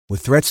With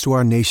threats to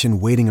our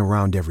nation waiting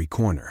around every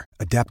corner,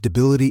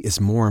 adaptability is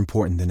more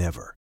important than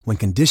ever. When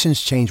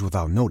conditions change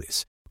without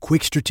notice,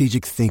 quick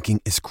strategic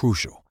thinking is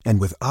crucial.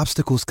 And with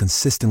obstacles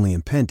consistently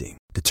impending,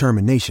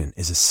 determination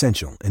is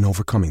essential in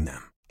overcoming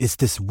them. It's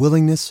this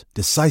willingness,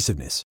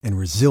 decisiveness, and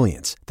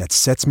resilience that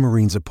sets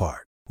Marines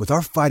apart. With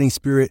our fighting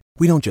spirit,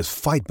 we don't just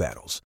fight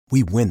battles,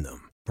 we win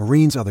them.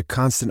 Marines are the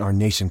constant our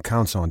nation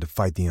counts on to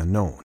fight the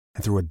unknown.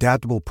 And through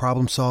adaptable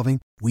problem solving,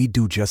 we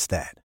do just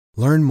that.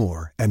 Learn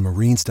more at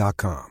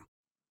marines.com.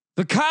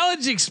 The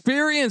College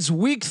Experience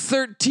Week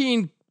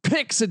 13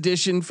 Picks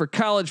edition for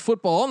college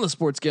football on the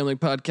Sports Gambling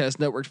Podcast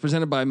Network is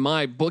presented by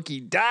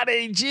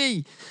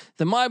MyBookie.ag.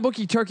 The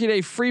MyBookie Turkey Day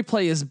free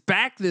play is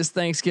back this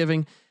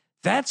Thanksgiving.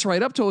 That's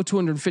right, up to a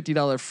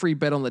 $250 free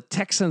bet on the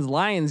Texans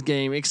Lions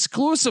game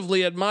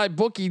exclusively at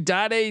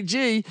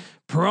MyBookie.ag.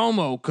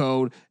 Promo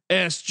code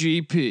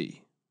SGP.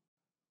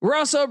 We're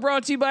also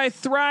brought to you by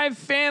Thrive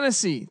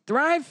Fantasy.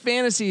 Thrive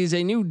Fantasy is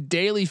a new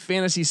daily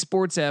fantasy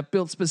sports app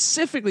built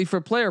specifically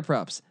for player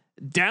props.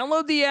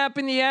 Download the app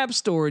in the App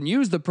Store and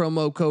use the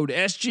promo code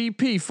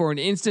SGP for an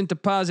instant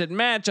deposit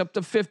match up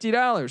to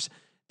 $50.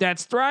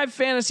 That's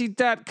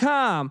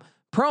thrivefantasy.com,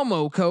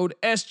 promo code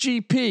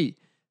SGP.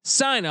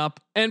 Sign up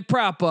and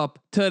prop up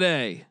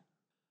today.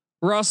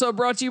 We're also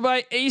brought to you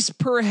by Ace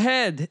Per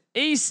Head.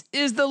 Ace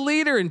is the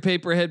leader in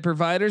pay-per-head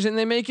providers, and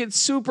they make it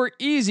super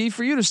easy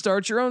for you to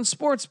start your own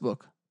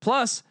sportsbook.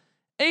 Plus,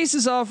 Ace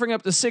is offering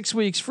up to 6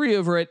 weeks free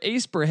over at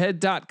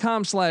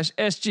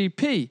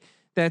aceperhead.com/SGP.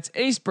 That's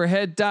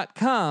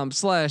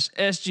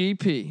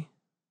aceperhead.com/SGP.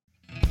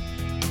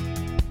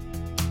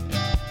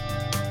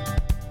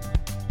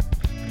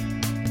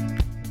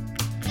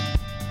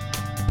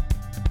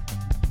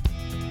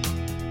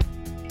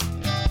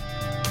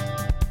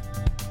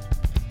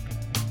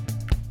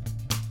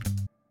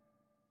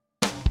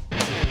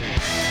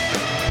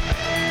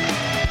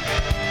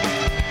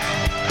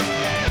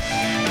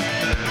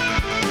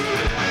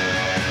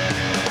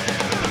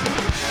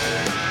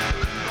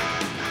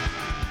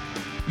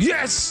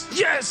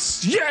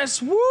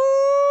 Yes. Woo!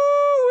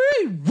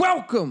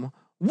 Welcome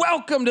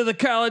to the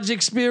College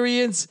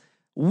Experience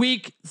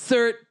Week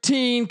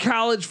 13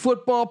 college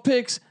football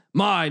picks.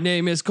 My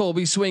name is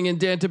Colby Swinging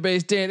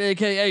Database Dan,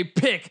 aka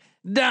Pick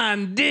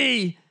Don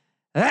D.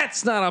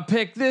 That's not a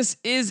pick. This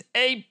is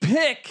a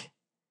pick,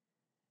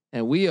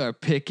 and we are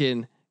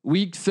picking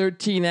Week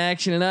 13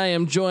 action. And I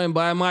am joined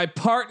by my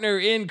partner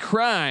in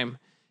crime.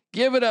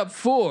 Give it up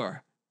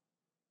for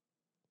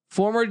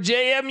former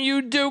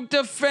JMU Duke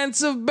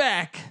defensive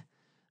back,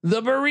 the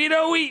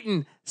burrito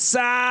eating,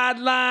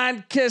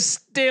 sideline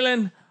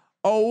stealing,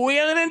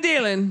 wheeling and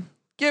dealing.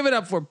 Give it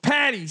up for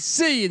Patty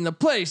C in the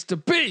place to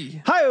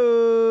be.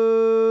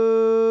 Hi-oh.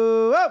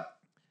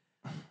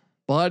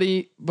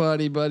 Buddy,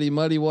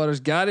 Muddy Waters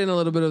got in a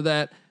little bit of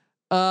that.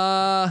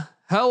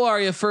 How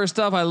are you? First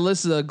off, I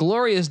listened to a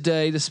glorious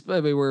day.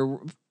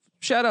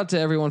 Shout out to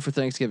everyone for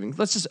Thanksgiving.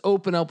 Let's just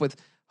open up with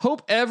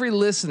hope every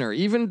listener,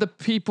 even the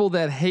people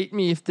that hate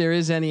me, if there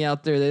is any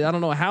out there, I don't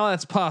know how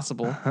that's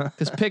possible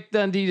because Pick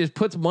Dundee just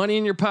puts money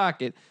in your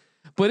pocket.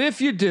 But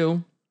if you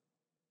do,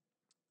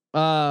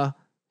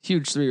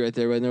 huge 3 right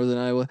there, right? Northern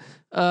Iowa.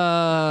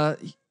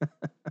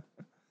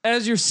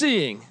 As you're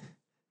seeing,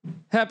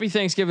 happy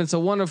Thanksgiving. It's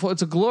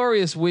a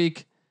glorious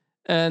week.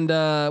 And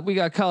we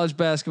got college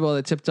basketball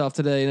that tipped off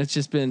today, and it's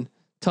just been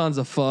tons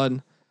of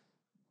fun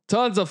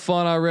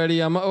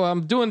already.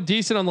 I'm doing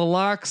decent on the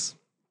locks.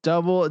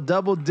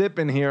 Double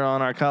dipping here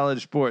on our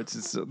college sports.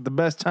 It's the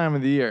best time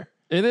of the year.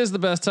 It is the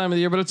best time of the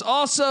year, but it's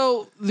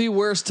also the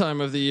worst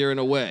time of the year in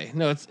a way.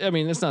 No,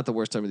 it's not the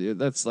worst time of the year.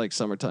 That's like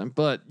summertime,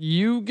 but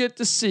you get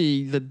to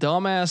see the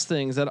dumbass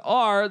things that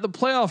are the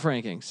playoff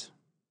rankings.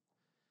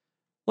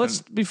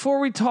 Before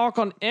we talk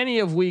on any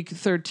of week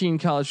 13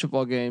 college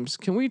football games,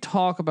 can we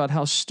talk about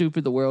how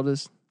stupid the world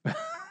is?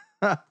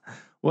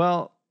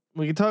 Well,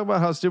 we can talk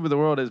about how stupid the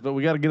world is, but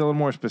we got to get a little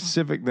more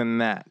specific than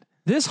that.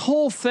 This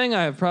whole thing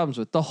I have problems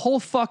with. The whole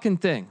fucking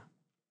thing.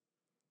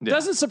 Yeah.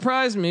 Doesn't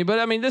surprise me, but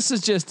I mean, this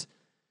is just,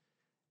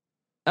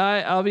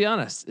 I'll be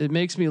honest. It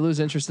makes me lose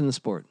interest in the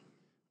sport.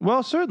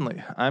 Well,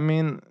 certainly. I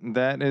mean,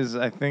 that is,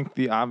 I think,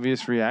 the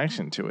obvious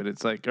reaction to it.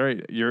 It's like, all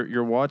right,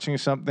 you're watching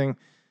something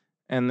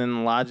and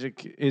then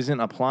logic isn't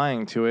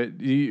applying to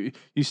it. You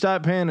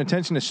stop paying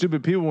attention to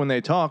stupid people when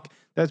they talk.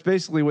 That's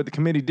basically what the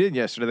committee did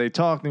yesterday. They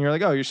talked and you're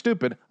like, oh, you're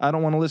stupid. I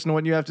don't want to listen to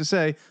what you have to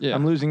say. Yeah.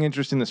 I'm losing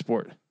interest in the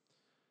sport.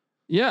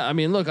 Yeah, I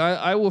mean, look,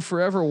 I will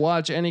forever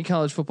watch any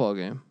college football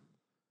game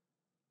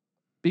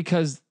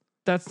because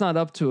that's not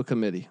up to a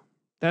committee.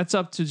 That's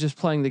up to just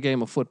playing the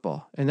game of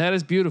football, and that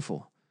is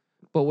beautiful.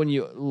 But when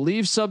you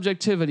leave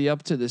subjectivity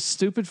up to this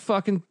stupid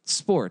fucking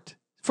sport,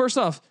 first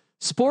off,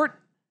 sport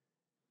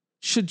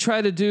should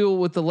try to deal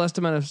with the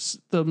least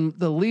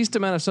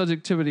amount of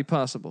subjectivity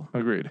possible.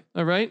 Agreed.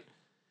 All right.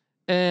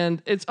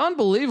 And it's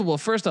unbelievable.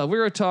 First off, we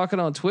were talking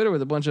on Twitter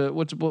with a bunch of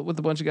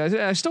guys.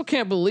 I still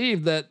can't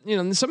believe that,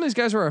 some of these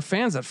guys are our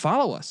fans that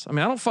follow us. I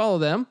mean, I don't follow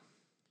them.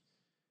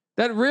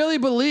 that really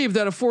believe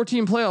that a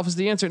 14 playoff is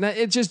the answer. Now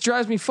it just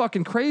drives me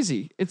fucking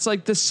crazy. It's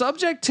like the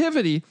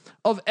subjectivity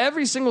of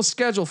every single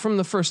schedule from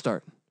the first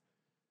start.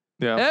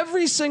 Yeah.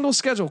 Every single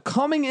schedule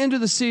coming into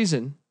the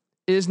season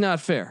is not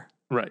fair.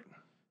 Right.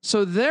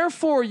 So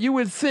therefore, you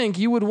would think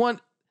you would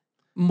want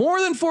more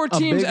than 4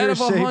 teams out of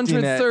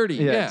 130.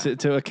 Yeah.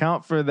 To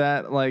account for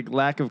that like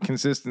lack of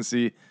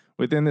consistency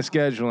within the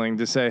scheduling,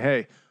 to say,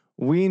 hey,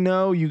 we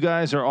know you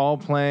guys are all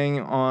playing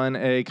on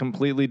a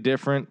completely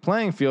different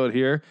playing field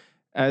here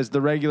as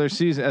the regular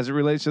season, as it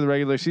relates to the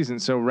regular season.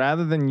 So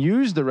rather than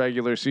use the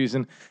regular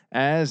season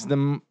as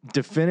the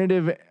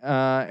definitive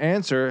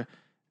answer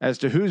as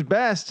to who's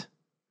best,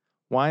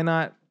 why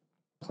not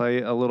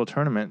play a little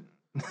tournament?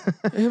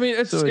 I mean,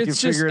 it's so it's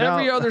just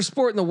every other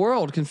sport in the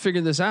world can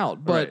figure this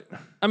out. But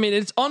right. I mean,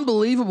 it's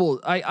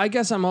unbelievable. I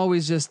guess I'm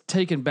always just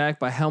taken back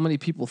by how many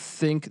people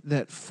think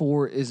that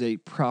 4 is a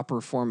proper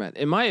format.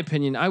 In my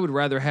opinion, I would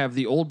rather have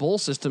the old bowl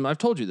system. I've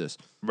told you this.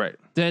 Right.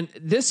 Then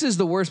this is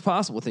the worst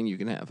possible thing you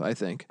can have, I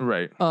think.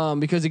 Right.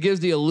 Because it gives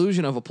the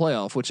illusion of a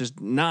playoff, which is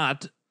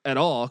not at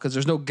all because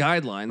there's no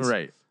guidelines.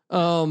 Right.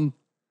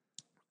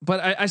 But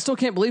I still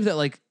can't believe that,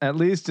 like, at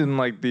least in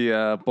like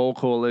the Bowl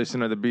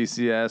Coalition or the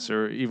BCS,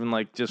 or even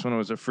like just when it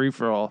was a free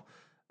for all,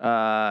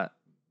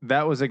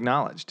 that was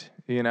acknowledged,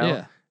 you know.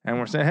 Yeah. And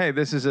we're saying, hey,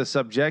 this is a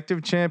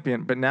subjective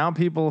champion, but now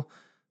people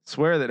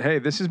swear that, hey,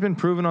 this has been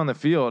proven on the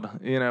field.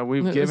 You know,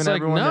 we've given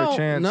everyone their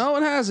chance. No,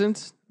 it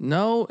hasn't.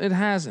 No, it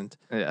hasn't.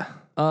 Yeah.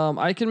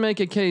 I can make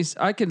a case.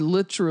 I could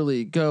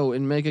literally go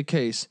and make a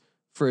case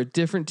for a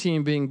different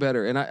team being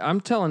better, and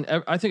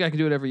I think I can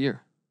do it every year.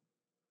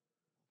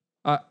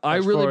 I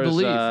really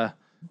believe a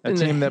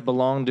team that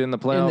belonged in the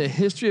playoff in the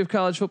history of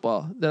college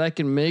football that I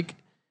can make.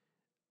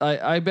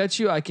 I bet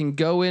you I can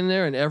go in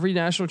there, and every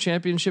national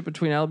championship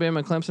between Alabama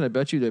and Clemson, I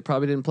bet you they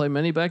probably didn't play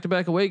many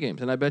back-to-back away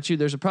games, and I bet you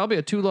there's probably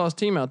a 2-loss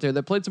team out there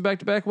that played some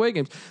back-to-back away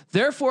games.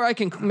 Therefore, I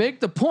can make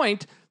the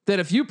point that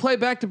if you play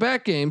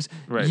back-to-back games,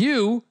 right,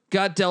 you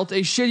got dealt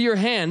a shittier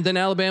hand than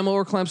Alabama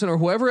or Clemson or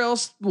whoever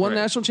else won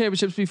national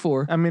championships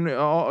before. I mean,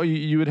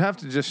 you would have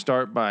to just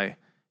start by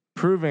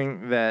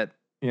proving that,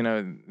 you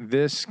know,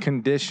 this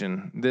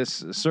condition,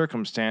 this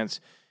circumstance.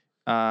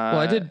 Well,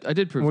 I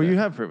did prove. Well, that. you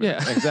have proven. Yeah,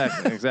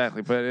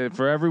 exactly. But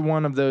for every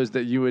one of those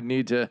that you would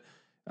need to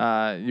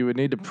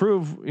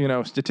prove, you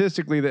know,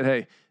 statistically that,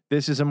 hey,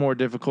 this is a more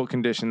difficult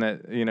condition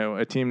that, you know,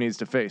 a team needs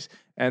to face,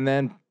 and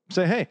then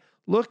say, hey,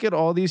 look at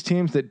all these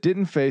teams that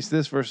didn't face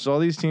this versus all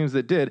these teams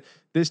that did.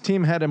 This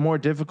team had a more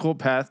difficult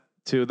path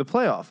to the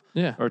playoff,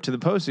 or to the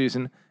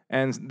postseason,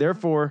 and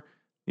therefore,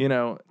 you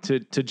know, to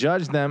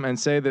judge them and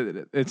say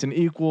that it's an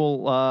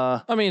equal.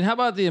 I mean, how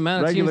about the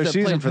amount of teams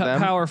that played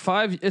Power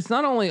 5? It's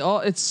not only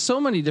it's so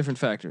many different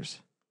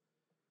factors.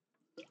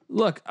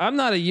 Look, I'm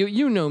not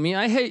you know me.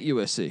 I hate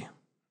USC.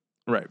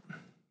 Right.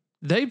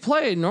 They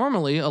play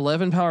normally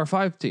 11 Power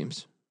 5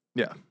 teams.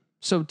 Yeah.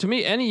 So to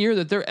me, any year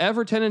that they're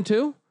ever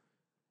 10-2,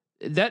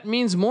 that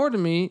means more to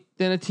me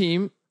than a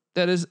team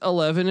that is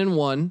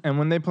 11-1. And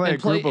when they play a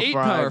group of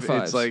 5,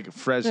 it's like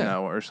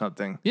Fresno or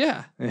something.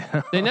 Yeah.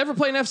 They never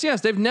play an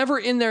FCS. They've never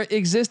in their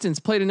existence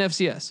played an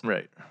FCS.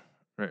 Right.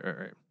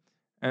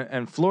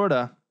 And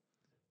Florida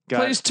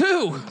plays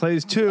two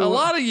a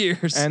lot of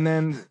years. And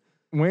then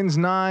wins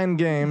 9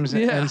 games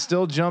and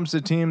still jumps a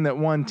team that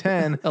won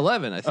 10.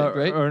 11, I think,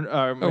 right?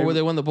 Or where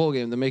they won the bowl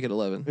game to make it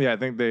 11. Yeah, I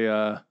think they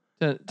I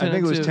think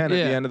it was 10 at the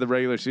end of the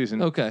regular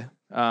season. Okay.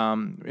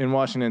 In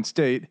Washington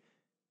State,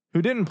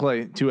 who didn't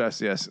play 2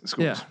 FCS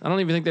schools. Yeah, I don't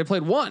even think they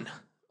played 1.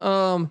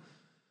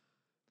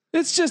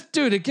 It's just,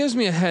 dude, it gives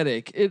me a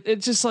headache.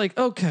 It's just like,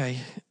 okay.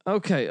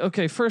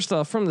 First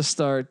off, from the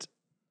start,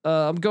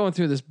 I'm going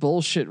through this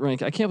bullshit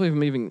rank. I can't believe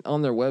I'm even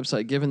on their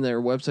website, giving their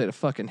website a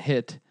fucking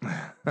hit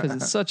because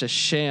it's such a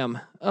sham.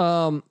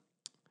 I'm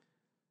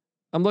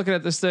looking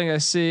at this thing. I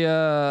see.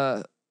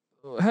 How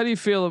do you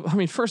feel? I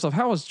mean, first off,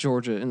 how was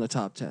Georgia in the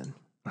top 10?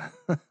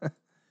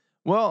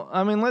 Well,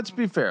 I mean, let's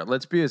be fair.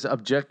 Let's be as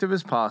objective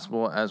as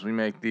possible as we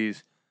make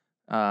these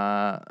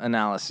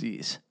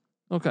analyses.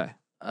 Okay.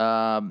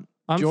 I'm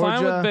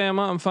fine with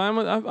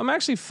Bama. I'm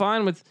actually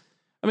fine with.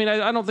 I mean,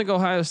 I don't think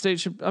Ohio State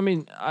should. I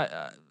mean,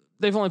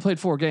 they've only played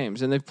 4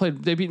 games and they've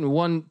beaten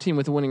 1 team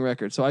with a winning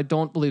record. So I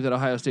don't believe that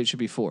Ohio State should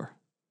be 4.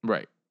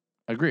 Right.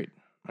 Agreed.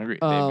 They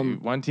beat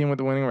 1 team with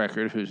a winning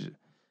record who's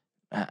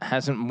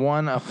hasn't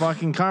won a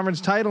fucking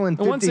conference title in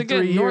 53 once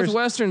again, years.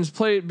 Northwestern's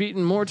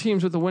beaten more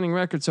teams with a winning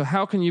record. So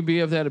how can you be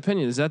of that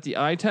opinion? Is that the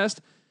eye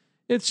test?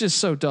 It's just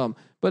so dumb.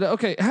 But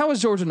okay, how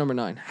is Georgia number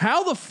 9?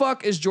 How the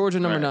fuck is Georgia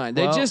number 9?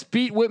 They just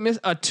beat a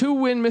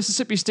 2-win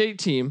Mississippi State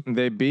team.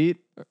 They beat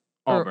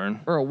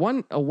Auburn. Or a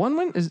one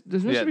win? Does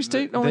Mississippi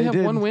State only have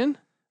 1 win?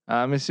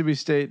 Mississippi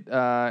State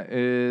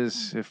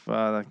is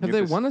have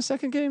they won a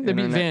second game? They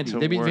beat Vandy.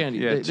 They beat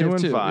Vandy. Yeah,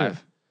 2-5.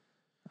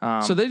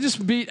 Yeah. So they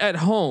just beat at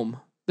home.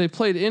 They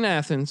played in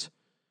Athens,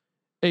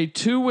 a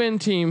 2-win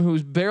team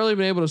who's barely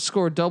been able to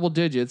score double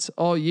digits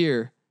all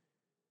year.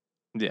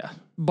 Yeah.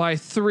 By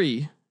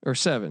 3 or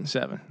 7.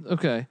 7.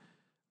 Okay.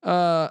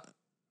 I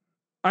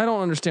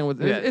don't understand what.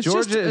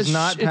 Georgia is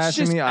not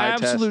passing the eye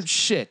test. Absolute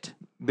shit.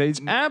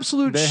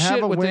 absolute they shit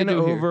have a what win they do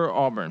over here.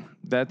 Auburn.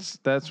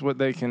 That's what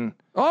they can.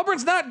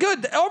 Auburn's not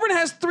good. Auburn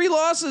has 3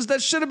 losses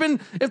that should have been,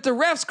 if the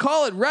refs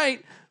call it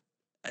right.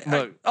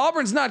 Look,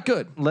 Auburn's not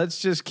good. Let's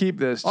just keep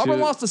this. Auburn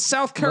lost to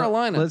South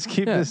Carolina. Let's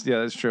keep this. Yeah,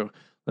 that's true.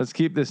 Let's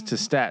keep this to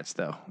stats,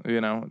 though.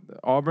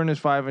 Auburn is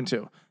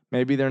 5-2.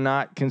 Maybe they're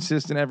not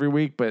consistent every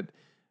week, but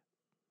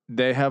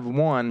they have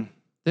won.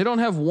 They don't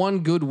have one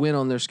good win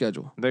on their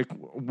schedule. They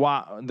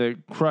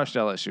crushed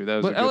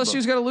LSU. But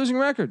LSU's got a losing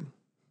record.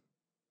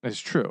 It's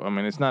true. I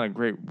mean, it's not a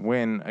great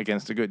win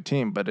against a good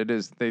team, but it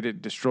is. They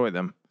did destroy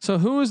them. So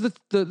who is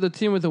the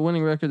team with the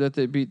winning record that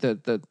they beat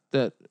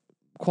that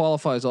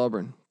qualifies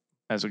Auburn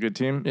as a good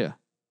team? Yeah.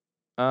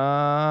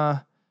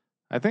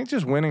 I think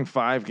just winning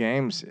 5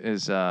 games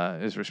is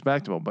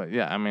respectable. But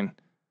yeah, I mean,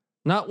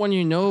 not when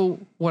you know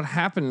what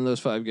happened in those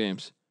 5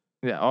 games.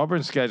 Yeah,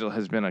 Auburn's schedule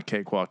has been a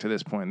cakewalk to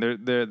this point.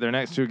 Their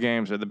next 2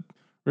 games are the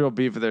real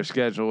beef of their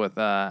schedule with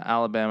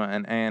Alabama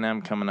and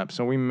A&M coming up.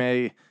 So we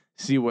may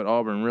see what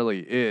Auburn really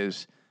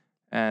is,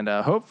 and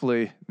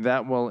hopefully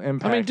that will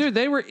impact. I mean, dude,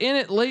 they were in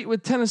it late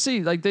with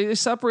Tennessee. Like they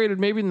separated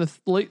maybe in the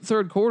late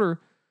third quarter.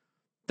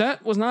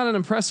 That was not an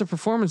impressive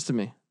performance to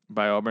me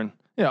by Auburn.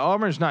 Yeah,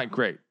 Auburn's not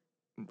great.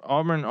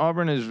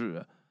 Auburn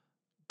is,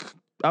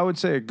 I would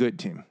say, a good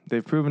team.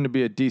 They've proven to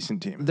be a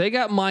decent team. They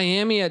got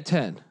Miami at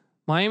 10.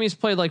 Miami's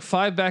played like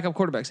 5 backup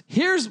quarterbacks.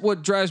 Here's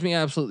what drives me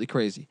absolutely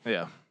crazy.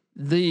 Yeah.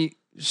 The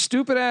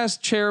stupid ass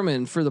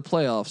chairman for the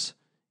playoffs.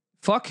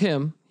 Fuck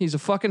him. He's a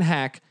fucking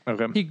hack.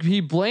 Okay. He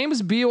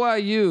blames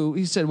BYU.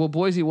 He said, well,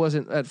 Boise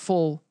wasn't at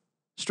full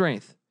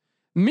strength.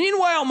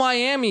 Meanwhile,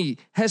 Miami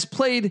has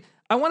played,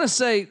 I want to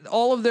say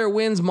all of their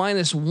wins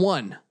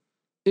 -1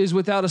 is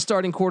without a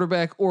starting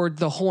quarterback or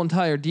the whole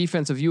entire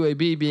defense of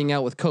UAB being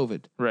out with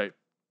COVID. Right.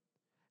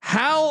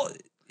 How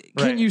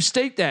can you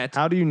state that?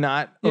 How do you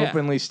not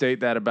openly state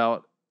that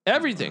about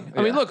everything?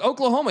 I mean, look,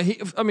 Oklahoma,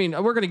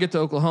 we're going to get to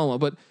Oklahoma,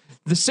 but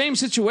the same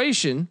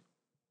situation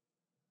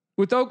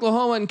with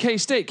Oklahoma and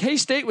K-State.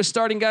 K-State was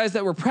starting guys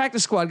that were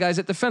practice squad guys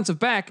at defensive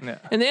back,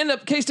 and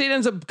K-State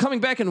ends up coming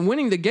back and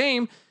winning the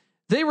game.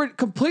 They were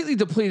completely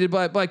depleted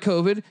by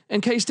COVID,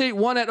 and K-State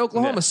won at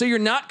Oklahoma. Yeah. So you're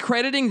not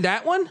crediting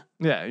that one?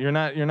 Yeah, you're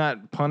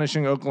not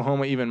punishing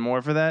Oklahoma even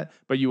more for that,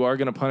 but you are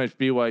going to punish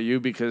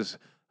BYU because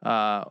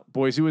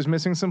Boise was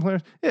missing some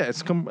players. Yeah,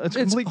 it's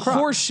complete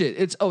horseshit.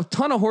 It's a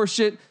ton of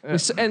horseshit. Yeah.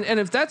 And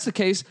if that's the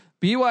case,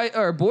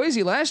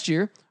 Boise last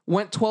year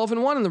went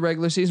 12-1 in the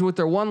regular season with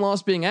their one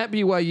loss being at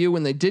BYU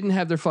when they didn't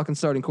have their fucking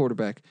starting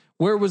quarterback.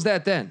 Where was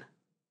that then?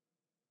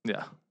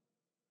 Yeah,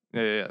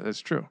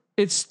 that's true.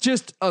 It's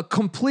just a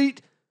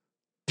complete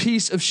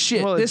piece of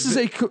shit. Well, this is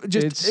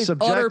an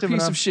utter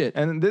piece of shit.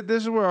 And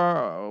this is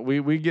where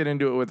we get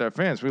into it with our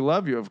fans. We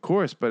love you, of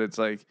course, but it's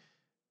like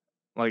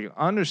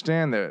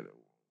understand that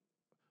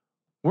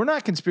we're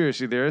not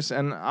conspiracy theorists,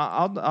 and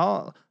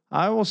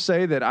I will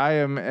say that I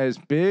am as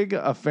big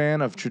a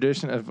fan of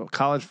tradition of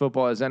college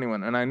football as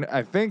anyone, and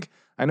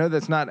I know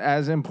that's not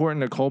as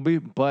important to Colby,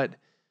 but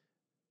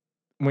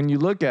when you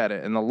look at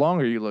it, and the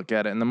longer you look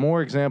at it, and the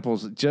more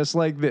examples just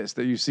like this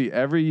that you see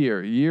every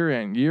year, year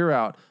in, year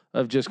out,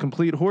 of just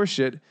complete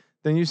horseshit,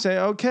 then you say,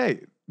 okay,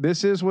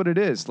 this is what it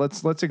is.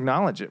 Let's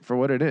acknowledge it for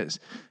what it is,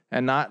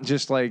 and not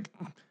just like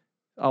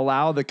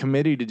allow the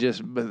committee to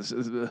just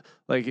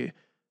like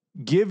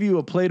give you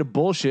a plate of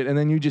bullshit and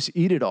then you just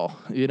eat it all.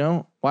 You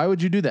know, why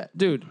would you do that,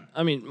 dude?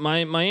 I mean,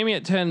 Miami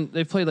at 10,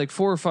 they've played like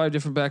 4 or 5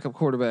 different backup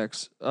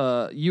quarterbacks.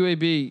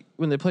 UAB,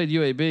 when they played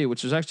UAB,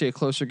 which was actually a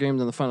closer game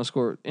than the final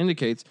score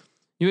indicates,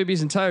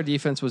 UAB's entire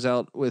defense was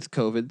out with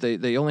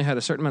COVID. They only had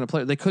a certain amount of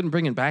players. They couldn't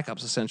bring in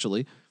backups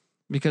essentially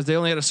because they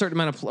only had a certain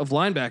amount of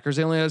linebackers.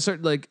 They only had a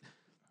certain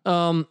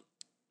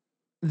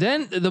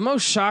then the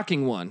most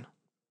shocking one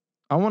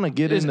I want to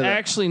get is into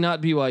actually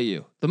not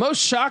BYU. The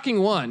most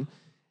shocking one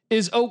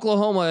is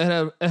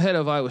Oklahoma ahead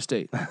of Iowa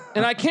State.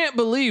 And I can't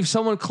believe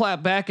someone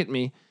clapped back at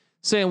me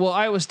saying, well,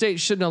 Iowa State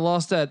shouldn't have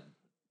lost that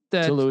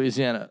to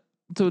Louisiana.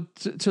 To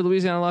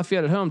Louisiana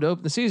Lafayette at home to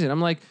open the season.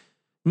 I'm like,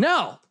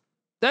 no.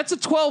 That's a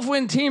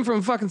 12-win team from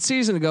a fucking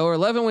season ago, or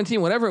 11-win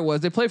team, whatever it was.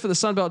 They played for the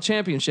Sun Belt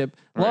Championship,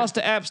 lost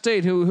to App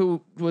State,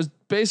 who was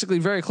basically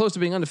very close to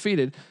being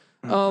undefeated.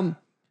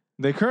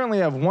 They currently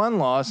have 1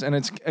 loss, and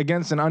it's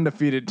against an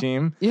undefeated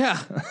team. Yeah.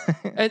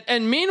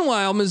 and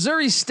meanwhile,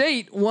 Missouri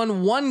State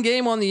won 1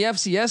 game on the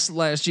FCS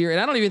last year, and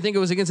I don't even think it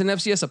was against an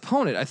FCS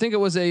opponent. I think it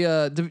was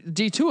a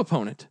D2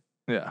 opponent.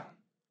 Yeah.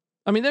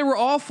 I mean, they were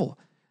awful.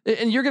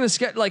 And you're going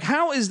to like,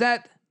 how is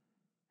that?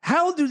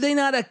 How do they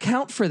not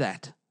account for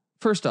that?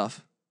 First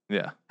off.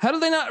 Yeah. How do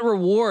they not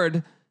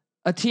reward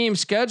a team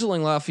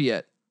scheduling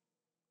Lafayette,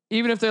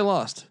 even if they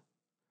lost?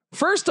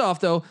 First off,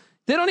 though,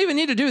 they don't even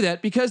need to do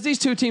that because these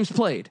 2 teams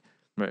played.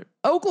 Right.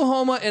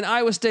 Oklahoma and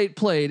Iowa State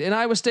played, and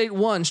Iowa State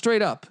won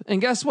straight up.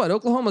 And guess what?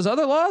 Oklahoma's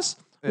other loss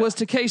was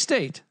to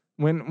K-State.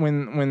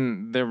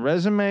 When their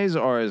resumes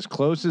are as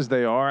close as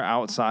they are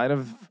outside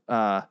of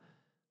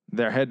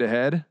their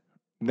head-to-head,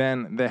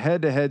 then the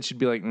head-to-head should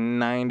be like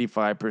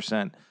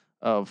 95%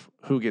 of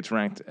who gets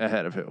ranked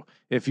ahead of who.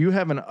 If you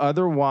have an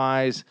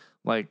otherwise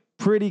like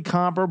pretty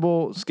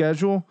comparable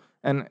schedule,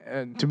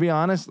 And to be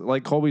honest,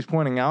 like Colby's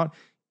pointing out,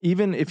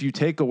 even if you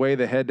take away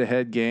the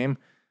head-to-head game,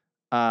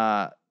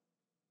 well,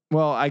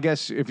 I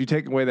guess if you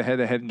take away the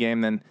head-to-head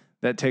game, then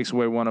that takes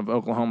away one of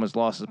Oklahoma's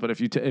losses. But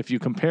if you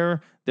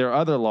compare their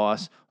other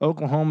loss,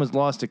 Oklahoma's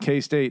loss to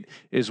K-State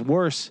is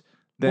worse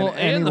than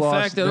any and the loss.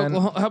 fact that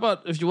Oklahoma, how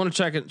about if you want to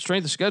check it,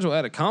 strength of schedule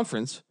at a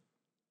conference?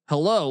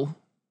 Hello,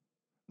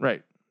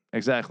 right?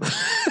 Exactly.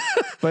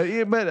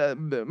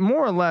 But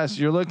more or less,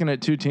 you're looking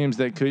at two teams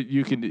that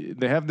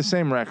they have the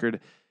same record.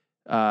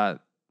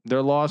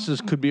 Their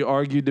losses could be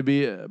argued to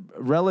be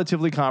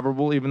relatively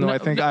comparable, even though I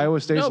think Iowa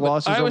State's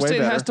losses are way better. Iowa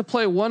State has to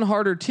play one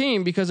harder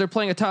team because they're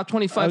playing a top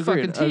 25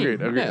 fucking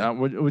team. Agreed. Yeah.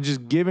 We're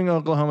just giving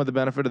Oklahoma the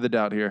benefit of the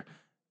doubt here,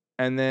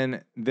 and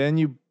then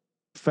you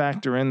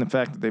factor in the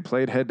fact that they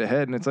played head to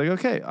head, and it's like,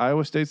 okay,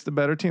 Iowa State's the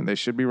better team. They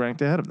should be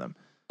ranked ahead of them.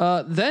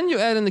 Then you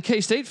add in the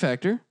K-State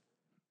factor.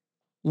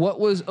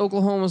 What was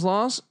Oklahoma's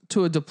loss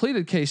to a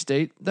depleted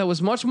K-State that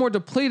was much more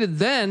depleted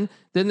then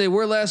than they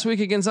were last week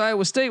against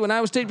Iowa State when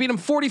Iowa State beat them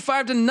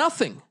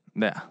 45-0.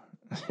 Yeah.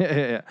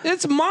 Yeah.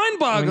 It's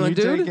mind-boggling,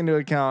 dude. Take into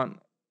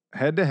account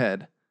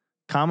head-to-head,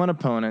 common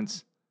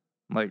opponents,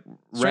 like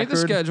strength of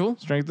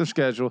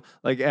schedule,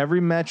 like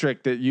every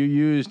metric that you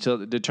use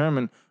to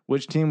determine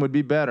which team would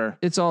be better.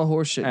 It's all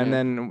horseshit. And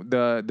man.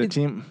 then the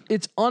team.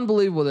 It's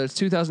unbelievable that it's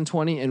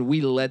 2020 and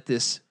we let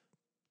this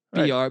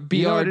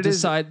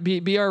decide.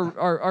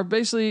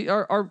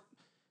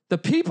 The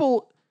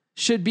people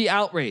should be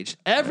outraged.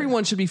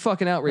 Everyone should be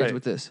fucking outraged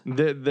with this.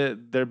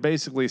 They're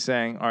basically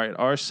saying, all right,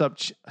 our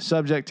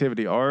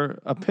subjectivity, our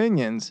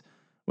opinions,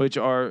 which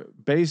are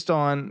based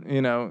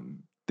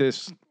on,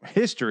 this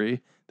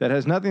history that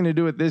has nothing to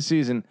do with this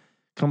season,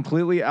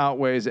 completely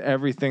outweighs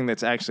everything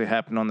that's actually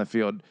happened on the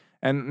field.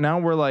 And now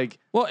we're like,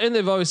 well, and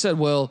they've always said,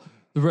 well,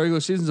 the regular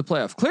season's a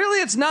playoff. Clearly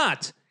it's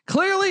not.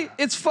 Clearly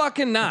it's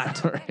fucking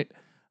not. Right.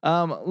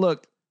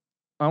 Look,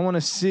 I want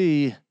to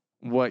see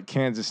what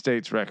Kansas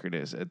State's record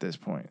is at this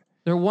point.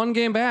 They're one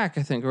game back,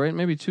 I think, right?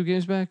 Maybe 2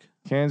 games back.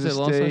 Kansas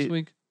State State lost last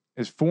week.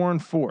 Is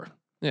 4-4.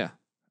 Yeah.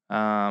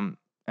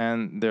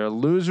 And they're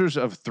losers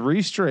of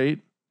 3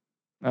 straight.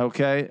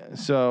 Okay,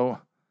 so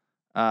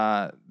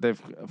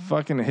they've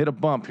fucking hit a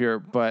bump here,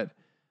 but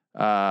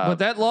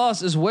that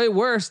loss is way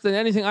worse than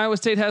anything Iowa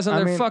State has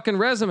on their fucking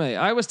resume.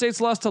 Iowa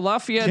State's lost to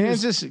Lafayette.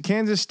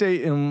 Kansas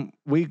State in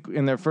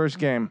their first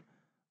game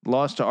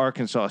lost to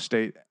Arkansas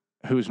State,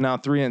 who's now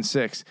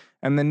 3-6,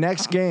 and the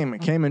next game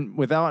came in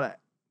without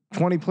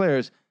 20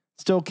 players,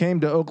 still came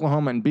to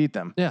Oklahoma and beat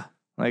them. Yeah,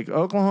 like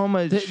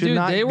Oklahoma should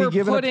not be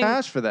given a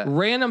pass for that.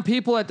 Random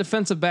people at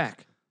defensive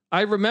back.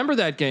 I remember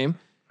that game.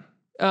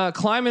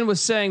 Kleiman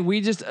was saying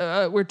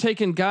we're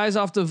taking guys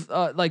off the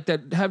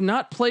that have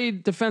not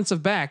played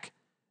defensive back,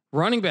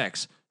 running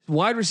backs,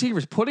 wide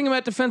receivers, putting them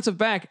at defensive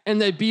back,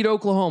 and they beat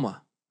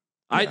Oklahoma.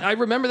 Yeah. I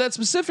remember that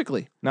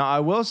specifically. Now I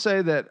will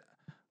say that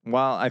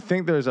while I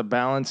think there's a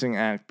balancing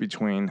act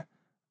between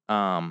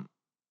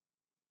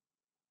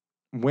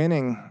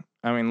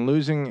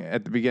losing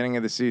at the beginning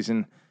of the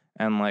season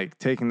and like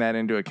taking that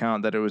into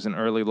account that it was an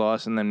early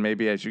loss, and then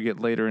maybe as you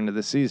get later into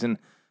the season,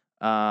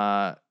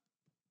 the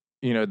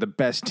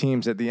best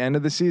teams at the end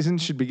of the season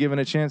should be given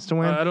a chance to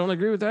win. I don't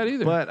agree with that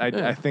either. But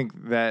I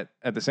think that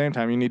at the same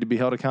time, you need to be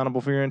held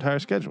accountable for your entire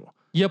schedule.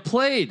 You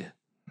played.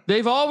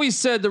 They've always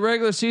said the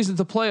regular season's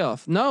a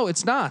playoff. No,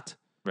 it's not.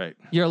 Right.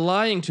 You're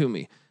lying to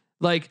me.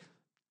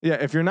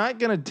 If you're not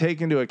going to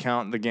take into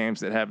account the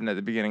games that happened at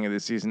the beginning of the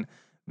season,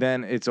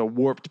 then it's a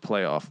warped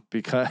playoff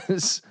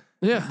because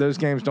those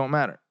games don't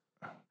matter.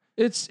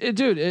 It's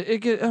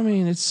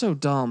so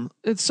dumb.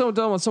 It's so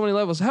dumb on so many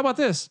levels. How about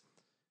this?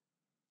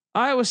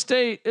 Iowa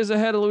State is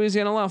ahead of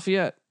Louisiana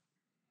Lafayette.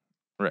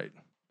 Right.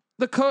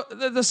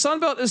 The Sun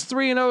Belt is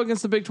 3-0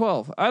 against the Big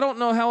 12. I don't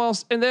know how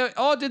else, and they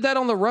all did that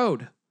on the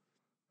road.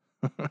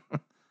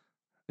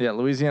 Yeah,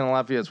 Louisiana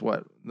Lafayette's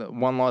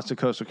one loss to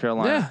Coastal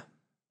Carolina. Yeah.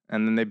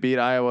 And then they beat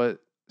Iowa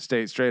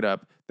State straight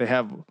up. They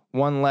have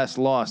one less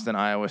loss than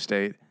Iowa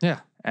State. Yeah.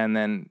 And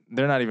then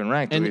they're not even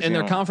ranked. And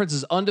their conference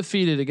is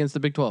undefeated against the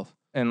Big 12.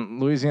 And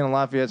Louisiana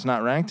Lafayette's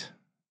not ranked?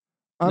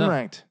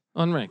 Unranked.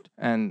 No, unranked.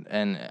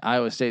 And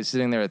Iowa State's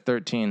sitting there at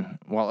 13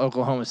 while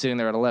Oklahoma's sitting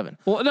there at 11.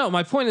 Well, no,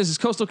 my point is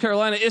Coastal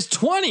Carolina is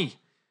 20.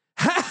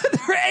 They're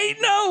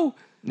 8-0.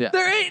 Yeah.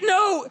 They're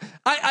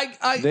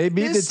 8-0. They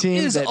beat the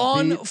team that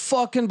beat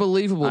fucking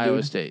believable, Iowa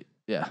dude. State.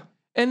 Yeah.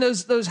 And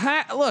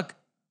look,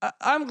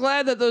 I'm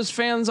glad that those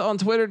fans on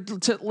Twitter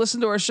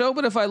listen to our show,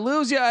 but if I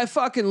lose you, I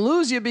fucking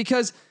lose you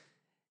because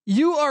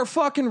you are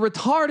fucking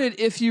retarded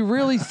if you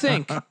really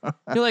think.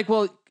 You're like,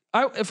 well,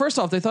 first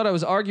off, they thought I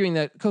was arguing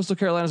that Coastal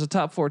Carolina is a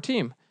top 4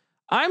 team.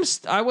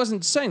 I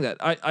wasn't saying that.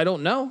 I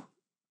don't know.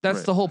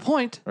 That's the whole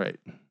point. Right.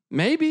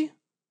 Maybe.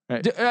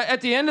 Right.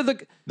 At the end of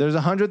there's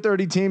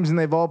 130 teams and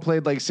they've all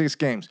played like 6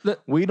 games.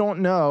 We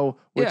don't know,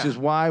 which is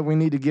why we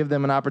need to give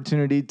them an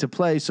opportunity to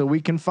play so we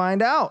can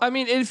find out. I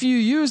mean, if you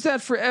use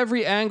that for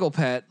every angle,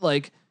 Pat,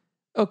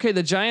 okay,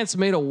 the Giants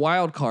made a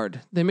wild card.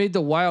 They made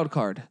the wild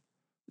card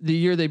the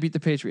year they beat the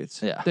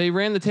Patriots. Yeah. They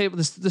ran the table.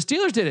 The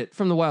Steelers did it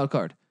from the wild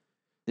card.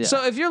 Yeah.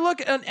 So if you're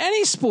looking at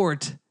any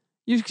sport,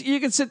 You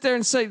could sit there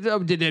and say, oh,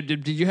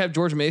 did you have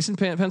George Mason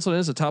penciled in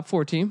as a top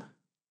 4 team?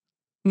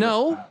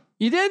 No,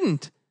 you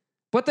didn't.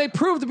 But they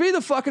proved to be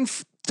the fucking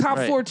top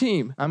 4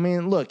 team. I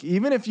mean, look,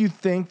 even if you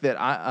think that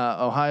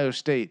Ohio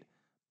State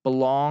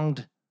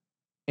belonged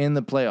in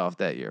the playoff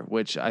that year,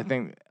 which I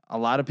think a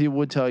lot of people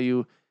would tell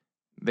you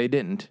they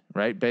didn't,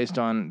 right? Based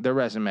on their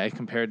resume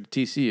compared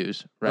to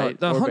TCU's, right?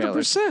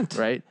 100%.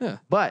 Right? Yeah.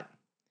 But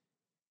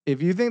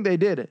if you think they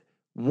did,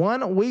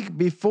 1 week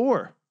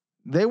before,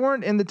 they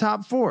weren't in the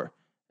top 4.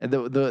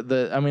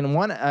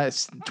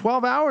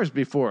 12 hours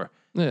before,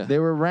 they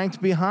were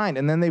ranked behind,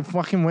 and then they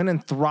fucking went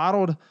and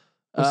throttled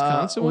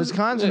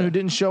Wisconsin, who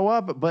didn't show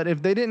up. But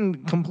if they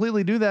didn't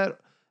completely do that,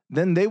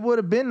 then they would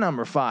have been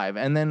number 5.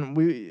 And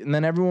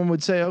then everyone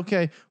would say,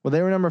 okay, well,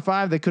 they were number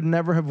 5. They could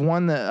never have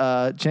won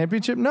the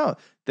championship. No,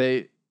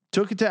 they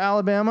took it to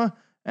Alabama,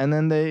 and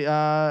then they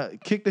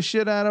kicked the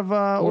shit out of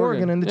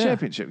Oregon in the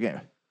championship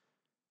game.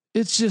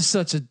 It's just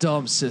such a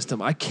dumb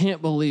system. I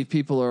can't believe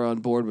people are on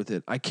board with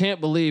it. I can't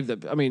believe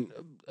that. I mean,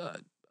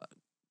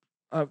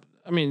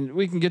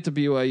 we can get to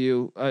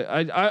BYU.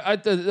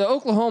 The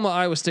Oklahoma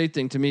Iowa State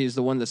thing to me is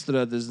the one that stood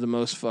out as the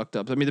most fucked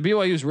up. I mean, the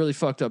BYU is really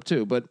fucked up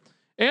too,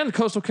 and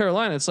Coastal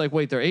Carolina. It's like,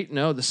 wait, they're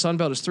 8-0. The Sun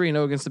Belt is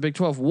 3-0 against the Big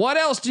 12. What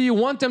else do you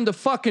want them to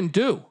fucking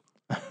do?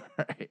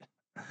 Right.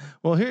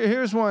 Well,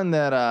 here's one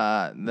that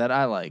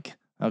I like.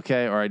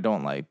 Okay, or I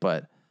don't like,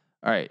 but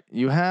all right.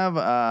 You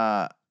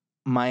have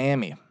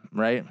Miami,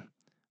 right?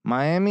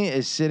 Miami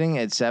is sitting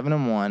at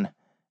 7-1,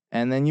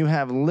 and then you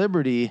have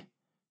Liberty,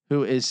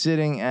 who is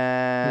sitting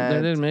at.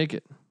 They didn't make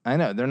it. I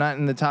know they're not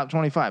in the top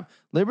 25.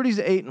 Liberty's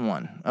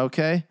 8-1.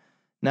 Okay,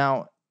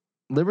 now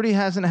Liberty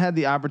hasn't had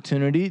the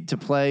opportunity to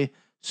play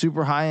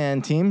super high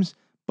end teams,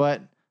 but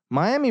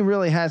Miami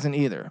really hasn't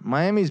either.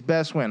 Miami's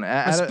best win,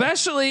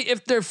 especially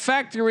if they're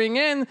factoring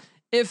in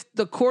if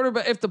the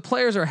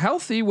players are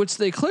healthy, which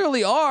they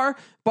clearly are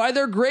by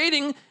their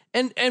grading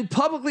and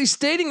publicly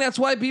stating that's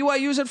why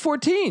BYU's at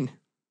 14.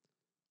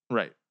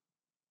 Right.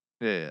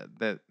 Yeah,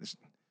 that's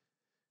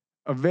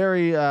a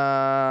very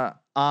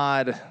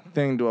odd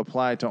thing to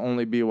apply to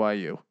only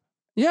BYU.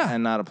 Yeah,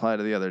 and not apply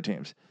to the other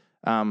teams.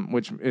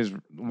 Which is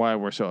why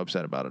we're so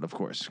upset about it, of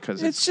course,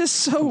 because it's just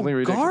so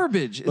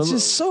garbage. It's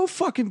just so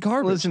fucking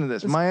garbage. Listen to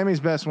this: Miami's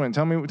best win.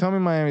 Tell me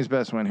Miami's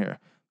best win here.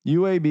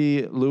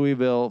 UAB,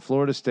 Louisville,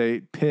 Florida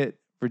State, Pitt,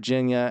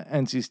 Virginia,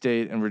 NC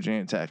State, and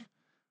Virginia Tech.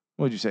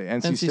 What'd you say?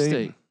 NC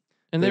State.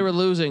 And they were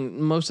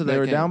losing most of that. They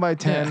were game. down by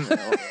 10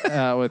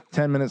 with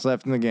 10 minutes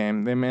left in the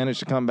game. They managed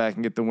to come back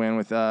and get the win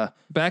with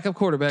backup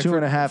quarterback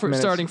 2.5 minutes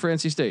starting for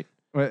NC State.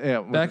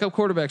 Backup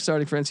quarterback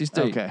starting for NC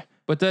State. Okay,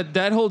 but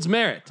that holds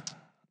merit.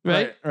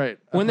 Right.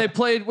 When they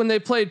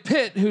played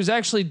Pitt, who's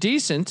actually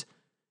decent,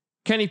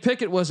 Kenny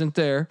Pickett wasn't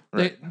there.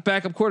 Right.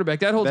 Backup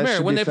quarterback, that holds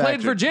merit. When they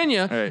played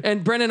Virginia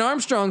and Brennan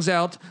Armstrong's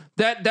out,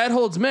 that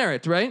holds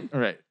merit, right?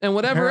 Right. And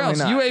whatever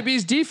Apparently else, not.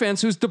 UAB's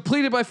defense, who's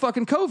depleted by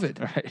fucking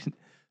COVID. Right.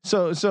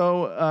 So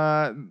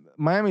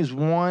Miami's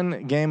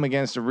one game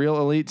against a real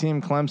elite team,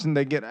 Clemson.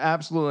 They get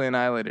absolutely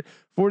annihilated,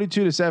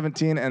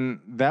 42-17, and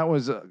that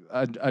was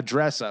a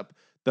dress up.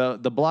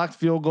 The blocked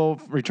field goal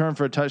return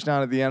for a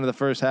touchdown at the end of the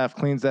first half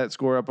cleans that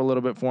score up a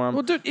little bit for them.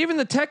 Well, dude, even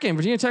the Tech game,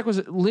 Virginia Tech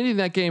was leading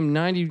that game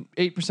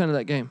 98% of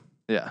that game.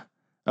 Yeah.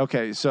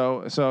 Okay.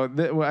 So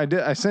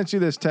I sent you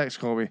this text,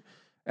 Colby,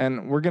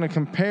 and we're gonna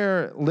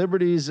compare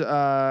Liberty's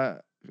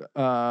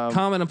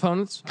common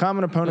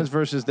opponents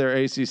versus their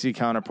ACC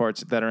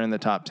counterparts that are in the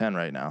top 10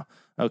 right now.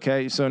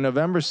 Okay. So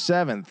November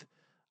 7th,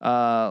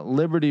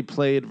 Liberty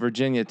played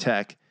Virginia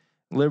Tech.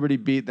 Liberty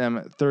beat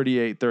them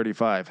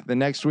 38-35. The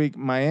next week,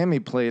 Miami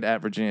played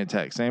at Virginia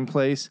Tech. Same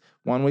place.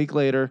 1 week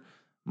later,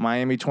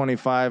 Miami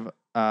 25,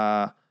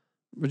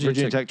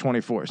 Virginia Tech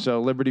 24.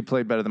 So Liberty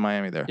played better than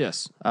Miami there.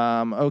 Yes.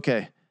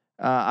 Okay.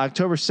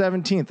 October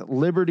 17th,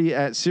 Liberty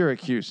at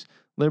Syracuse.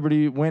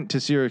 Liberty went to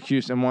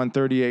Syracuse and won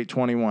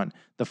 38-21.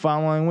 The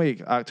following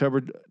week, October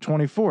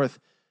 24th,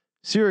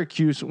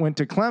 Syracuse went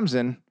to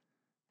Clemson,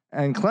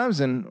 and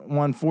Clemson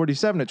won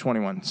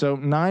 47-21. So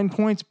 9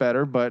 points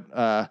better,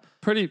 but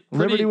pretty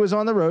Liberty was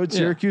on the road.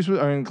 Syracuse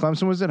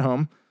Clemson was at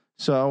home.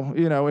 So,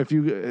 if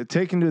you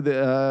take into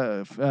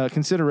the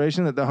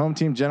consideration that the home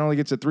team generally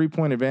gets a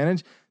 3-point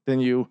advantage, then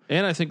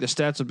and I think the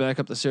stats would back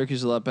up the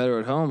Syracuse a lot better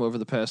at home over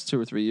the past 2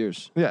 or 3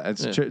 years. Yeah,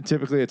 it's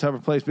typically a tougher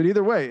place, but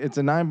either way, it's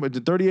a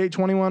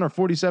 38-21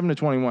 or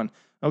 47-21.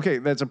 Okay,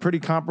 that's a pretty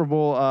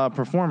comparable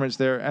performance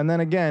there. And then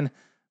again,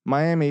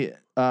 Miami,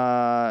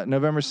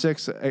 November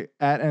 6th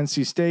at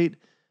NC State,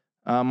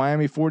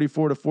 Miami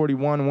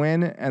 44-41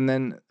 win, and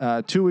then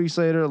 2 weeks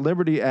later,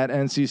 Liberty at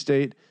NC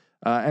State.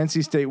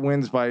 NC State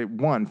wins by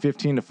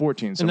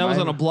 15-14. So and that was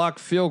on a blocked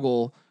field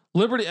goal.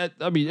 Liberty,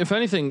 I mean, if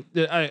anything,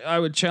 I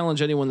would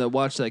challenge anyone that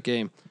watched that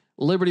game.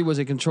 Liberty was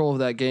in control of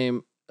that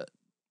game.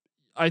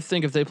 I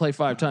think if they play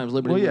 5 times,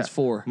 Liberty wins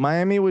 4.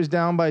 Miami was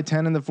down by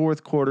 10 in the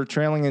fourth quarter,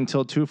 trailing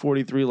until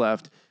 2:43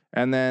 left.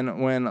 And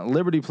then when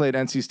Liberty played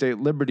NC State,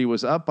 Liberty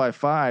was up by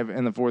 5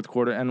 in the fourth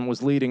quarter and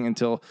was leading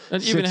until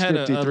and even had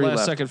a last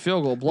left. second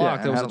field goal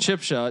block. That was a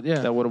chip shot.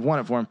 Yeah, that would have won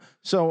it for him.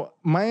 So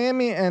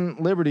Miami and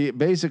Liberty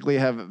basically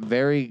have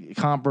very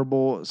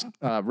comparable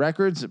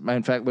records.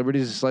 In fact, Liberty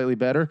is slightly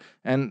better.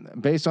 And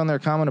based on their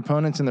common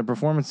opponents and their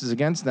performances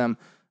against them,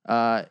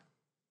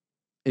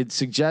 it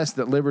suggests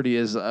that Liberty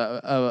is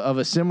of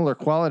a similar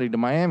quality to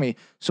Miami.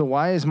 So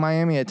why is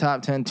Miami a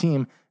top 10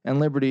 team and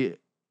Liberty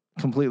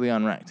completely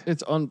unranked?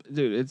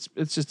 Dude,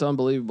 it's just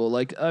unbelievable.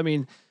 Like, I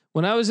mean,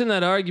 when I was in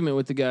that argument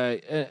with the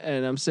guy,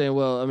 and I'm saying,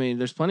 well, I mean,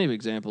 there's plenty of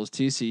examples: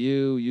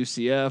 TCU,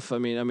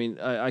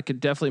 UCF. I could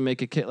definitely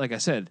make a kit. Like I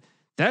said,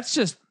 that's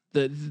just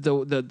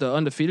the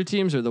undefeated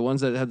teams are the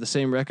ones that have the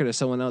same record as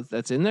someone else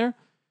that's in there.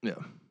 Yeah.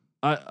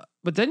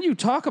 But then you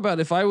talk about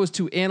if I was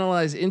to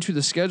analyze into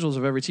the schedules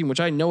of every team,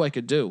 which I know I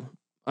could do.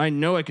 I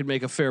know I could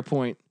make a fair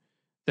point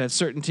that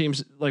certain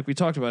teams, like we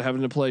talked about,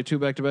 having to play 2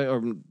 back-to-back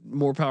or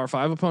more Power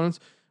 5 opponents.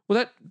 Well,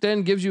 that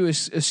then gives you a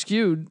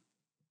skewed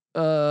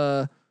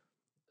product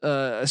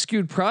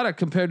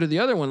compared to the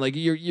other one. Like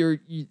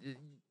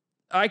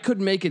I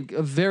could make it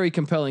a very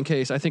compelling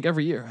case. I think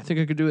every year. I think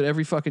I could do it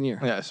every fucking year.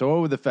 Yeah. So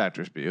what would the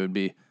factors be? It would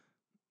be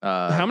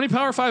how many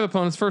Power 5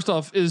 opponents. First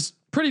off, is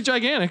pretty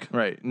gigantic.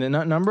 Right. The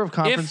number of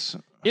conference.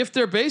 If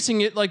they're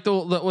basing it like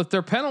if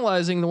they're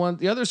penalizing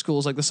the other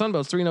schools like the Sun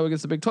Belt's 3-0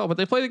 against the Big 12, but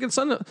they played against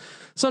Sun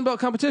Belt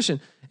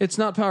competition. It's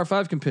not Power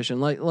 5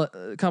 competition like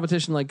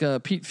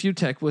Pete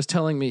Futek was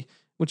telling me,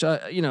 which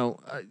I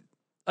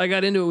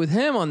got into it with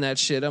him on that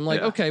shit. I'm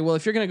like, okay, well,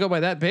 if you're going to go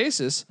by that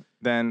basis,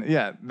 then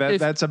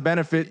that's a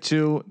benefit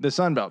to the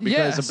Sun Belt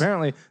because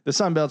apparently the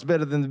Sun Belt's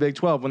better than the Big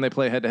 12 when they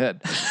play head to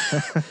head.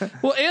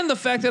 Well, and the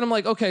fact that I'm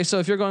like, okay, so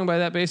if you're going by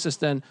that basis,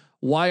 then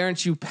why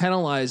aren't you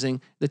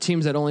penalizing the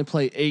teams that only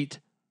play 8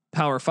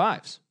 Power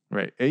 5s?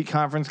 Right. 8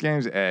 conference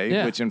games,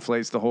 which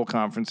inflates the whole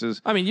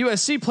conferences. I mean,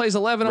 USC plays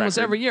 11 almost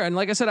every year. And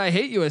like I said, I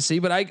hate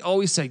USC, but I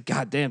always say,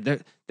 God damn,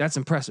 that's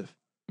impressive.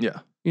 Yeah.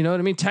 You know what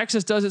I mean?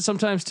 Texas does it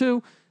sometimes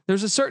too.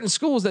 There's a certain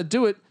schools that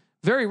do it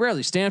very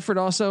rarely. Stanford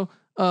also.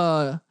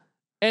 And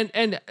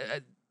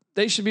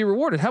they should be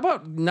rewarded. How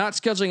about not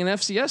scheduling an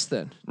FCS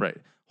then? Right.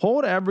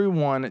 Hold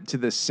everyone to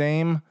the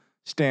same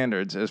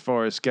standards as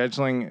far as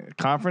scheduling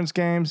conference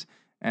games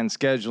and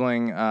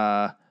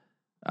scheduling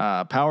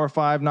Power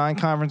 5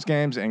 9-conference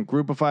games and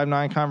Group of 5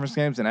 9-conference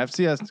games and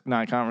FCS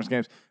 9-conference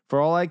games. For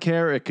all I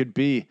care, it could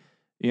be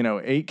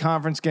 8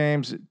 conference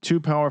games, 2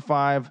 Power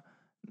 5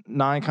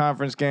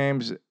 9-conference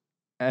games,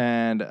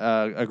 and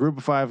a Group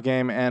of 5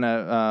 game and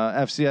a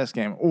FCS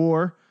game.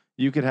 Or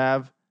you could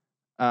have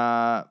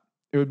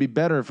it would be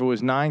better if it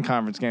was 9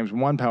 conference games,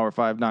 1 Power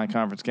 5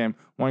 9-conference game,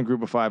 1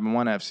 Group of 5, and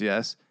 1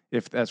 FCS.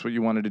 If that's what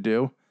you wanted to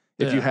do,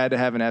 if you had to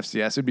have an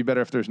FCS, it'd be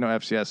better if there's no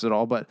FCS at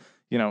all. But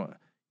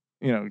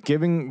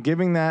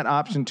giving that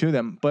option to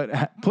them,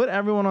 but put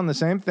everyone on the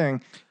same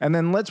thing, and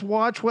then let's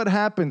watch what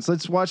happens.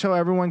 Let's watch how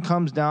everyone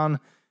comes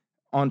down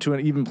onto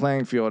an even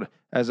playing field,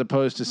 as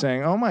opposed to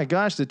saying, "Oh my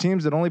gosh, the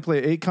teams that only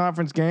play 8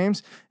 conference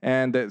games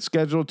and that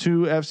schedule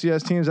 2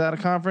 FCS teams out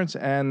of conference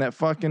and that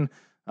fucking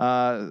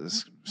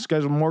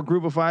schedule more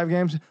Group of 5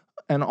 games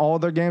and all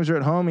their games are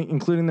at home,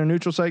 including their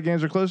neutral site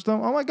games are close to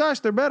them. Oh my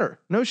gosh, they're better.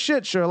 No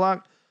shit,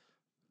 Sherlock."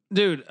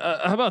 Dude,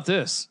 how about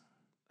this?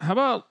 How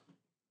about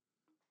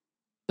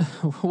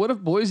what if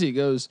Boise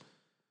goes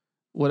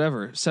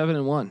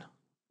 7-1?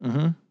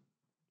 Mm-hmm.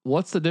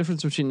 What's the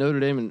difference between Notre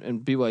Dame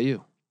and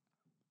BYU?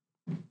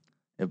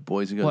 If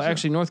Boise goes, well,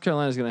 actually, North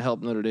Carolina is going to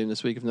help Notre Dame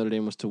this week if Notre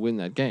Dame was to win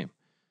that game.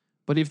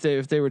 But if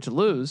they were to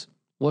lose,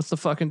 what's the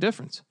fucking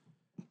difference?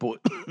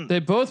 They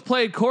both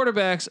played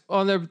quarterbacks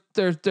on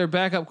their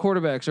backup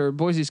quarterbacks, or in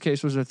Boise's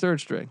case was their third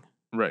string.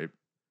 Right.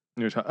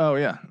 Oh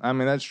yeah, I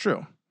mean that's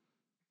true.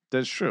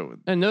 That's true.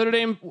 And Notre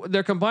Dame,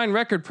 their combined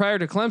record prior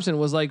to Clemson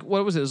was like,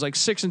 what was it? It was like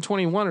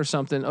 6-21 or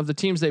something of the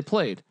teams they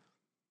played.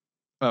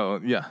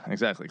 Oh yeah,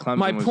 exactly. Clemson.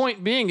 My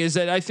point being is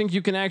that I think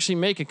you can actually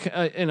make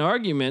an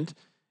argument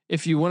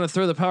if you want to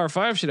throw the Power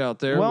 5 shit out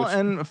there. Well,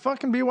 and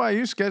fucking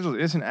BYU schedule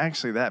isn't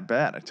actually that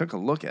bad. I took a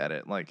look at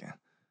it. Like,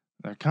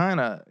 they're kind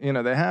of,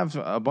 they have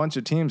a bunch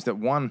of teams that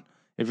won.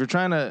 If you're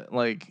trying to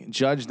like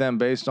judge them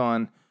based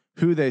on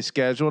who they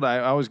scheduled,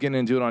 I was getting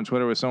into it on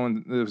Twitter with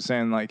someone that was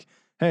saying like,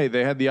 hey,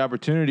 they had the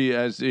opportunity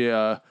as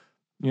the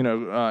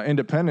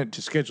independent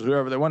to schedule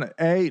whoever they wanted.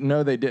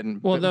 No, they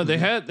didn't. Well, no, they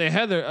had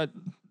a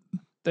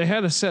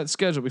set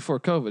schedule before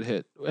COVID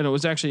hit, and it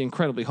was actually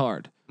incredibly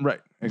hard. Right.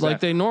 Exactly.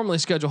 Like they normally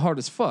schedule hard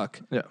as fuck.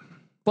 Yeah.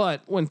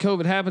 But when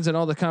COVID happens and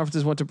all the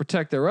conferences went to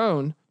protect their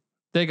own,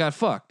 they got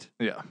fucked.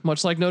 Yeah.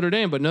 Much like Notre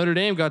Dame, but Notre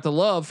Dame got the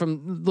love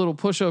from little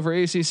pushover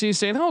ACC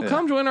saying, "Oh,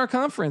 come join our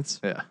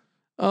conference." Yeah.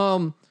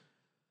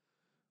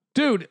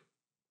 Dude.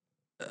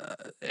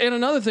 And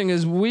another thing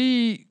is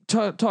we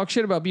talk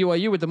shit about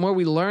BYU, but the more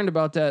we learned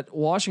about that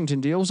Washington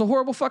deal, it was a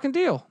horrible fucking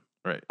deal.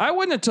 Right. I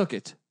wouldn't have took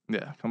it.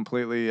 Yeah,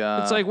 completely.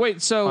 It's like,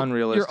 wait, so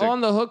unrealistic. You're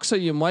on the hook, so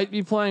you might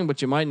be playing,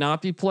 but you might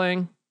not be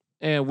playing,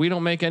 and we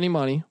don't make any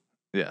money.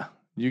 Yeah,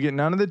 you get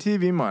none of the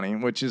TV money,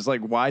 which is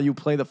like why you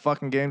play the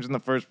fucking games in the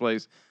first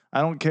place.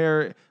 I don't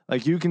care.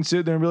 Like, you can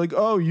sit there and be like,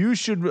 oh, you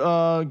should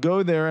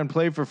go there and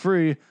play for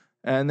free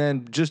and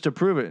then just to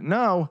prove it.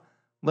 No,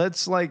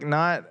 let's like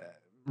not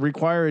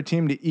require a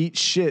team to eat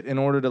shit in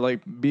order to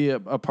like be a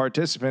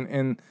participant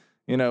in,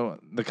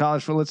 the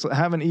college. Let's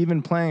have an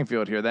even playing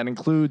field here. That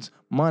includes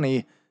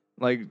money,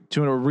 like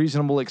to a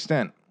reasonable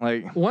extent.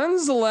 Like,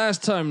 when's the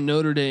last time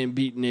Notre Dame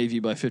beat Navy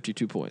by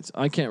 52 points?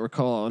 I can't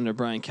recall under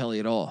Brian Kelly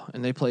at all.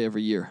 And they play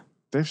every year.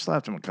 They've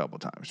slapped him a couple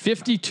times.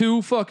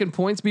 52 fucking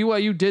points.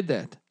 BYU did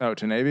that. Oh,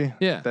 to Navy?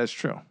 Yeah. That's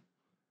true.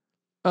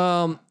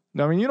 No,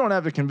 I mean, you don't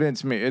have to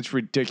convince me. It's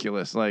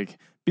ridiculous. Like,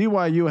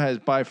 BYU has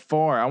by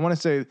far, I want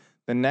to say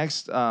the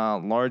next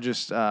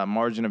largest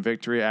margin of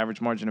victory,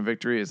 average margin of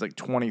victory is like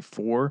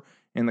 24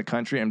 in the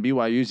country, and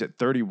BYU's at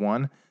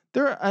 31.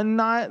 There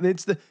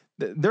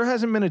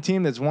hasn't been a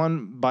team that's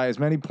won by as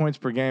many points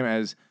per game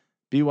as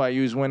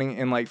BYU's winning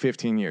in like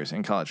 15 years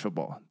in college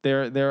football.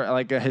 They're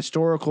like a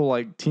historical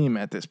like team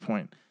at this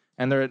point,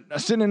 and they're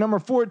sitting at number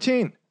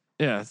 14.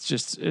 Yeah, it's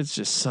just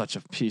such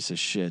a piece of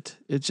shit.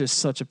 It's just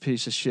such a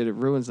piece of shit. It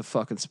ruins the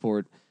fucking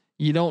sport.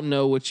 You don't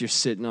know what you're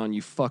sitting on,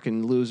 you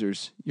fucking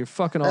losers. You're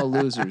fucking all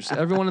losers.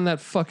 Everyone in that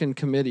fucking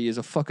committee is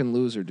a fucking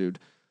loser, dude.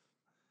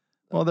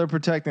 Well, they're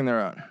protecting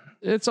their own.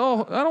 It's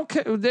all, I don't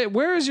care.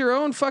 Where is your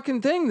own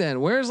fucking thing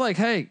then? Where's like,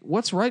 hey,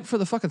 what's right for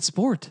the fucking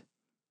sport?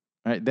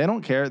 Right. They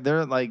don't care.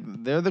 They're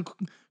the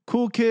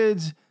cool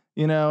kids,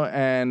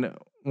 and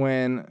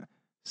when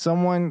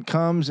someone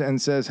comes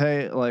and says,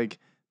 hey, like,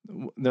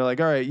 they're like,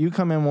 all right, you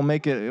come in, we'll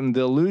make it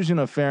the illusion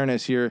of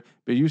fairness here,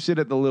 but you sit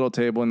at the little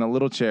table in the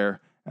little chair,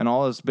 and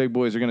all us big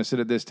boys are going to sit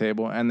at this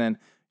table, and then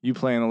you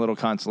play in a little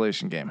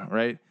consolation game,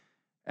 right?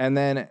 And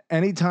then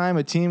anytime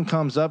a team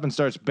comes up and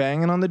starts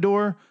banging on the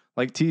door,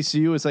 like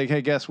TCU, it's like,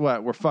 hey, guess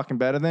what? We're fucking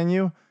better than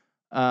you.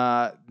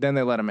 Then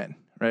they let them in,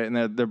 right?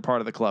 And they're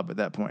part of the club at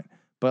that point.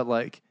 But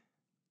like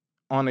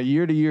on a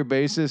year-to-year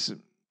basis,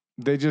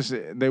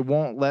 they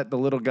won't let the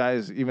little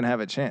guys even have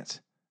a chance.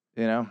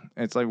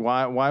 It's like,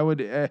 why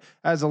would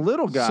as a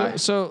little guy?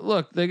 So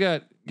look, they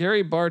got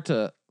Gary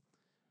Barta.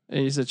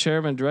 He's the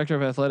chairman, director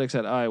of athletics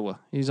at Iowa.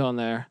 He's on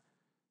there.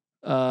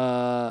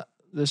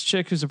 This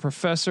chick who's a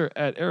professor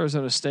at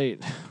Arizona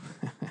State.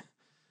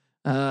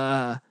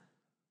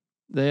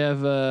 They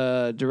have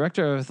a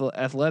director of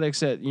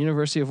athletics at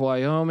University of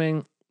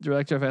Wyoming,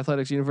 director of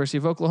athletics, University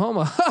of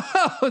Oklahoma.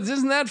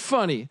 Isn't that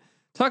funny?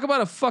 Talk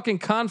about a fucking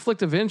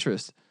conflict of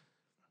interest.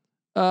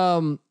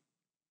 Former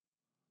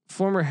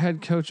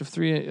head coach of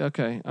three.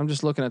 Okay, I'm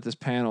just looking at this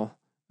panel.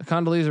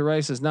 Condoleezza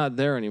Rice is not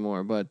there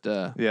anymore, but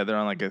yeah, they're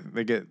on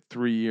they get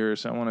 3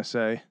 years. I want to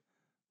say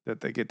that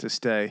they get to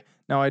stay.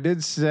 Now, I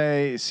did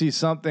see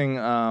something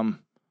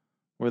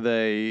where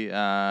they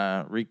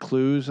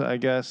recluse. I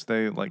guess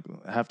they like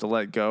have to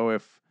let go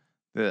if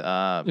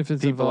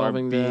it's people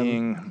involving are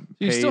being them.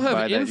 Paid you still have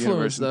by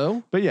influence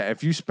though. But yeah,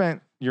 if you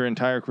spent your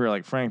entire career,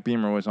 like Frank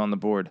Beamer was on the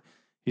board,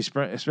 he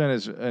spent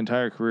his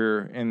entire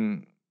career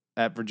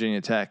at Virginia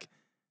Tech,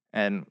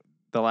 and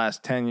the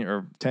last 10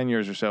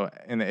 years or so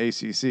in the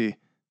ACC,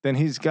 then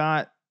he's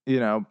got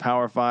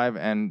Power 5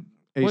 and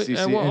ACC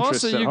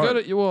interests at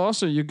heart.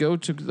 You go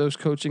to those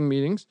coaching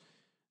meetings,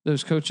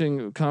 those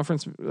coaching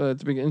conference at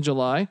the beginning in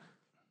July.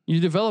 You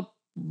develop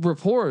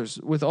rapport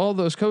with all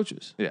those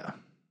coaches. Yeah,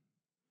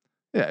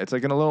 it's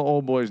like in a little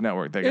old boys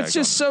network. It's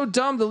just so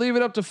dumb to leave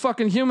it up to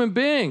fucking human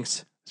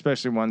beings,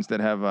 especially ones that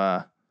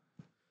have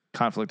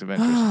conflict of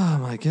interest. Oh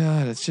my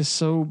god, it's just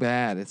so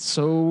bad. It's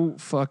so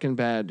fucking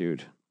bad,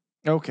 dude.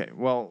 Okay,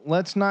 well,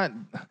 let's not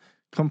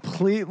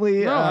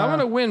completely. No, I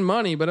want to win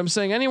money, but I'm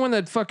saying anyone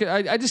that fucking,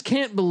 I just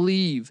can't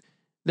believe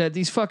that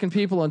these fucking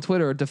people on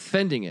Twitter are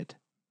defending it.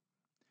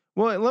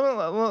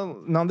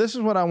 Well, now this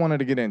is what I wanted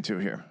to get into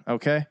here.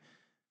 Okay,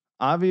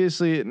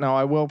 obviously, now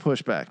I will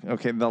push back.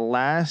 Okay, the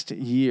last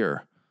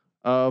year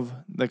of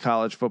the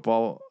college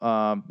football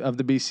of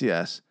the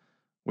BCS,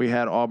 we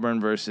had Auburn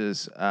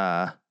versus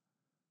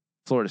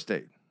Florida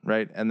State,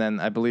 right? And then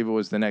I believe it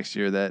was the next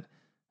year that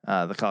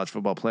the college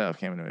football playoff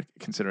came into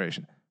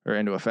consideration or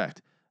into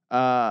effect.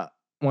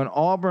 When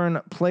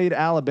Auburn played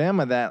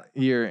Alabama that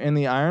year in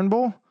the Iron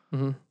Bowl,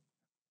 mm-hmm.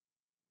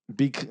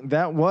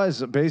 That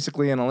was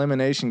basically an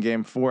elimination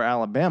game for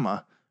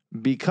Alabama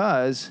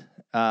because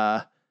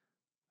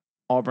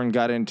Auburn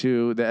got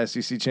into the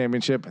SEC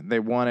championship.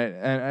 They won it,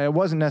 and it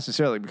wasn't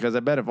necessarily because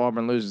I bet if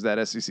Auburn loses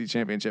that SEC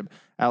championship,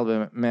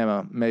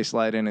 Alabama may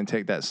slide in and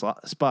take that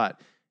spot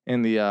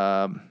in the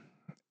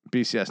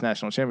BCS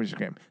national championship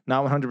game.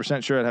 Not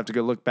 100% sure. I'd have to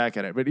go look back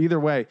at it, but either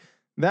way,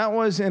 that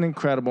was an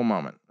incredible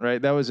moment,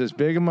 right? That was as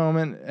big a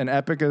moment, an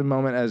epic a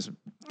moment as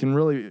can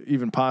really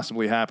even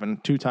possibly happen.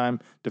 2-time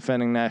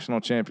defending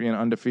national champion,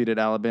 undefeated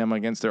Alabama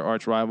against their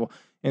arch rival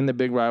in the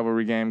big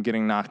rivalry game,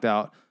 getting knocked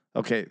out.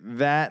 Okay,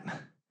 that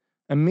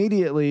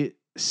immediately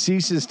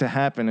ceases to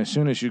happen as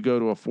soon as you go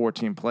to a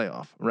 4-team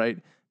playoff, right?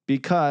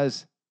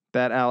 Because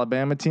that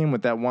Alabama team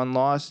with that one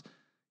loss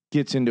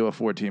gets into a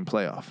 4-team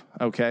playoff,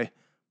 okay?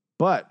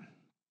 But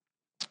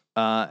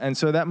and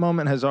so that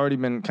moment has already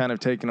been kind of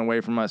taken away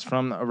from us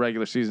from a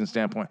regular season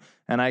standpoint.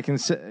 And I can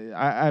say,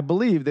 I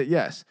believe that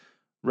yes,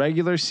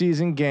 regular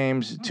season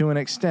games to an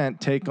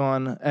extent take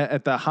on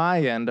at the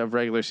high end of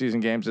regular season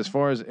games, as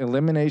far as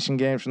elimination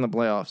games from the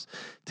playoffs,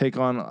 take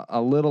on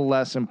a little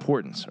less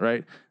importance,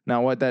 right?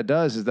 Now, what that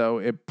does is, though,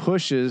 it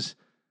pushes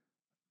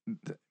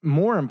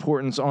more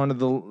importance onto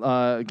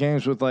the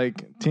games with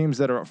like teams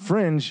that are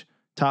fringe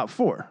top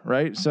four,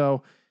 right?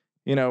 So,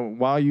 you know,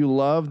 while you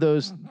love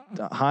those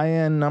high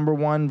end number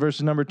one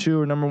versus number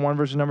two or number one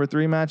versus number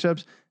three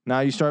matchups,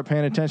 now you start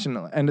paying attention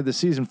at the end of the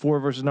season, 4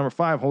 versus number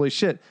 5. Holy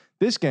shit,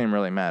 this game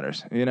really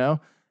matters, you know?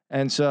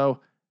 And so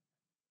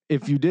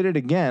if you did it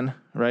again,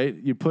 right,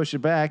 you push it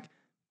back,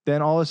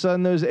 then all of a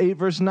sudden those 8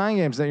 versus 9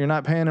 games that you're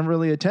not paying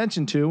really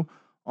attention to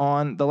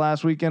on the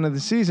last weekend of the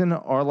season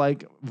are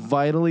like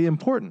vitally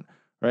important,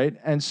 right?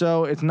 And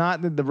so it's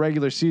not that the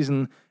regular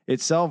season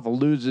itself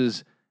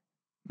loses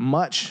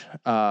much,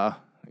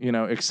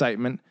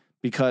 excitement,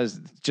 because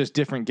just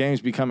different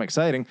games become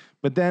exciting,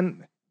 but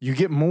then you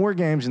get more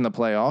games in the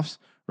playoffs,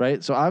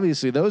 right? So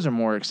obviously those are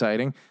more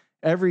exciting.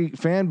 Every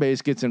fan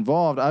base gets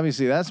involved.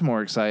 Obviously that's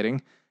more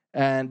exciting.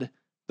 And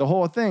the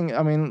whole thing,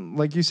 I mean,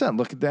 like you said,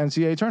 look at the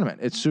NCAA tournament.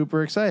 It's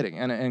super exciting.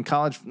 And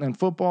college and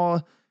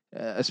football,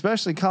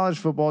 especially college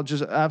football,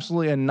 just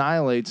absolutely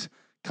annihilates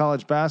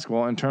college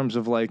basketball in terms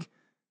of like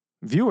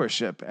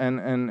viewership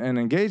and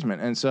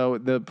engagement. And so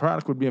the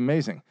product would be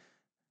amazing.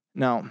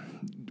 Now,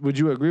 would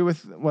you agree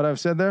with what I've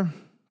said there?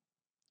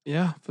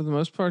 Yeah, for the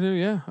most part here,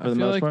 yeah. For the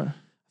most part?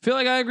 I feel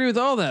like I agree with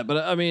all that, but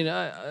I mean,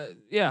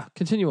 yeah,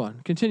 continue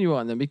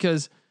on then,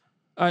 because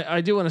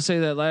I do want to say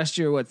that last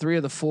year, 3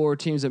 of the 4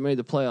 teams that made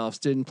the playoffs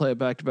didn't play a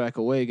back-to-back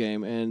away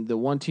game, and the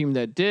one team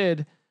that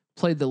did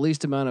played the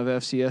least amount of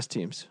FCS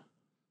teams.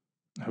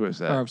 Who is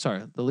that? Or, I'm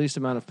sorry, the least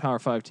amount of Power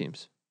 5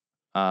 teams.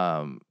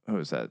 Who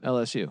is that?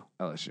 LSU.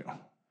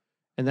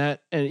 And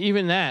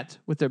even that,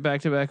 with their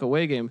back-to-back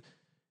away game,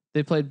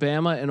 they played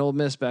Bama and Ole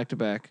Miss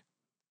back-to-back,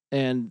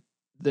 and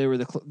they were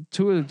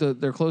two of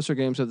their closer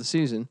games of the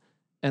season.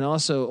 And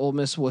also, Ole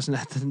Miss wasn't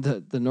at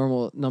the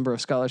normal number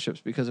of scholarships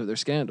because of their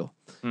scandal.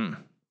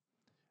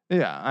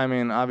 Yeah, I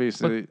mean,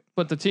 obviously.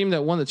 But the team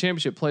that won the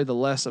championship played the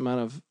less amount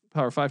of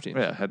Power 5 teams.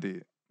 Yeah, had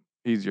the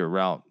easier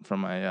route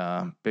from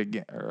a big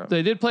game.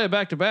 They did play a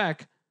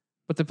back-to-back,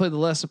 but they played the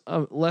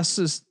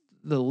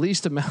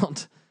least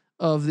amount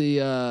of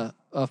the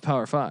of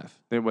Power 5.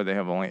 They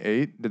have only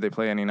 8? Did they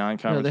play any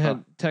non-conference? No, they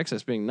had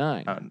Texas being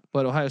 9,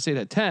 but Ohio State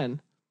had 10.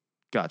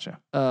 Gotcha.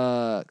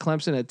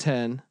 Clemson had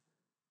 10.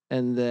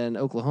 And then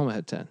Oklahoma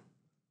had 10.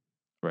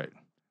 Right.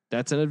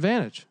 That's an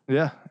advantage.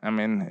 Yeah. I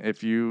mean,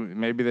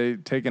 maybe they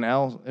take an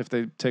L if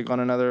they take on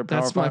another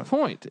Power 5. That's my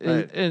point.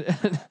 Right.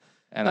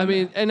 And I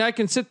mean, and I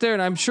can sit there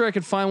and I'm sure I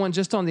could find one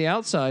just on the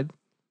outside.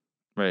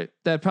 Right.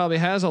 That probably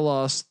has a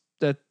loss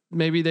that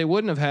maybe they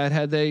wouldn't have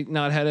had they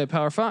not had a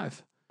Power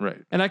 5.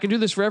 Right. And I can do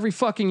this for every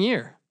fucking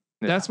year.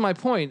 Yeah. That's my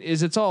point,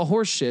 is it's all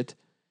horse shit.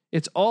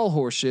 It's all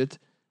horse shit.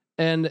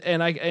 And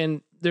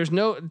there's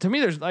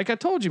there's, like I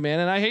told you, man,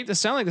 and I hate to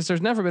sound like this,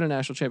 there's never been a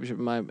national championship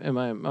in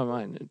my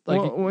mind.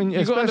 Like, when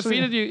you go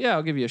undefeated,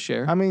 I'll give you a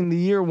share. I mean, the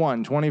year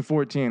 1,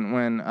 2014,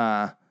 when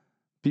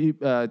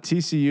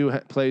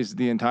TCU plays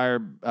the entire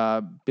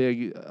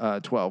Big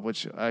 12,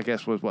 which I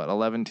guess was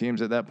 11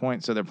 teams at that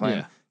point. So they're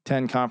playing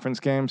 10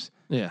 conference games.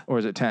 Yeah. Or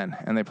is it 10?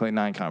 And they play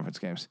 9 conference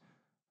games.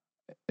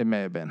 It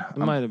may have been. It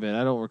might have been.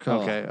 I don't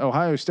recall. Okay.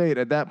 Ohio State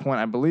at that point,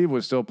 I believe,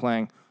 was still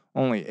playing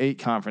only 8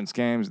 conference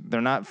games.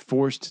 They're not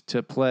forced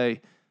to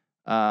play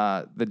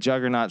the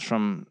juggernauts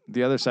from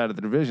the other side of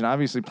the division.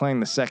 Obviously, playing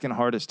the second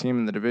hardest team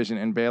in the division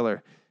in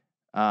Baylor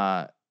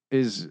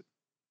is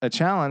a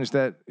challenge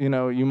that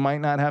you might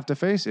not have to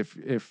face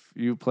if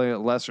you play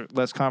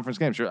less conference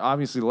games. You're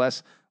obviously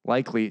less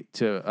likely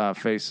to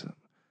face.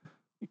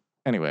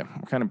 Anyway,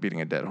 we're kind of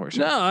beating a dead horse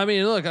here. No, I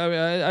mean, look,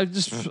 I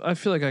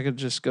feel like I could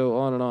just go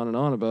on and on and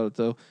on about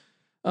it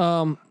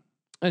though.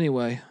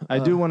 Anyway, I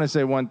do want to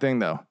say one thing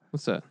though.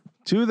 What's that?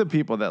 To the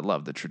people that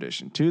love the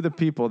tradition, to the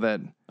people that...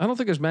 I don't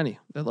think there's many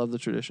that love the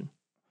tradition.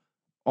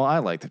 Well, I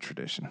like the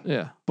tradition.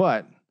 Yeah.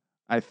 But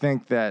I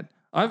think that...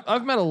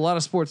 I've met a lot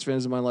of sports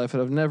fans in my life that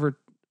I've never...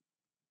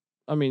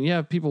 I mean,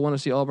 yeah, people want to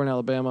see Auburn,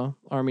 Alabama,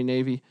 Army,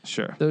 Navy.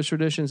 Sure. Those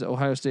traditions,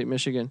 Ohio State,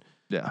 Michigan.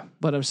 Yeah.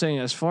 But I'm saying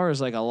as far as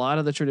like a lot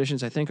of the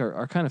traditions, I think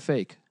are kind of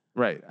fake.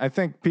 Right. I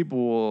think people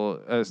will,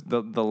 as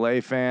the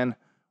lay fan,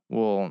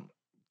 will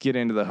get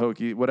into the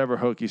whatever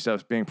hokey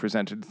stuff's being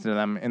presented to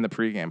them in the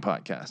pregame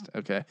podcast.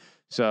 Okay.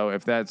 So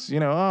if that's,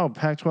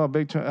 Pac-12,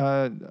 Big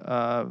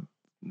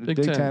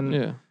Ten,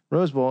 yeah.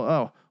 Rose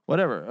Bowl,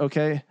 whatever.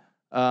 Okay.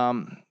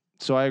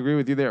 So I agree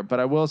with you there, but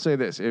I will say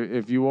this.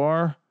 If you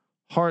are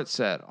heart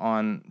set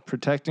on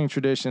protecting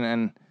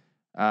tradition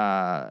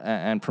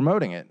and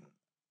promoting it,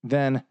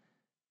 then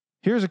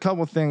here's a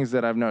couple things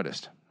that I've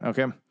noticed.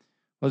 Okay.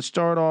 Let's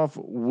start off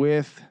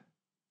with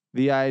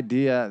the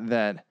idea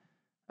that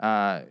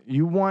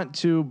you want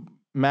to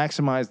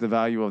maximize the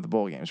value of the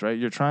bowl games, right?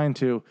 You're trying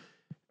to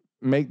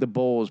make the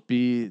bowls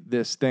be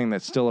this thing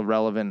that's still a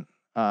relevant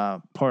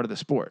part of the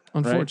sport.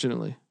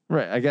 Unfortunately.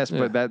 Right. I guess,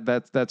 yeah.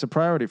 But that's a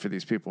priority for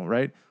these people,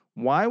 right?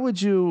 Why would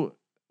you,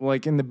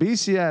 like in the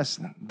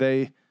BCS,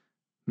 they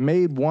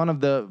made one of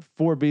the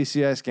 4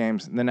 BCS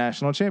games the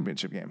national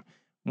championship game.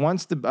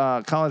 Once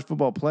the college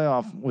football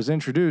playoff was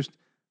introduced,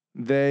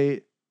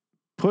 they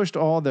pushed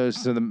all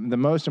those. So the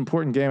most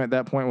important game at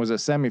that point was a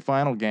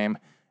semifinal game.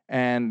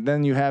 And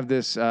then you have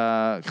this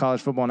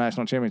college football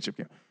national championship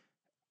game.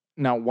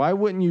 Now, why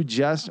wouldn't you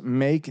just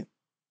make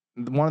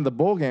one of the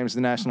bowl games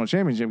the national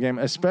championship game,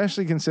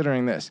 especially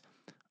considering this?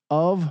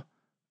 Of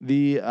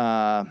the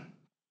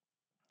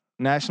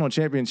national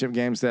championship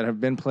games that have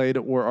been played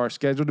or are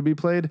scheduled to be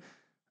played,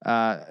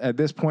 at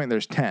this point,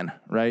 there's 10,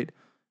 right?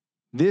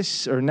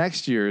 This or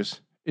next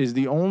year's is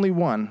the only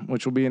one,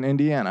 which will be in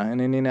Indiana,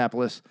 in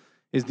Indianapolis,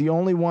 is the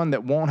only one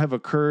that won't have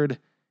occurred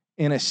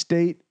in a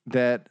state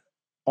that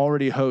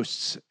already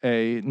hosts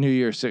a New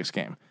Year's Six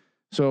game.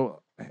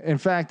 So, in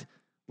fact,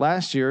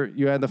 last year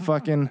you had the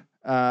fucking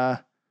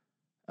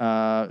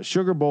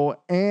Sugar Bowl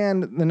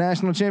and the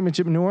national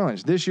championship in New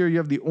Orleans. This year you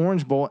have the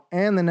Orange Bowl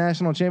and the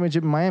national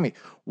championship in Miami.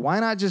 Why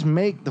not just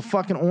make the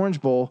fucking Orange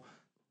Bowl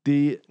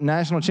the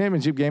national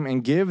championship game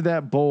and give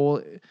that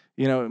bowl,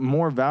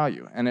 more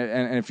value? And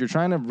if you're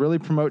trying to really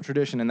promote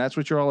tradition and that's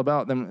what you're all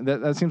about, then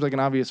that seems like an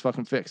obvious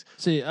fucking fix.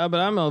 See, but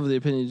I'm of the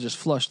opinion you just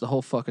flush the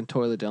whole fucking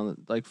toilet down.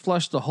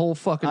 Flush the whole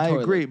fucking toilet.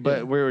 I agree,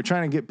 but we were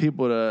trying to get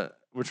people to.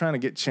 We're trying to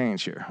get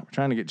change here.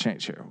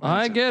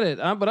 I get it,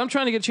 but I'm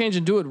trying to get change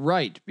and do it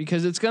right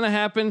because it's going to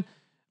happen.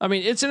 I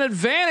mean, it's an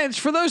advantage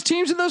for those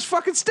teams in those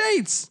fucking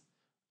states.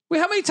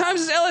 How many times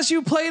has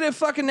LSU played a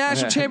fucking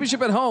national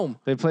championship at home?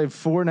 They played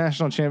 4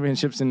 national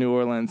championships in New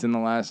Orleans in the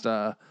last.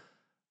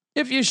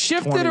 If you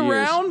shift it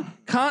around,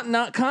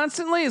 not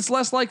constantly, it's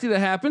less likely to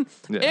happen.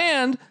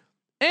 Yeah.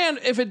 And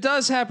if it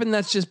does happen,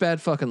 that's just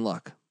bad fucking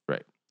luck.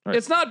 Right.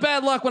 It's not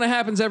bad luck when it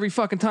happens every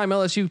fucking time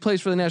LSU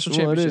plays for the national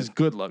championship. Well, it is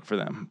good luck for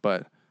them,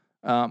 but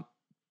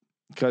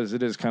because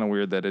it is kind of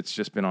weird that it's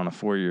just been on a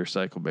 4-year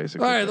cycle,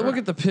 basically. All right, look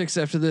at the picks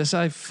after this.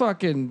 I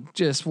fucking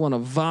just want to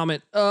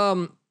vomit.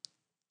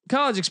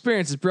 College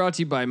Experience is brought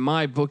to you by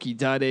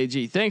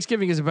MyBookie.ag.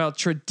 Thanksgiving is about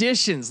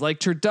traditions like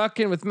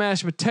turducken with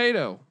mashed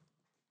potato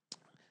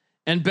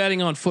and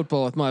betting on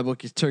football with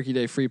MyBookie's Turkey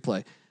Day free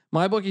play.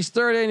 MyBookie's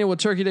 3rd annual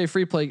Turkey Day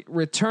free play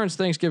returns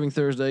Thanksgiving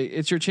Thursday.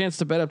 It's your chance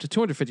to bet up to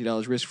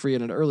 $250 risk-free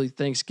in an early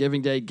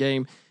Thanksgiving Day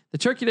game. The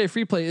Turkey Day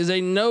free play is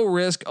a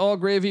no-risk,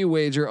 all-gravy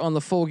wager on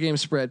the full game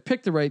spread.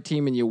 Pick the right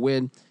team and you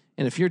win.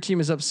 And if your team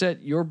is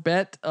upset, your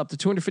bet up to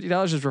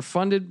 $250 is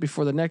refunded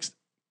before the next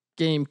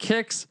game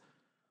kicks.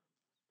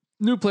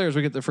 New players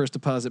will get their first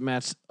deposit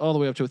matched all the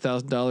way up to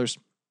 $1,000.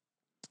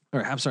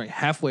 Or I'm sorry,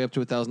 halfway up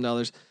to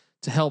 $1,000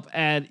 to help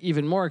add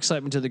even more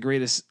excitement to the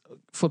greatest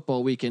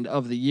football weekend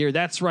of the year.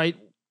 That's right.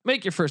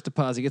 Make your first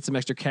deposit. Get some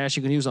extra cash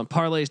you can use on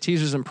parlays,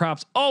 teasers, and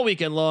props all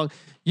weekend long.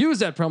 Use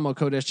that promo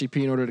code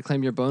SGP in order to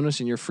claim your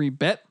bonus and your free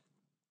bet.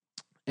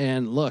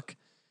 And look,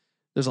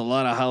 there's a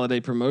lot of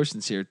holiday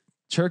promotions here.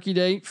 Turkey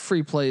Day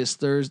free play is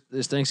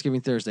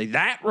Thanksgiving Thursday.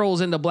 That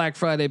rolls into Black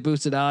Friday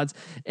boosted odds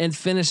and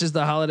finishes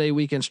the holiday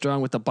weekend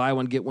strong with the buy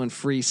one get one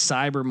free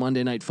Cyber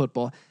Monday Night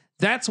Football.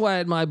 That's why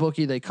at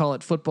MyBookie they call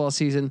it football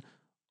season.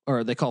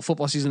 Or they call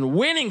football season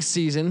winning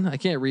season. I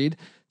can't read.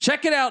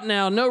 Check it out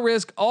now. No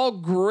risk, all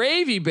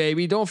gravy,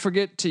 baby. Don't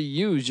forget to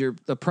use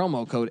the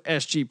promo code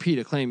SGP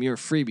to claim your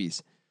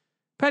freebies.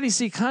 Patty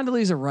C.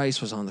 Condoleezza Rice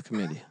was on the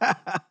committee.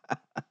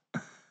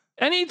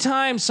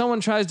 Anytime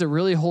someone tries to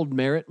really hold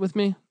merit with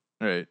me,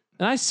 right?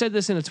 And I said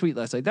this in a tweet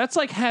last night. That's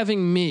like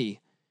having me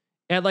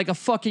at like a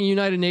fucking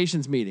United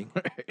Nations meeting.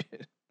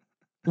 Right.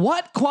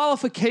 What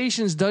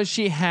qualifications does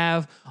she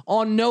have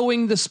on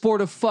knowing the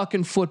sport of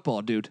fucking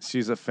football, dude?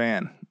 She's a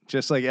fan,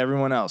 just like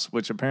everyone else,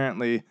 which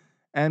apparently,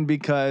 and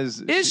because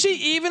is she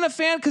even a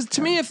fan? Because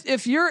to me,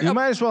 if you're, you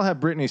might as well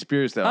have Britney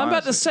Spears though. I'm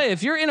about to say,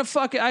 if you're in a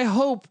fucking, I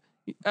hope.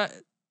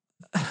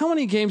 How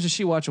many games does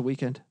she watch a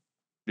weekend?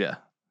 Yeah.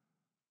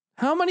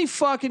 How many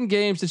fucking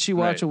games did she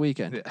watch a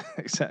weekend? Yeah,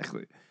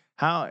 exactly.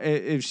 How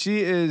if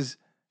she is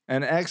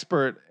an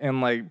expert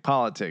in like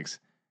politics?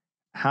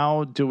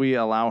 How do we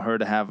allow her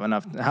to have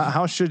enough?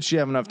 How should she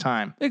have enough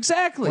time?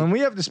 Exactly. When we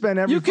have to spend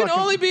every. You can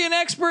only be an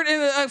expert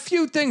in a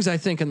few things, I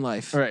think, in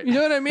life. Right. You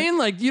know what I mean?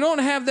 Like you don't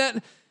have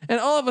that, and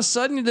all of a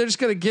sudden they're just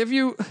going to give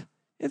you.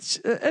 It's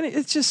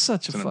just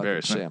such a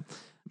fucking sham.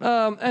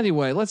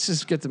 Anyway, let's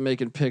just get to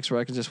making picks where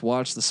I can just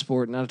watch the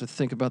sport, and not have to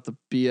think about the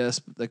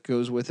BS that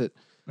goes with it.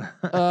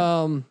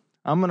 I'm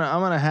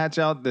gonna hash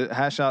out this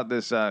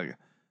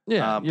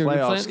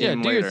playoff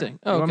scheme do later. Your thing.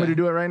 You want me to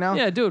do it right now?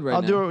 Yeah, do it right now.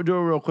 I'll do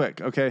it real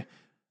quick. Okay.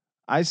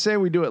 I say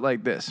we do it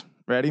like this.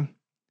 Ready?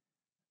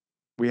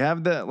 We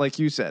have like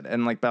you said,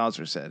 and like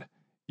Bowser said,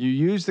 you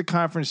use the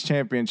conference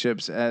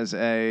championships as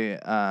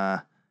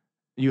a.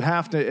 You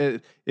have to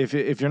if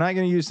you're not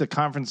going to use the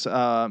conference,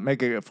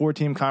 make a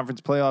 4-team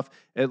conference playoff.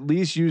 At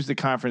least use the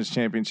conference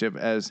championship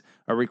as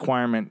a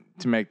requirement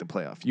to make the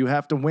playoff. You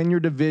have to win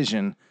your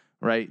division,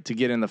 right, to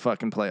get in the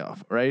fucking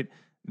playoff, right?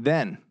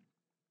 Then.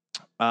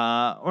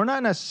 Or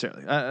not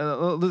necessarily.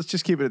 Let's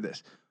just keep it at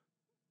this.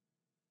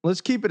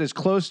 Let's keep it as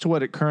close to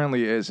what it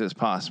currently is as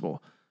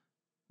possible.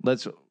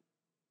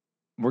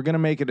 We're going to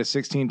make it a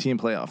 16-team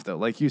playoff though.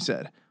 Like you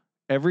said,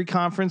 every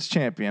conference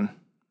champion,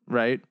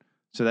 right?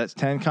 So that's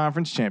 10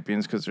 conference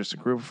champions because there's a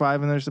group of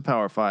 5 and there's the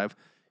power 5.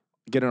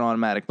 Get an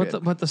automatic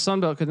bid. But the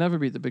Sun Belt could never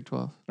beat the Big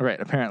 12. Right,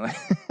 apparently.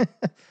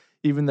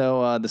 Even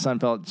though the Sun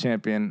Belt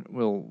champion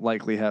will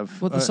likely have.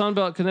 But the Sun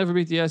Belt could never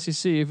beat the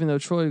SEC, even though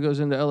Troy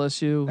goes into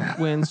LSU,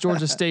 wins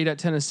Georgia State at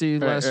Tennessee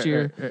last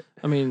year. Right.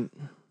 I mean,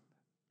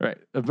 right.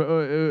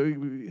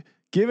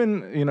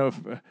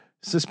 Given,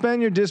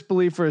 suspend your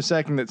disbelief for a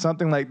second that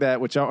something like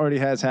that, which already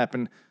has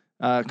happened,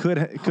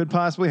 could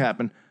possibly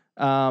happen.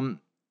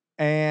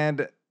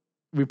 And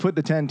we put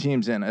the 10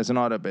 teams in as an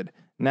auto bid.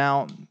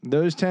 Now,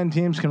 those 10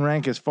 teams can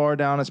rank as far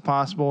down as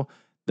possible.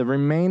 The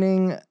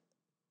remaining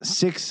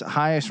 6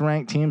 highest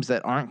ranked teams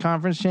that aren't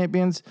conference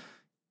champions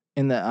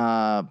in the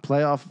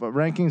playoff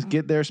rankings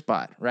get their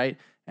spot, right?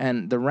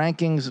 And the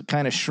rankings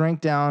kind of shrink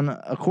down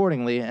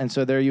accordingly. And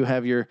so there you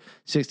have your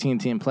 16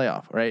 team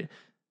playoff, right?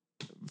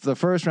 The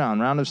first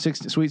round of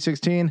Sweet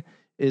 16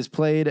 is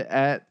played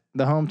at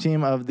the home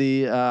team of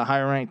the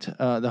higher ranked,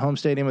 the home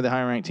stadium of the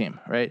higher ranked team,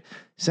 right?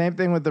 Same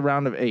thing with the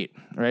round of 8,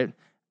 right?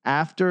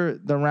 After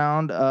the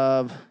round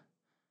of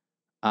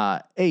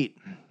 8,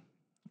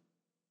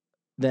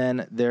 then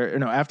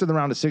after the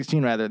round of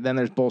 16, rather, then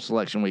there's bowl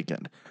selection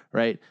weekend,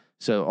 right?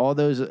 So all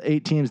those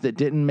 8 teams that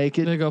didn't make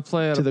it they go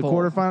play to the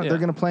quarterfinal, they're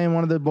going to play in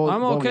one of the bowl.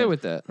 I'm okay games,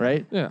 with that,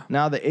 right? Yeah.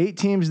 Now the 8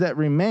 teams that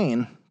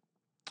remain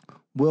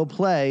will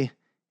play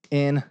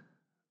in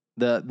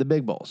the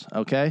big bowls.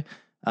 Okay,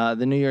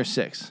 the New Year's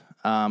 6.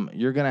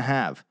 You're going to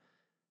have.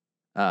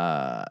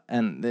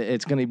 And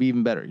it's going to be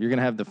even better. You're going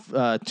to have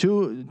the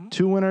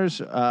two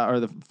winners or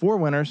the 4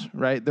 winners,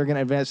 right? They're going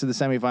to advance to the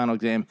semifinal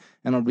game,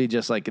 and it'll be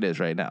just like it is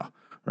right now,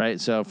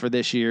 right? So for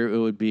this year, it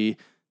would be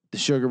the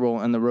Sugar Bowl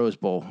and the Rose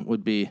Bowl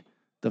would be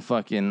the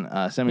fucking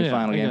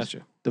semifinal games.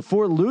 The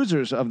 4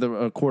 losers of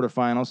the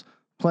quarterfinals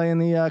play in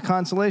the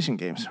consolation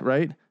games,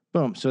 right?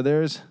 Boom. So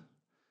there's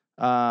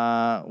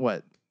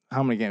what?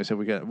 How many games have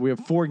we got? We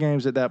have 4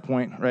 games at that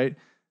point, right?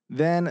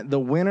 Then the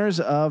winners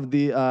of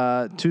the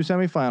 2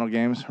 semifinal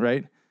games,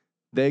 right?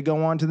 They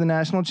go on to the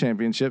national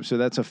championship. So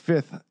that's a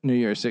 5th New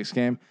Year's 6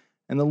 game.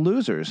 And the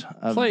losers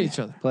play each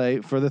other.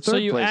 Play for the 3rd place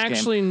game. So you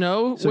actually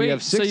know. So you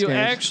have 6 games.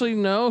 Actually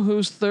know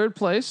who's 3rd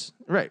place.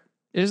 Right.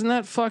 Isn't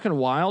that fucking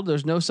wild?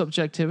 There's no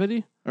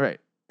subjectivity. Right.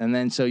 And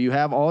then so you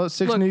have all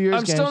 6 New Year's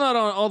games. I'm still not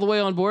all the way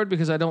on board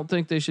because I don't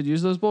think they should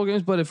use those bowl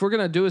games. But if we're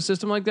gonna do a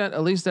system like that,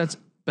 at least that's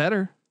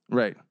better.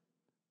 Right.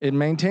 It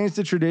maintains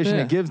the tradition.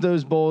 Yeah. It gives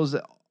those bowls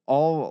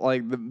all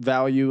like the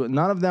value.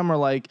 None of them are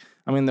like,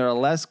 there are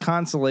less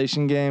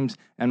consolation games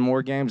and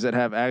more games that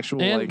have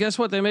actual. And guess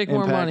what? They make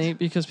more impact. money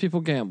because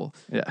people gamble.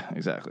 Yeah,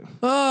 exactly.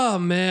 Oh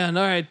man!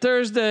 All right,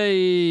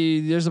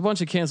 Thursday. There's a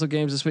bunch of canceled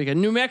games this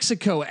weekend. New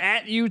Mexico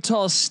at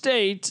Utah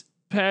State.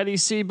 Patty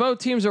C. Both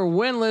teams are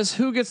winless.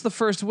 Who gets the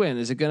first win?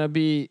 Is it going to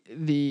be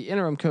the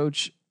interim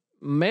coach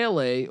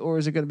Melee, or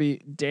is it going to be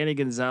Danny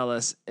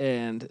Gonzalez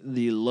and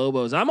the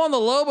Lobos? I'm on the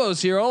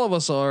Lobos here. All of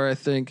us are, I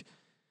think.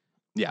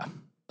 Yeah.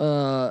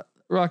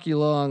 Rocky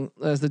Long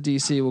as the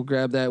DC will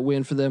grab that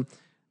win for them.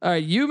 All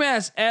right,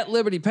 UMass at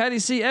Liberty. Patty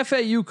C.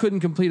 FAU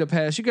couldn't complete a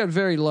pass. You got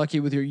very lucky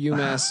with your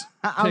UMass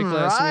pick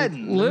last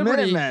week.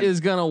 Liberty is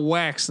gonna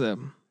wax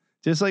them.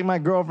 Just like my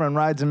girlfriend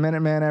rides a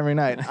Minuteman every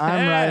night.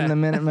 I'm riding the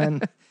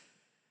Minuteman.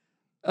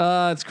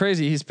 It's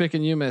crazy. He's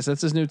picking UMass.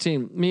 That's his new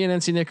team. Me and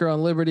NC Nick are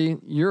on Liberty.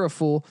 You're a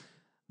fool.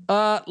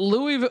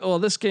 Louisville. Well,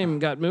 this game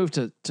got moved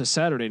to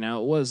Saturday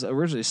now. It was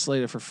originally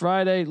slated for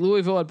Friday.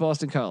 Louisville at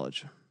Boston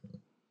College.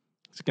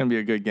 It's going to be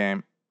a good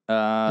game.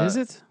 Is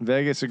it?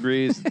 Vegas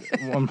agrees.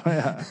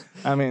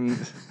 I mean,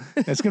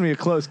 it's going to be a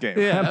close game.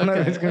 Yeah, I know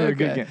it's going to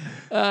be a good game.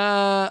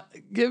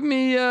 Give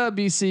me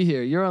BC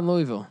here. You're on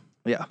Louisville.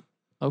 Yeah.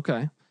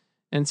 Okay.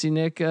 NC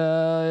Nick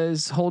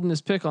is holding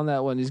his pick on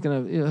that one.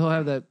 He'll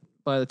have that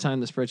by the time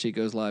the spreadsheet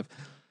goes live.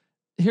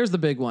 Here's the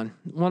big one.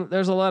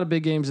 There's a lot of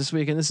big games this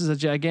week, and this is a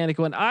gigantic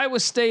one. Iowa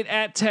State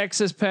at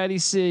Texas. Patty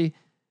C.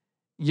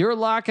 You're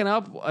locking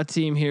up a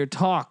team here.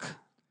 Talk.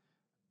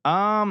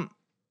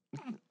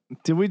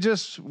 Did we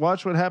just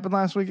watch what happened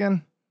last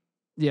weekend?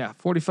 Yeah,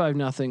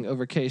 45-0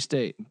 over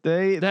K-State.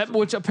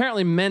 Which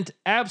apparently meant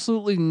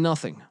absolutely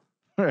nothing.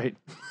 Right.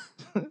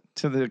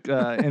 To the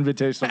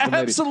invitational committee.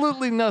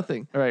 Absolutely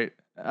nothing. Right.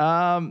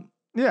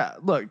 Yeah,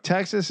 look,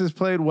 Texas has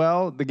played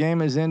well. The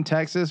game is in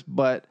Texas,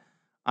 but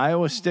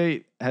Iowa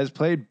State has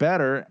played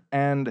better,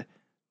 and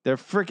they're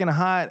freaking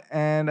hot,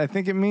 and I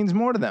think it means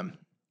more to them.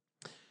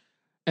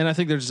 And I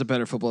think they're just a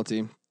better football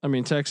team. I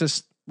mean,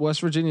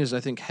 West Virginia is, I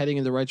think, heading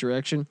in the right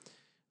direction.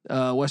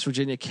 West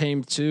Virginia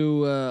came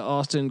to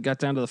Austin, got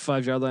down to the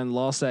 5-yard line,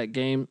 lost that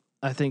game.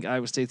 I think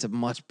Iowa State's a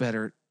much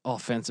better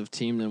offensive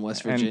team than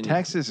West Virginia. And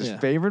Texas is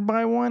favored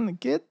by 1.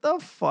 Get the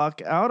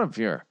fuck out of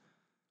here.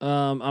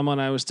 I'm on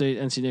Iowa State.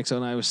 NC Nick's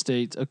on Iowa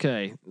State.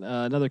 Okay,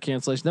 another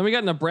cancellation. Then we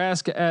got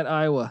Nebraska at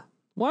Iowa.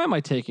 Why am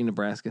I taking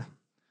Nebraska?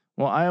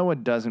 Well, Iowa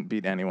doesn't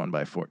beat anyone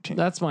by 14.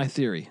 That's my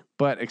theory.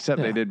 But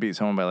except they did beat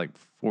someone by like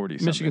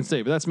 40. Michigan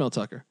State, but that's Mel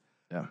Tucker.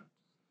 Yeah,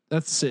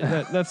 that's the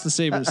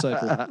Saban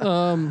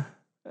disciple.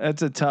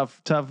 That's a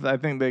tough. I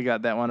think they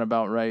got that one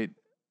about right.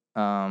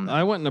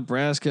 I went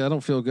Nebraska. I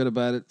don't feel good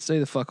about it. Stay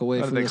the fuck away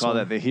What from do they this call one.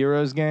 that? The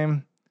Heroes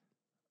game?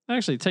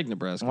 Actually, take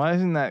Nebraska. Why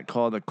isn't that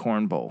called the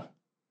Corn Bowl?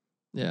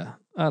 Yeah,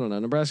 I don't know.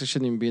 Nebraska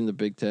shouldn't even be in the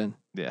Big Ten.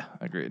 Yeah,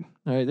 agreed.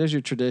 All right, there's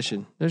your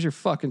tradition. There's your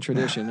fucking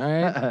tradition. All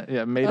right.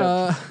 Yeah, made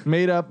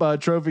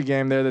up trophy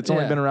game there that's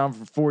only yeah. been around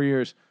for 4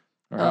 years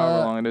or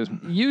however long it is.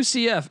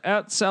 UCF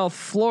at South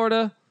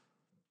Florida.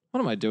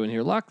 What am I doing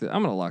here? I'm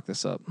going to lock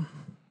this up.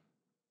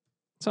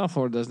 South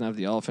Florida doesn't have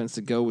the offense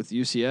to go with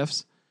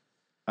UCF's.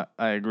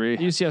 I agree.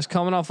 UCF's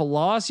coming off a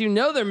loss. You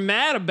know they're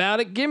mad about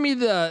it. Give me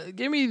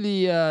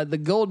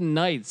the Golden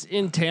Knights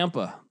in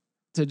Tampa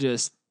to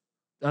just.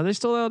 Are they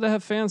still allowed to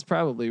have fans?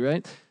 Probably,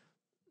 right?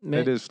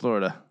 It is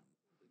Florida.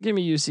 Give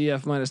me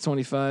UCF minus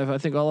 25. I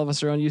think all of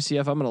us are on UCF.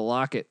 I'm going to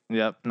lock it.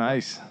 Yep,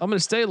 nice. I'm going to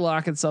stay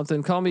locking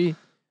something. Call me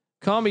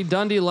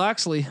Dundee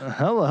Loxley.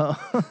 Hello.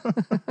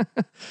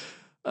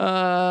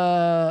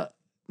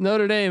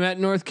 Notre Dame at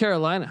North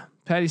Carolina.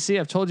 Patty C,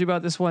 I've told you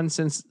about this one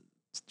since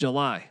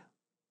July.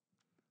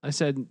 I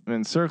said, I've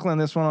been circling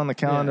this one on the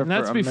calendar. and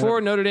that's for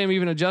before Notre Dame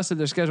even adjusted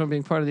their schedule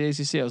being part of the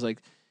ACC. I was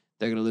like,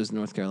 they're going to lose to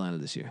North Carolina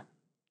this year.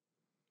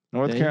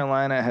 North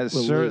Carolina has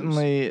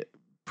certainly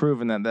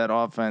proven that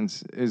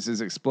offense is as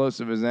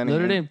explosive as any.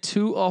 Notre Dame,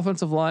 2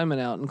 offensive linemen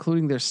out,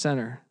 including their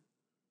center.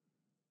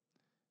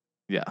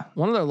 Yeah.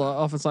 One of their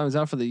offensive linemen is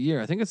out for the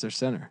year. I think it's their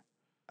center.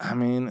 I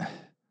mean,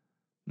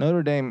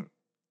 Notre Dame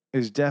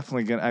is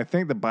definitely going to, I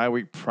think the bye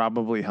week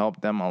probably helped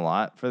them a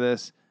lot for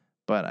this,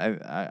 but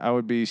I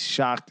would be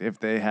shocked if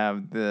they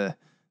have they're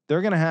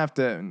going to have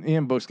to,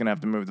 Ian Book's going to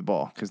have to move the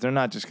ball because they're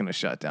not just going to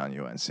shut down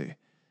UNC.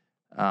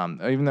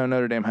 Even though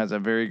Notre Dame has a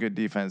very good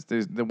defense,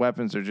 the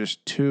weapons are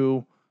just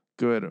too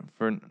good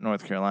for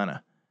North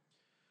Carolina.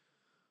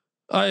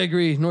 I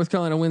agree. North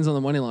Carolina wins on the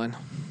money line.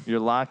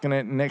 You're locking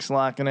it. Nick's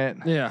locking it.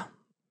 Yeah.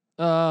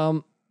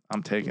 I'm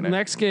taking it.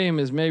 Next game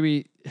is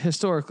maybe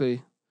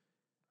historically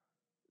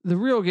the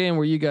real game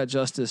where you got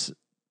justice.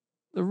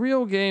 The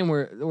real game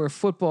where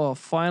football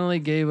finally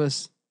gave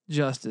us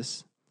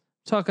justice.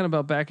 Talking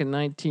about back in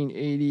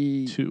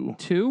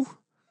 1982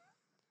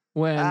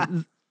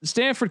 when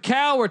Stanford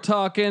Cal we're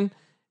talking.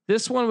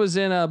 This one was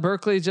in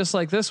Berkeley, just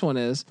like this one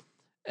is.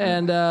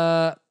 And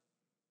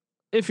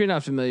if you're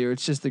not familiar,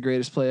 it's just the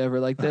greatest play ever.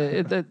 Like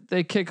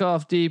they kick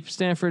off deep.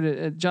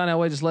 Stanford, John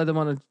Elway just led them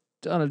on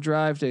a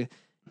drive to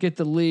get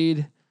the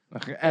lead.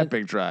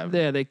 Epic drive.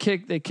 Yeah, they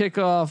kick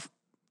off.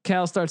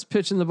 Cal starts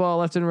pitching the ball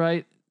left and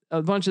right.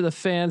 A bunch of the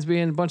fans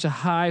being a bunch of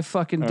high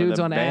fucking dudes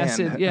on band.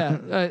 acid.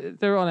 Yeah,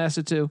 they're on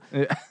acid too.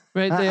 Yeah.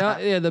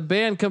 Right? The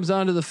band comes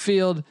onto the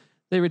field.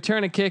 They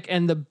return a kick,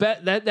 and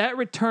that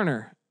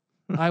returner,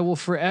 I will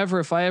forever,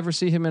 if I ever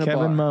see him in a bar.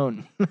 Kevin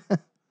Moan.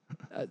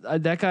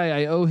 That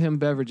guy, I owe him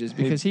beverages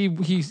because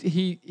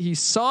he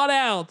sought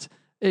out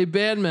a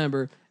band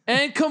member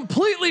and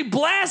completely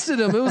blasted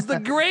him. It was the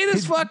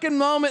greatest fucking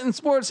moment in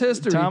sports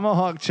history.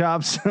 Tomahawk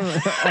chops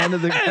onto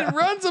the and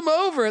runs him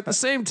over at the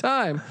same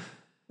time.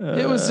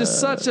 It was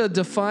just such a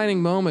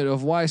defining moment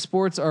of why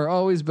sports are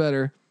always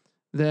better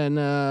than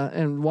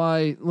and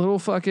why little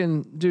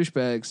fucking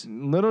douchebags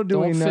little do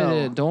we don't know fit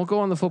in. Don't go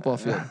on the football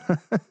field.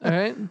 All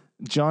right.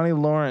 Johnny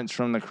Lawrence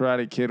from The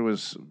Karate Kid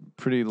was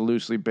pretty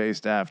loosely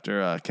based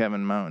after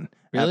Kevin Moan.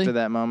 Really? After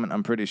that moment,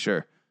 I'm pretty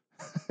sure.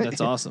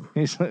 That's awesome.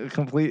 He's a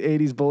complete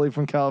 80s bully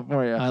from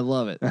California. I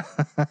love it.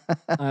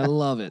 I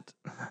love it.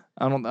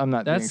 I'm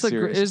not That's being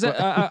serious. is that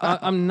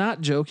I'm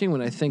not joking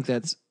when I think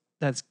that's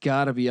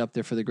got to be up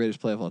there for the greatest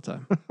play of all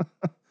time.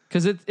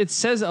 Because it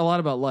says a lot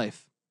about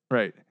life.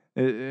 Right.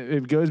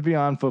 It goes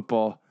beyond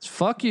football. It's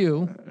fuck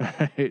you.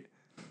 Right.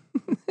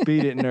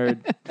 Beat it,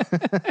 nerd.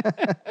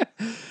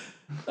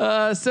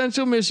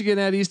 Central Michigan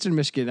at Eastern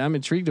Michigan. I'm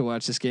intrigued to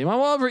watch this game. I'm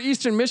all over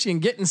Eastern Michigan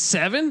getting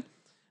 7.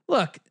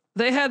 Look,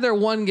 they had their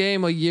one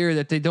game a year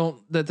that they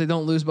don't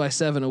lose by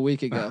 7 a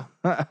week ago.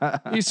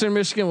 Eastern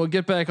Michigan will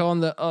get back on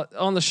the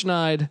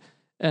schneid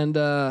and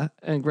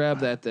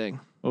grab that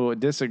thing. Oh,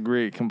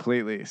 disagree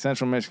completely.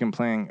 Central Michigan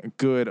playing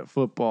good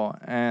football,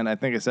 and I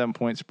think a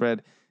 7-point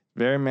spread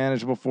very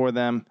manageable for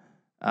them.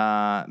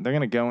 They're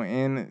going to go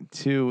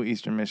into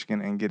Eastern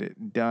Michigan and get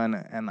it done,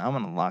 and I'm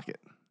going to lock it.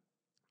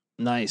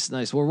 Nice.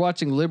 We're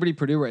watching Liberty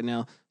Purdue right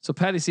now. So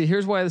Patty, see,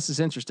 here's why this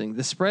is interesting.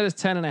 The spread is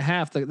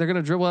 10.5. They're going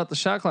to dribble out the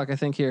shot clock, I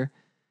think, here.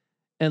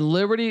 And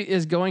Liberty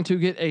is going to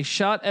get a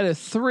shot at a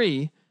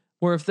 3,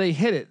 where if they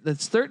hit it,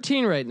 that's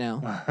 13 right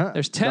now.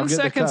 There's 10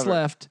 seconds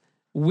left.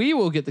 We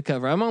will get the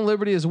cover. I'm on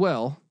Liberty as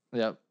well.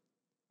 Yep.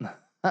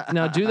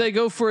 Now, do they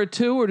go for a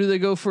 2 or do they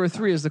go for a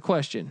 3 is the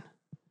question.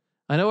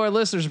 I know our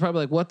listeners are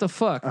probably like, what the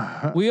fuck?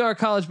 We are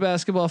college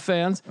basketball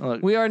fans.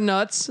 Look, we are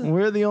nuts.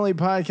 We're the only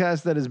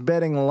podcast that is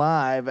betting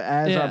live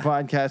as our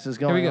podcast is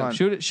going Here we go.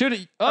 on. Shoot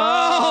it.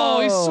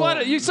 Oh, he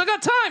sweated. You still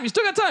got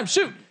time.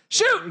 Shoot.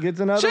 Gets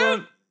another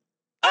one.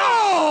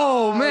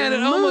 Oh, man,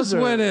 it almost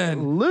went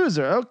in.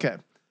 Loser. Okay.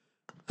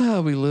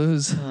 Oh, we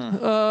lose.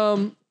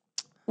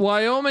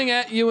 Wyoming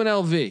at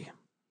UNLV.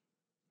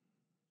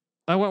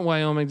 I went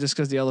Wyoming just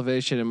because the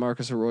elevation and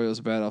Marcus Arroyo is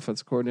a bad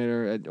offensive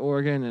coordinator at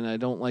Oregon, and I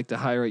don't like to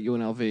hire at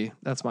UNLV.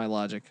 That's my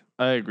logic.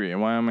 I agree.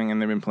 Wyoming, and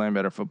they've been playing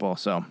better football.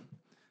 So,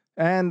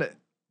 and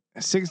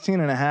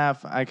 16.5,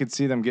 I could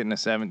see them getting a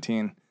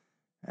 17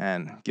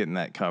 and getting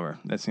that cover.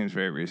 That seems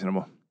very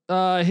reasonable.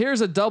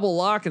 Here's a double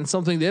lock and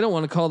something they don't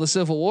want to call the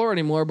Civil War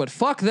anymore, but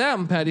fuck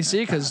them, Patty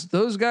C, because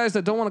those guys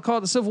that don't want to call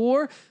it the Civil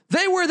War,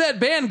 they were that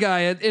band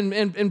guy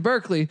in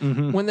Berkeley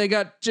when they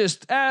got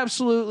just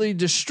absolutely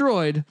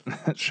destroyed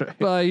That's right.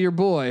 by your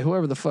boy,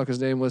 whoever the fuck his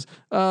name was.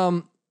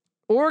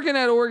 Oregon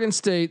at Oregon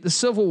State, the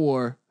Civil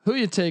War. Who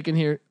you taking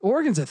here?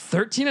 Oregon's a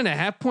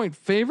 13.5 point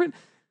favorite.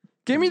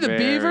 Give me the Very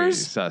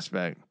Beavers.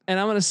 Suspect. And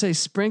I'm going to say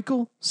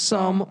sprinkle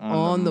some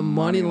on the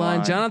money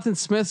line. Jonathan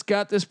Smith's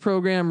got this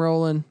program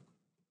rolling.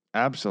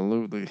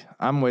 Absolutely.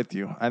 I'm with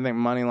you. I think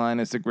money line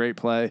is a great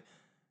play.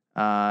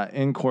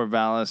 In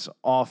Corvallis,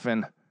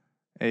 often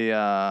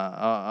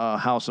a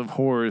house of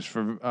horrors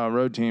for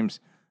road teams.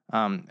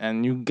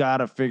 And you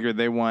gotta figure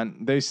they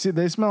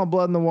smell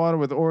blood in the water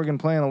with Oregon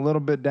playing a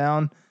little bit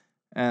down.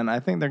 And I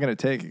think they're gonna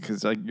take it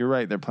because, like, you're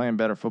right, they're playing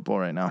better football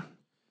right now.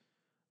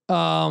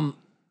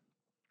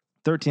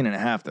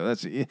 13.5 though.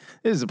 It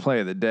is a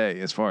play of the day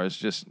as far as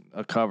just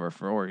a cover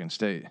for Oregon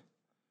State.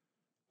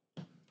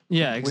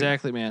 Yeah,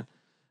 exactly, man.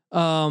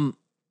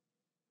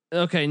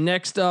 Okay,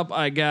 next up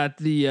I got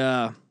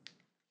where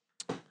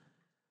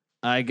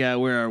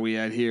are we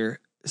at here?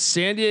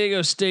 San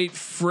Diego State,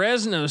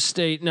 Fresno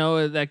State.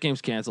 No, that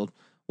game's canceled.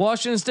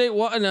 Washington State.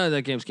 No,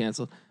 that game's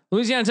canceled.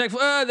 Louisiana Tech.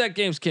 That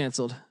game's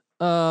canceled.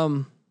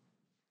 What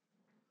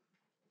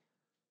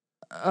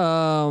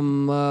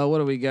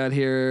do we got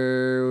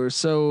here?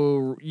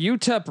 So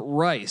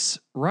UTEP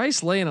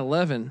Rice laying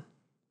 11.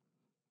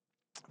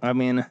 I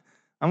mean,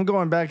 I'm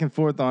going back and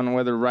forth on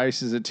whether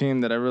Rice is a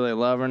team that I really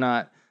love or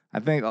not.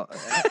 I think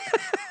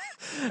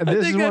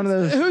this is one of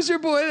those. Who's your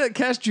boy?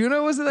 Cash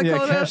Juno, was it that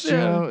called Cash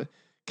Juno. Yeah.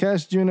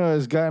 Cash Juno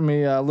has got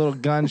me a little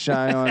gun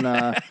shy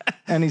on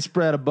any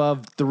spread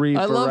above 3.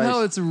 I love Rice.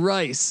 how it's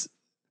Rice.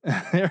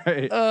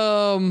 Right.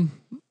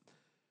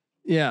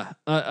 Yeah,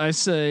 I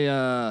say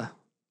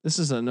this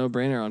is a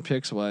no-brainer on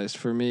picks wise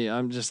for me.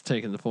 I'm just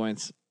taking the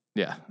points.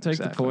 Yeah, take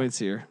the points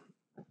here.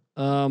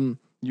 Give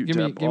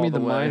me the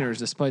Miners,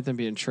 despite them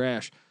being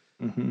trash.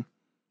 Mm-hmm.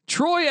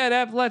 Troy at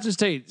Appalachian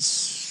State.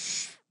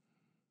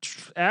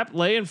 App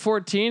laying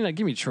 14.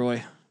 Give me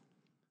Troy.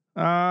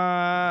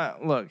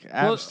 Look,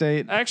 App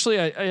State. Actually,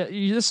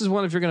 this is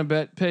one if you're going to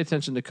bet. Pay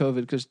attention to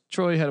COVID because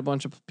Troy had a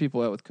bunch of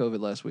people out with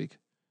COVID last week.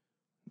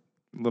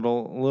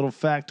 Little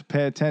fact to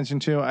pay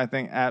attention to. I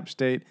think App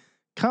State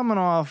coming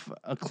off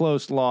a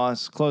close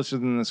loss, closer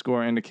than the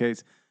score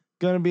indicates,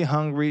 going to be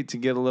hungry to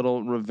get a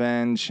little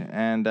revenge,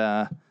 and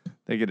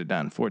they get it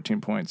done.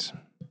 14 points.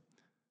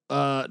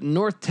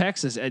 North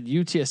Texas at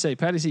UTSA.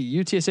 Patty C,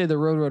 UTSA, the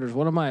Roadrunners,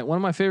 one of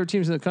my favorite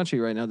teams in the country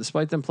right now,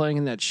 despite them playing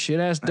in that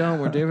shit ass dome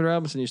where David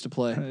Robinson used to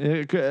play.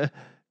 Credit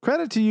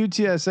to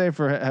UTSA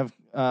for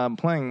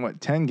playing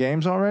 10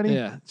 games already.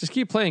 Yeah, just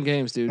keep playing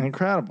games, dude.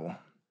 Incredible.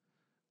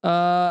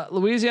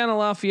 Louisiana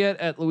Lafayette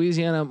at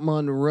Louisiana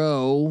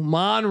Monroe.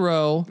 I'm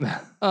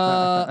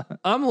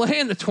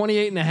laying the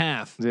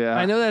 28.5. Yeah,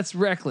 I know that's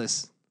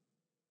reckless.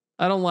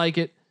 I don't like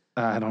it.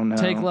 I don't know.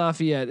 Take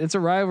Lafayette. It's a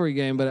rivalry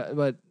game,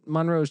 but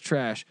Monroe's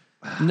trash.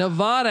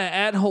 Nevada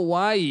at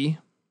Hawaii.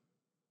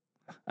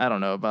 I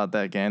don't know about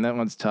that game. That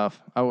one's tough.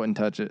 I wouldn't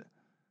touch it.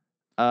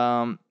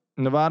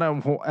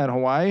 Nevada at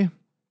Hawaii.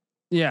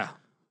 Yeah.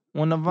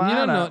 Well,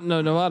 Nevada.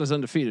 No, Nevada's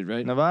undefeated,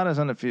 right? Nevada's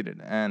undefeated,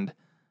 and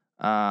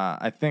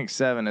I think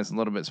 7 is a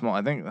little bit small.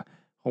 I think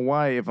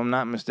Hawaii, if I'm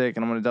not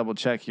mistaken, I'm going to double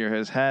check here,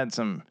 has had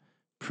some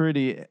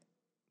pretty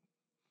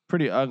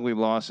ugly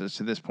losses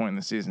to this point in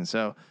the season.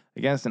 So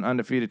against an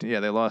undefeated,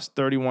 they lost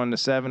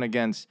 31-7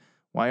 against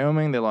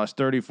Wyoming. They lost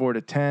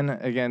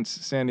 34-10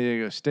 against San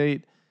Diego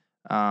State.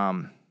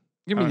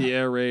 Give me the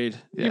air raid.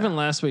 Yeah. Even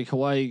last week,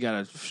 Hawaii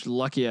got a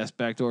lucky ass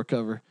backdoor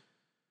cover.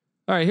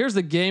 All right, here's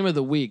the game of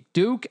the week: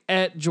 Duke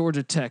at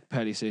Georgia Tech.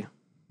 Patty C.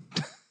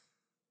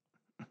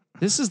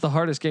 This is the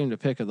hardest game to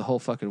pick of the whole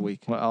fucking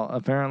week. Well,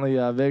 apparently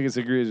Vegas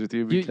agrees with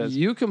you because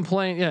you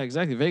complain. Yeah,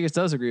 exactly. Vegas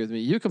does agree with me.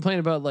 You complain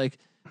about like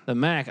the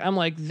MAC. I'm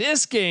like,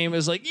 this game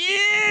is like,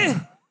 yeah.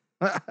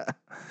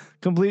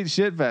 Complete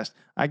shit fest.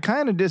 I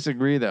kind of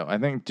disagree though. I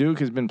think Duke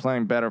has been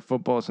playing better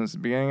football since the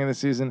beginning of the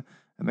season.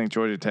 I think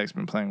Georgia Tech's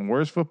been playing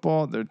worse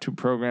football. They're two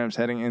programs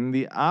heading in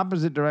the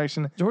opposite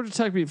direction. Georgia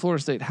Tech beat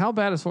Florida State. How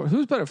bad is Florida?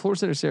 Who's better, Florida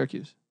State or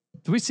Syracuse?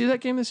 Did we see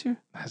that game this year?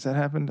 Has that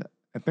happened?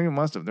 I think it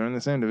must have. They're in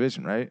the same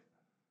division, right?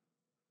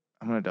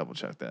 I'm gonna double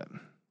check that.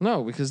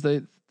 No, because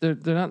they're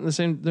not in the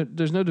same.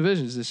 There's no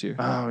divisions this year.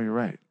 Oh, you're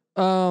right.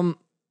 I'm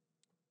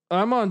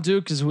on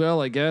Duke as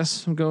well. I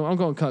guess I'm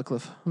going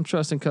Cutcliffe. I'm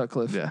trusting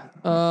Cutcliffe. Yeah.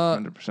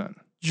 100%.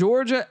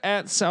 Georgia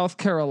at South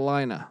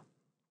Carolina.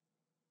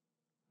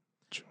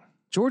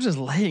 Georgia's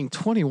laying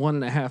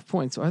 21.5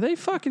 points. Are they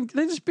fucking?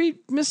 They just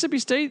beat Mississippi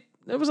State.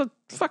 It was a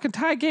fucking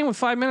tie game with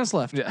 5 minutes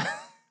left. Yeah.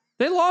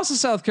 They lost to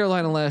South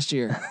Carolina last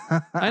year.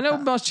 I know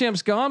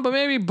Muschamp's gone, but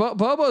maybe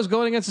Bobo's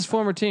going against his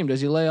former team.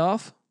 Does he lay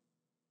off?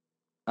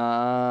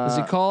 Does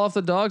he call off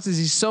the dogs? Is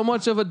he so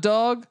much of a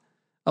dog,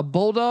 a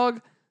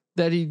bulldog,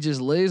 that he just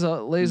lays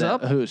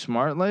up. Who,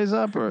 Smart lays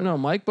up? Or No,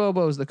 Mike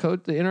Bobo is the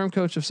coach, the interim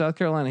coach of South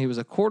Carolina. He was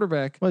a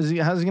quarterback. how's he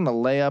going to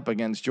lay up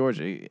against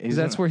Georgia?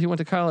 That's where he went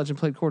to college and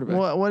played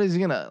quarterback. What is he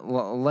going to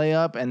lay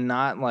up and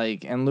not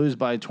and lose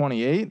by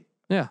 28?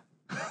 Yeah.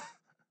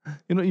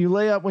 You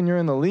lay up when you're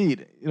in the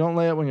lead. You don't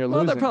lay up when you're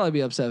Well, losing. they'll probably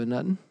be up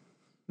 7-0.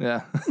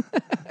 Yeah.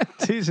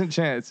 Decent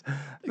chance.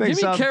 Give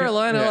me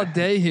Carolina all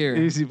day here.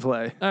 Easy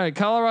play. All right,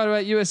 Colorado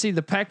at USC.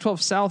 The Pac-12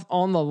 South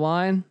on the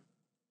line.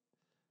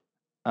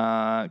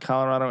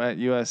 Colorado at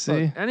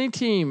USC. Look, any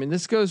team, and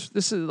this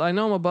is, I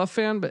know I'm a Buff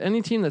fan, but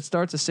any team that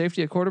starts a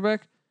safety at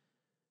quarterback,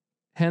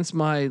 hence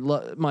my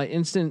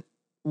instant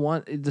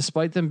want,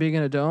 despite them being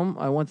in a dome,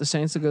 I want the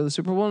Saints to go to the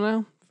Super Bowl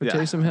now for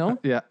Taysom Hill.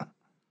 Yeah.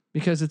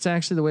 Because it's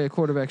actually the way a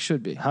quarterback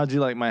should be. How'd you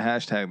like my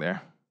hashtag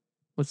there?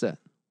 What's that?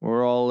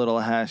 We're all a little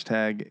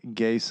hashtag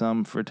gay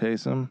some for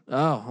Taysom.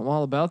 Oh, I'm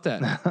all about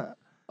that.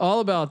 All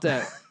about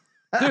that.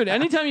 Dude,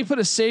 anytime you put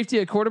a safety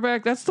at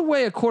quarterback, that's the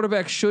way a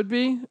quarterback should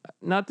be.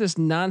 Not this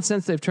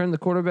nonsense they've turned the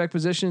quarterback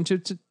position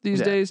into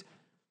these days.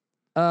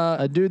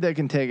 A dude that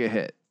can take a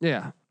hit.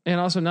 Yeah.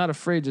 And also not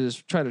afraid to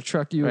just try to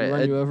truck you and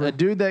run you over. A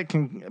dude that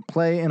can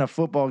play in a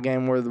football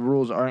game where the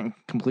rules aren't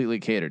completely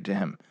catered to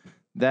him.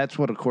 That's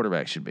what a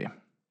quarterback should be.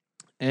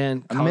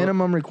 And a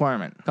minimum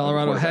requirement.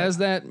 Colorado has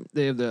that.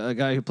 They have a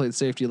guy who played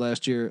safety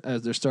last year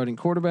as their starting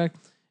quarterback,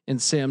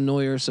 and Sam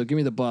Neuer. So give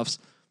me the Buffs.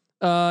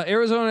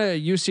 Arizona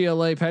at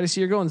UCLA. Patty,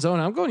 so you're going zone.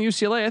 I'm going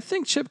UCLA. I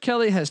think Chip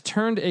Kelly has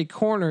turned a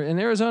corner, and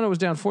Arizona was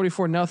down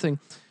 44-0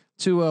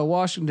 to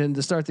Washington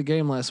to start the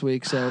game last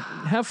week. So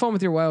have fun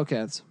with your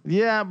Wildcats.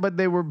 Yeah, but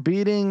they were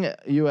beating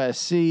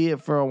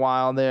USC for a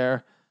while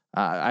there.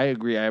 I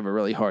agree. I have a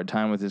really hard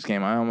time with this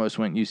game. I almost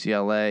went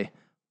UCLA,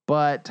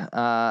 but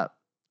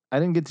I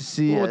didn't get to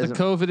see with the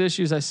COVID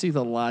issues. I see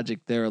the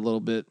logic there a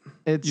little bit.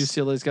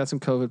 UCLA's got some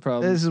COVID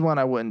problems. This is one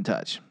I wouldn't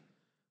touch.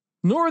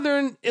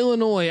 Northern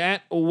Illinois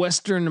at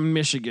Western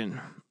Michigan.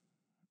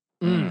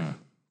 A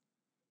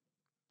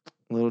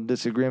little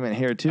disagreement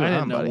here too. I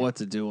didn't know what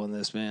to do on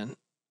this, man.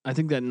 I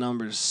think that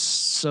number's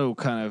so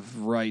kind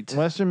of right.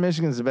 Western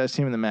Michigan's the best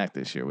team in the MAC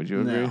this year. Would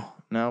you agree?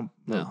 No.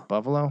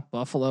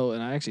 Buffalo,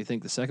 and I actually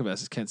think the second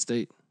best is Kent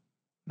State.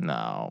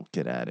 No,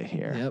 get out of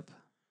here. Yep.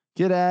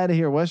 Get out of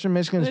here. Western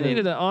Michigan's They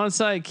needed an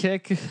onside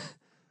kick.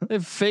 They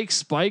have fake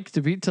spike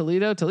to beat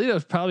Toledo.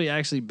 Toledo's probably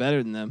actually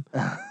better than them.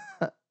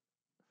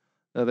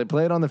 They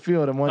played on the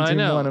field and one team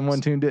won and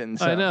one team didn't.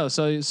 So. I know.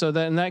 So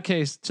that in that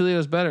case,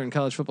 Toledo's better in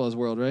college football's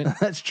world, right?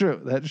 That's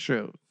true.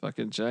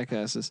 Fucking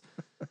jackasses.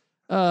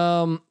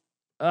 I'm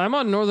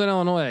on Northern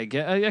Illinois.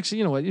 Actually,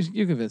 you know what?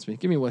 You convinced me.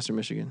 Give me Western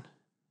Michigan.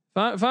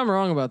 If I'm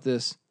wrong about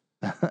this,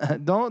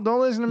 don't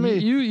listen to me.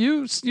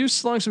 You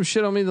slung some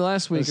shit on me the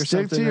last week or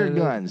something. Stick to your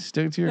guns.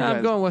 Stick to your guns.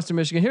 I'm going Western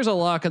Michigan. Here's a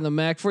lock on the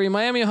MAC for you.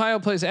 Miami, Ohio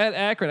plays at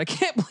Akron. I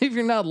can't believe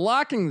you're not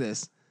locking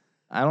this.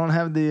 I don't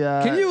have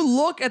the. Can you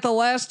look at the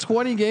last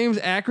 20 games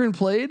Akron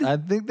played? I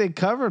think they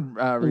covered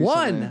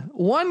recently.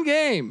 One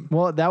game.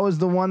 Well, that was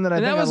the one that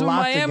that was when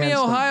Miami,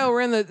 Ohio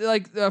ran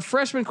the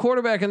freshman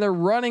quarterback, and they're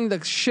running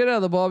the shit out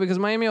of the ball because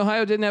Miami,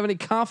 Ohio didn't have any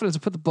confidence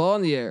to put the ball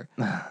in the air.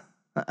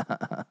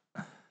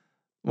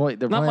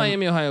 Wait, they're not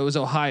Miami, Ohio. It was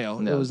Ohio.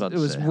 No, it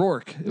was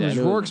Rourke. It was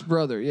Rourke's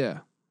brother. Yeah.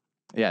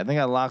 Yeah, I think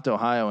I locked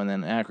Ohio and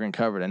then Akron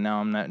covered, and now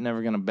I'm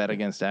never going to bet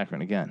against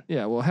Akron again.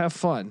 Yeah, well, have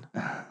fun.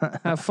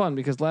 Have fun,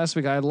 because last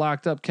week I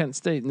locked up Kent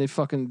State and they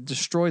fucking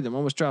destroyed them.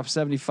 Almost dropped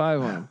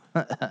 75 on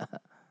them.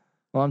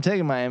 Well, I'm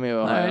taking Miami,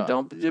 Ohio. All right,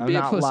 don't be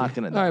a pussy.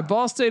 Locking it. All right,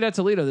 Ball State at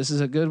Toledo. This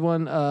is a good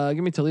one.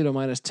 Give me Toledo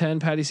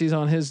 -10. Patty C's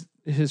on his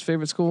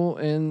favorite school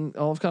in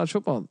all of college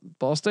football,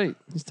 Ball State.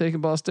 He's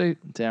taking Ball State.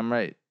 Damn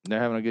right.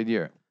 They're having a good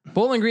year.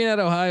 Bowling Green at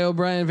Ohio.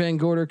 Brian Van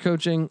Gorder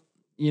coaching.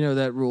 You know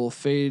that rule.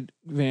 Fade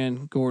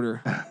Van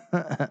Gorder.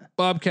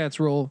 Bobcats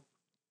roll.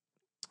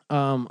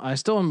 I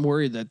still am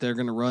worried that they're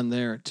going to run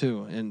there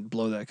too and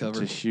blow that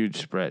cover. It's a huge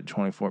spread,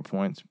 24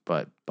 points,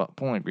 but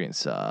Bowling Green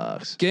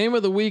sucks. Game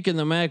of the week in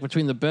the MAC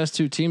between the best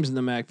two teams in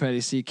the MAC, Patty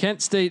C.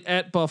 Kent State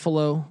at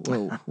Buffalo.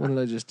 Whoa, what did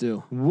I just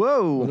do?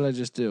 Whoa. What did I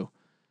just do?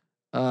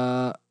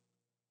 Let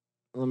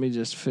me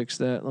just fix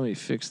that. Let me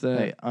fix that.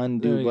 Hey,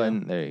 undo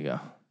button. There you go.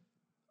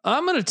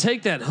 I'm going to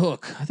take that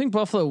hook. I think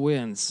Buffalo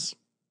wins.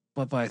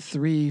 But by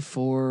 3,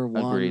 4,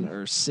 1, Agreed.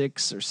 or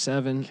 6 or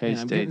 7, I'm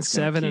getting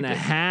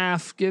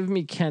 7.5. Give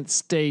me Kent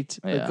State,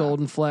 the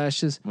Golden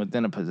Flashes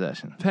within a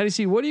possession. Patty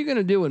C, what are you going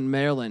to do when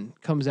Maryland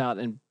comes out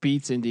and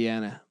beats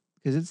Indiana?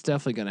 Because it's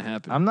definitely going to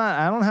happen.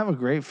 I don't have a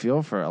great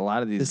feel for a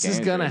lot of these. This games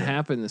is going to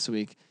happen this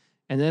week,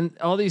 and then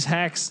all these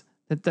hacks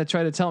that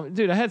try to tell me,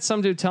 dude. I had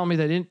some dude tell me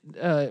that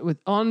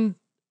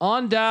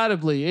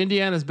undoubtedly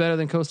Indiana's better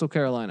than Coastal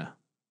Carolina.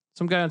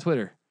 Some guy on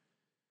Twitter.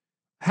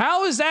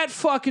 How is that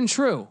fucking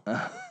true?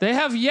 They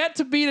have yet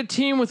to beat a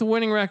team with a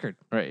winning record.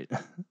 Right.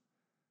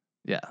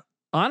 Yeah.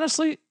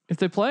 Honestly, if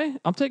they play,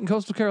 I'm taking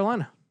Coastal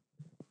Carolina.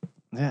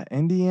 Yeah,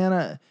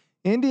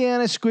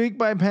 Indiana squeaked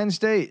by Penn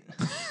State.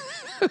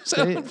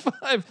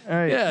 7-5.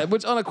 Right. Yeah,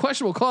 which on a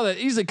questionable call that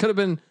easily could have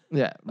been.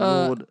 Yeah.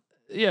 Ruled.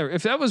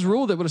 If that was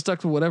ruled, it would have stuck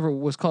to whatever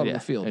was called on the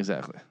field.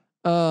 Exactly.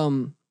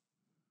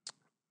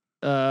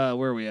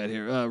 Where are we at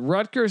here?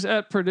 Rutgers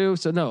at Purdue.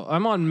 So no,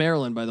 I'm on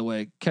Maryland, by the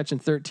way, catching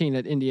 13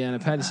 at Indiana.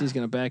 Patty C's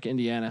going to back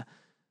Indiana.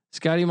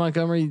 Scotty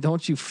Montgomery,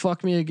 don't you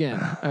fuck me again.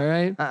 All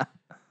right.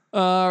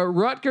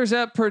 Rutgers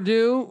at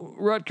Purdue.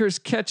 Rutgers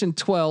catching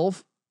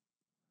 12.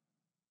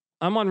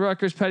 I'm on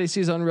Rutgers. Patty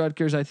C's on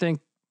Rutgers. I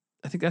think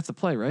that's the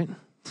play, right?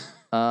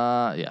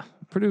 Yeah.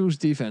 Purdue's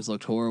defense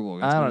looked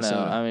horrible. I don't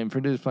know. I mean,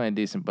 Purdue's playing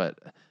decent, but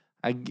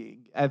I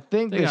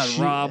think they got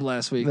robbed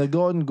last week. The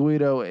Golden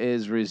Guido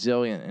is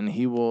resilient, and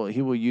he will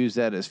use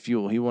that as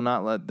fuel. He will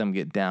not let them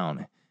get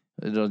down.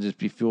 It'll just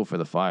be fuel for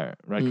the fire.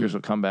 Rutgers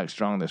will come back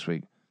strong this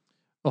week.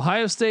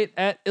 Ohio State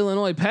at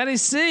Illinois. Patty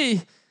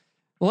C.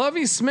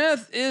 Lovie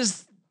Smith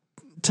is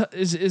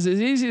it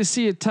easy to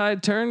see a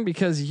tide turn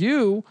because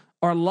you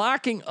are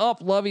locking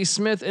up Lovie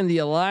Smith in the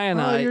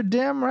Illini. Oh, you're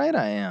damn right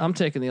I am. I'm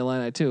taking the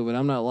Illini too, but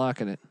I'm not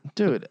locking it.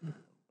 Dude,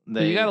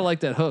 You got to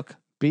like that hook.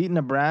 Beat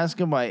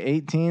Nebraska by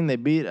 18. They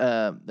beat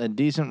a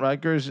decent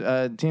Rutgers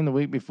team the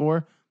week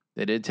before.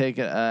 They did take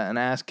an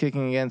ass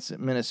kicking against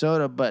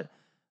Minnesota, but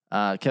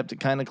kept it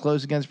kind of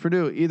close against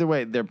Purdue. Either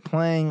way, they're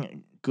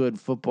playing good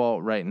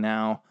football right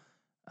now.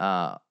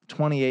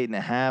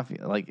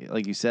 28.5.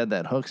 Like you said,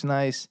 that hook's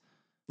nice.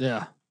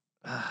 Yeah.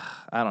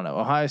 I don't know.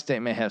 Ohio State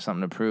may have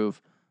something to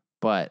prove,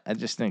 but I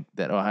just think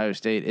that Ohio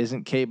State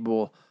isn't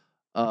capable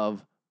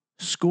of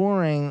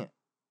scoring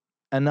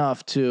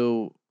enough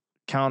to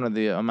counter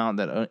the amount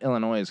that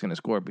Illinois is going to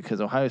score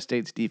because Ohio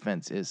State's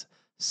defense is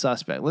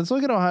suspect. Let's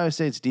look at Ohio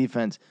State's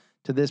defense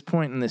to this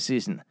point in the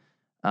season.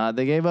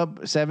 They gave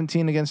up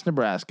 17 against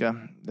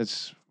Nebraska.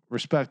 That's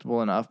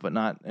respectable enough, but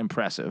not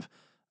impressive.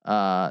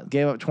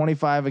 Gave up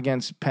 25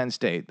 against Penn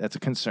State. That's a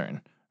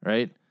concern,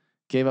 right?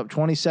 Gave up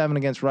 27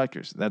 against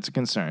Rutgers. That's a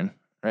concern,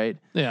 right?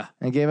 Yeah.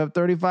 And gave up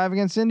 35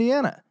 against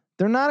Indiana.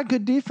 They're not a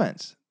good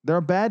defense. They're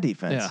a bad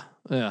defense.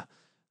 Yeah.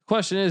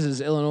 Question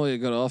is Illinois a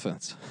good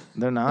offense?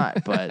 They're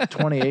not, but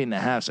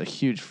 28.5 is a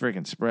huge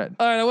freaking spread.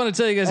 All right, I want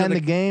to tell you guys. And the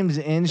game's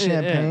in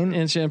Champaign.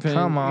 In Champaign.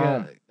 Come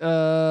on.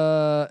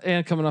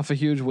 And coming off a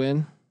huge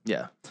win.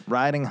 Yeah.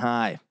 Riding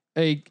high.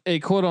 A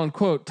quote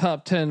unquote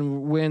top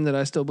 10 win that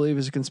I still believe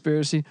is a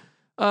conspiracy.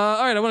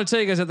 All right, I want to tell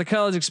you guys at the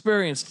college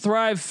experience,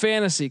 Thrive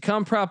Fantasy.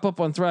 Come prop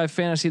up on Thrive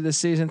Fantasy this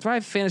season.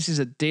 Thrive Fantasy is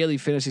a daily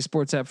fantasy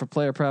sports app for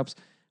player props.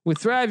 With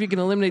Thrive, you can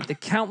eliminate the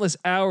countless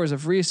hours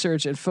of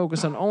research and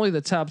focus on only the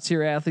top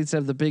tier athletes that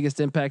have the biggest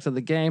impact on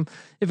the game.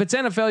 If it's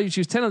NFL, you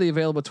choose 10 of the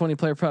available 20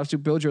 player props to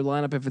build your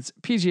lineup. If it's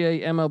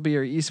PGA, MLB,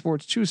 or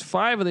esports, choose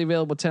 5 of the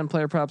available 10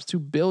 player props to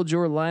build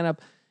your lineup.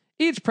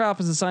 Each prop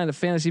is assigned a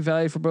fantasy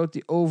value for both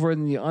the over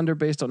and the under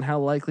based on how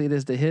likely it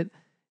is to hit.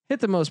 Hit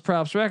the most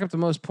props, rack up the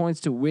most points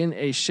to win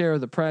a share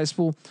of the prize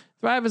pool.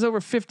 Thrive has over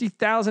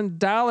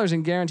 $50,000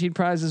 in guaranteed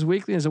prizes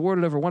weekly and is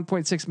awarded over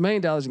 $1.6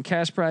 million in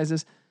cash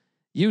prizes.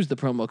 Use the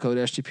promo code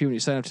SGP when you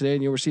sign up today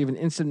and you'll receive an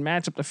instant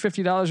match up to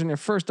 $50 on your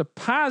first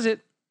deposit.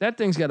 That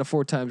thing's got a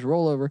 4 times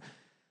rollover.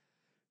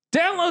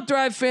 Download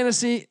Thrive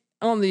Fantasy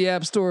on the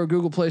App Store or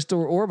Google Play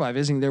Store or by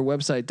visiting their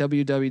website,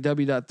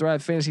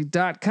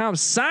 www.thrivefantasy.com.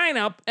 Sign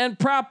up and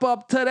prop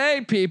up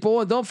today, people.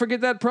 And don't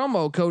forget that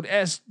promo code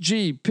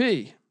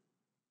SGP.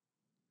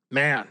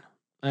 Man.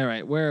 All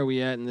right. Where are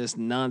we at in this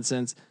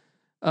nonsense?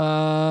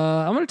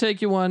 I'm going to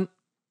take you one.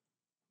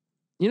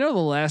 You know, the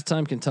last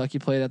time Kentucky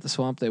played at the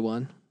Swamp, they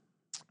won.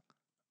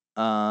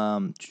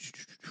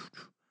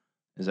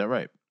 Is that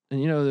right?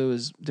 And you know, there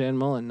was Dan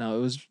Mullen. No,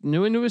 it was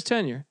new into his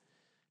tenure.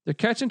 They're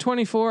catching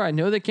 24. I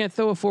know they can't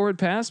throw a forward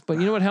pass, but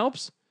you know what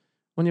helps?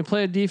 When you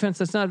play a defense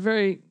that's not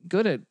very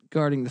good at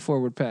guarding the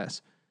forward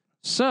pass.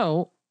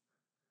 So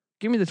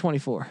give me the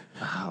 24.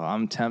 Oh,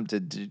 I'm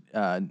tempted to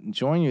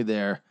join you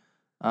there.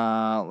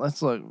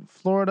 Let's look.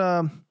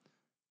 Florida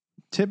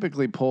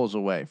typically pulls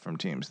away from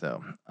teams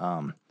though.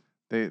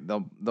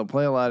 They'll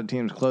play a lot of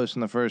teams close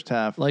in the first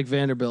half. Like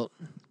Vanderbilt.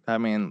 I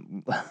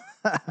mean,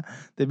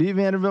 they beat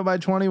Vanderbilt by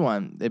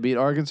 21. They beat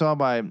Arkansas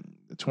by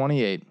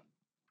 28.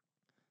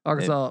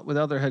 Arkansas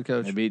without their head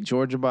coach. They beat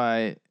Georgia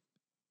by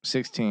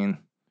 16.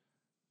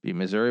 Beat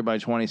Missouri by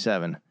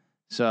 27.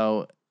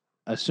 So,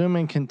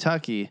 assuming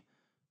Kentucky,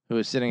 who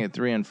is sitting at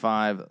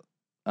 3-5,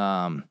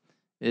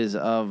 is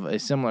of a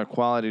similar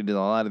quality to a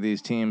lot of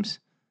these teams,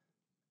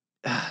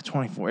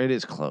 24. It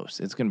is close.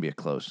 It's going to be a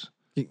close.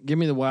 Give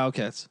me the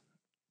Wildcats.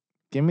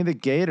 Give me the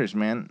Gators,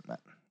 man.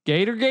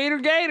 Gator.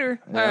 Yep.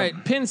 All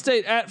right, Penn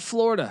State at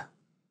Florida.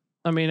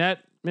 I mean, at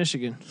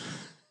Michigan.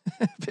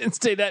 Penn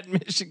State at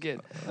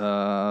Michigan. It's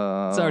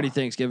already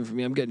Thanksgiving for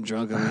me. I'm getting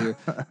drunk over here.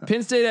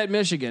 Penn State at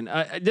Michigan.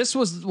 This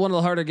was one of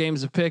the harder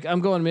games to pick. I'm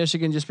going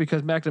Michigan just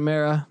because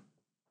McNamara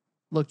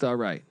looked all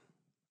right.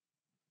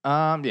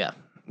 Yeah.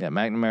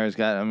 McNamara's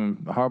got. I mean,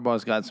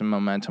 Harbaugh's got some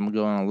momentum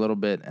going a little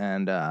bit,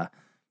 and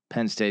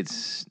Penn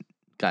State's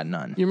got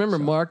none. You remember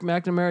Mark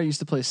McNamara used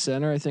to play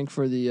center, I think,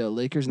 for the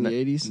Lakers in the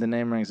 80s. The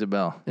name rings a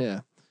bell. Yeah.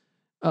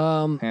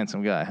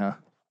 Handsome guy, huh?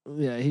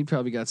 Yeah, he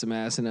probably got some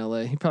ass in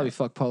L.A. He probably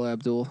fucked Paula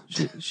Abdul.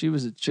 She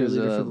was a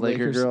cheerleader for the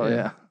Laker Lakers. girl.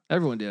 Yeah.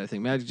 Everyone did, I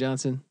think. Magic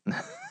Johnson.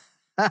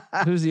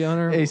 Who's the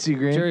owner? AC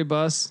Green. Jerry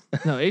Buss.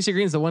 No, AC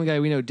Green's the one guy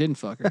we know didn't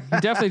fuck her. He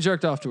definitely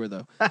jerked off to her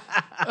though.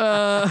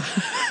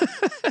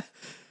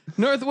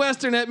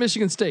 Northwestern at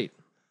Michigan State.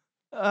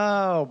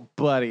 Oh,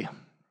 buddy.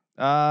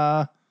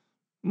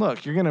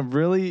 Look,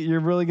 you're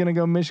really gonna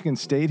go Michigan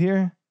State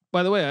here?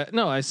 By the way,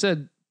 I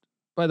said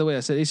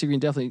AC Green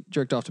definitely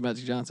jerked off to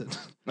Magic Johnson.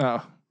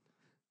 Oh,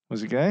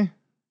 was it gay?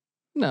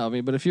 No, I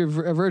mean, but if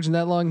you're a virgin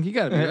that long, you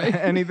gotta be right.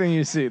 Anything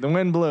you see, the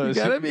wind blows.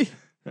 You gotta be.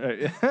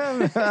 Right.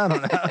 I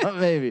don't know.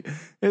 Maybe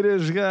it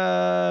is.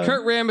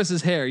 Kurt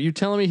Rambis's hair. You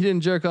telling me he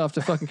didn't jerk off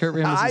to fucking Kurt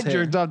Rambis's hair? I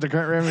jerked off to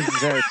Kurt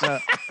Rambis's hair, so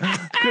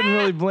couldn't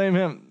really blame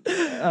him.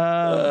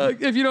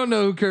 If you don't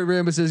know who Kurt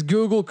Rambis is,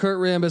 Google Kurt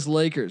Rambis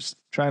Lakers.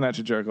 Try not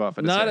to jerk off.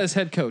 Not as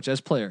head coach,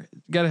 as player.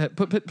 Got to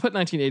put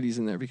 1980s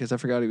in there because I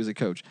forgot he was a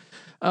coach.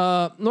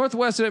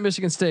 Northwestern at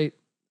Michigan State.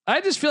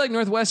 I just feel like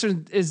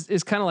Northwestern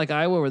is kind of like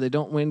Iowa, where they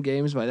don't win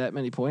games by that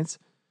many points.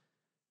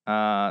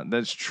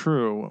 That's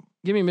true.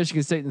 Give me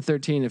Michigan State in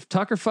 13. If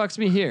Tucker fucks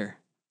me here,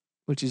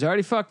 which he's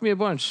already fucked me a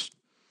bunch,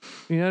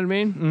 you know what I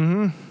mean?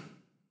 Mm-hmm.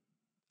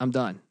 I'm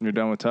done. You're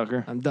done with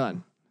Tucker? I'm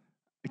done.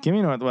 Give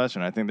me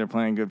Northwestern. I think they're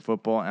playing good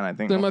football, and I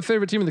think they're my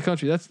favorite team in the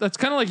country. That's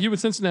kind of like you with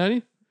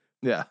Cincinnati.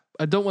 Yeah.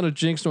 I don't want to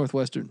jinx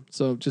Northwestern,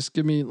 so just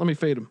let me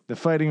fade them. The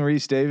Fighting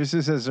Reese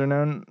Davises, as they're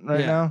known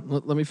now.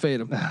 Let me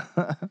fade them.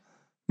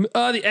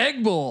 The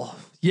Egg Bowl.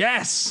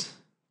 Yes.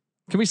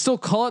 Can we still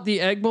call it the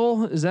Egg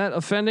Bowl? Is that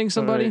offending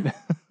somebody? Right.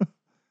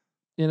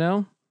 You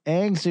know,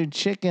 eggs are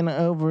chicken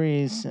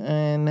ovaries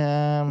and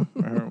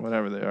or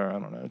whatever they are. I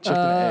don't know. Chicken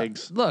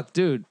eggs. Look,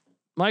 dude,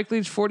 Mike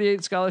Leach,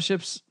 48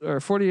 scholarships or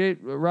 48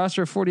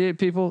 roster of 48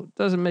 people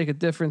doesn't make a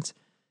difference.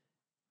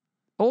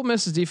 Ole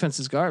Miss's defense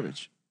is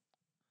garbage.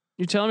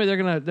 You telling me they're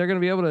gonna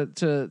be able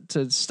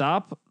to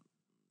stop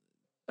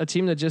a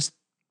team that just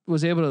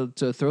was able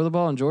to throw the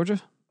ball in Georgia?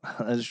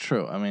 That's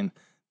true. I mean,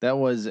 that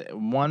was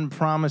one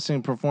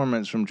promising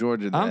performance from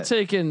Georgia. I'm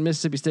taking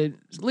Mississippi State.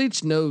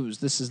 Leach knows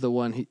this is the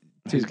one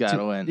he's got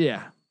to win.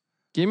 Yeah.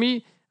 Give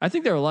me, I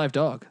think they're a live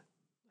dog.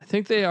 I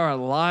think they are a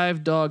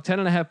live dog,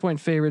 10.5 point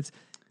favorites.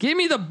 Give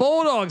me the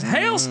Bulldogs.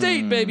 Hail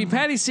State, baby.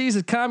 Patty C's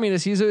a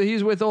communist.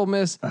 He's with Ole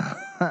Miss.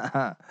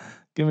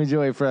 Give me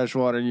Joey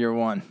Freshwater year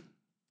one.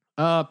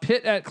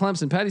 Pitt at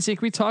Clemson. Patty C,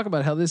 can we talk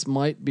about how this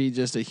might be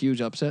just a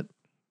huge upset?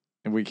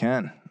 We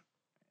can.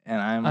 And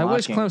I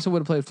wish Clemson would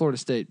have played Florida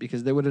State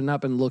because they would have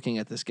not been looking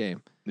at this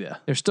game. Yeah.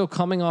 They're still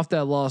coming off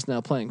that loss now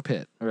playing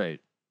Pitt.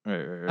 Right.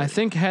 I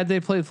think had they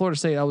played Florida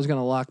State, I was going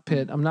to lock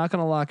Pitt. I'm not going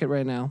to lock it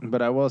right now.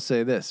 But I will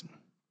say this.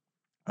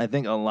 I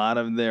think a lot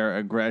of their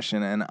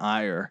aggression and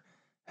ire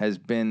has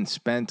been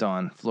spent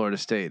on Florida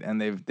State,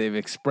 and they've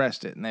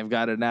expressed it, and they've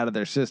got it out of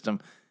their system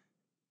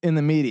in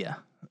the media.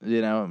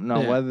 You know,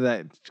 whether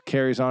that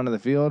carries on to the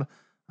field,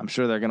 I'm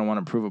sure they're going to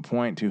want to prove a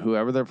point to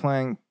whoever they're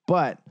playing.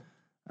 But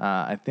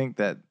I think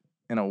that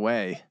in a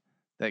way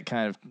that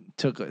kind of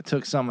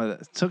took some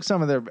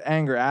of their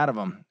anger out of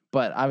them,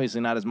 but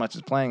obviously not as much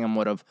as playing them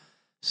would have.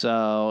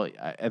 So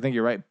I think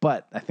you're right.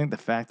 But I think the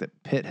fact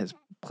that Pitt has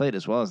played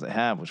as well as they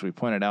have, which we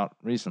pointed out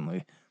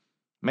recently,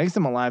 makes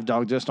them a live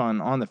dog just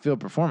on the field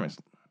performance.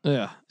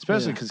 Yeah.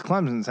 Especially because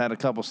Clemson's had a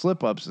couple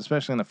slip ups,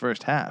 especially in the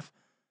first half.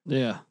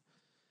 Yeah.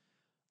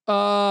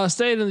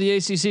 Staying in the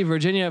ACC,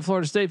 Virginia at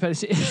Florida State.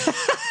 He's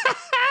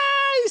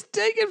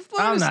taking Florida State.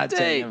 I'm not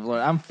taking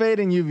Florida. I'm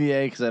fading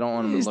UVA because I don't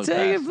want him to look He's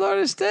taking past.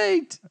 Florida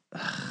State.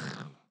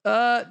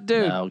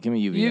 Dude. No, give me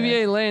UVA.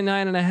 UVA laying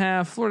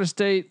 9.5. Florida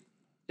State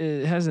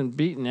hasn't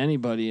beaten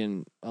anybody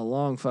in a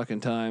long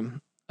fucking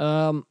time.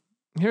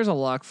 Here's a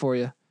lock for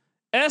you.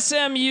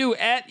 SMU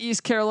at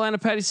East Carolina.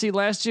 Patty C,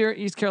 last year,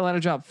 East Carolina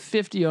dropped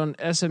 50 on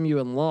SMU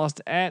and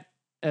lost at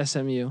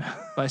SMU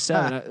by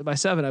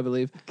 7, I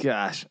believe.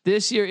 Gosh.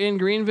 This year in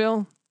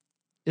Greenville,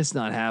 it's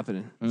not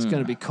happening. It's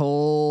going to be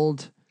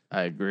cold.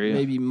 I agree.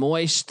 Maybe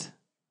moist.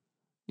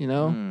 You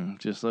know,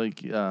 just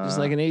like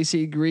an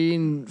AC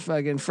Green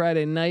fucking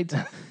Friday night.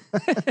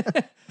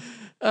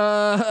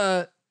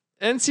 NC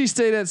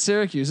State at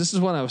Syracuse. This is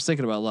one I was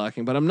thinking about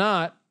locking, but I'm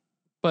not.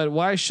 But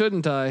why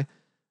shouldn't I?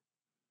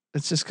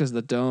 It's just because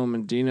the dome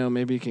and Dino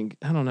maybe can.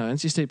 I don't know.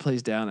 NC State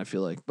plays down, I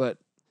feel like, but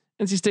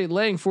NC State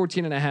laying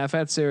 14.5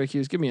 at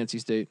Syracuse. Give me NC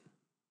State.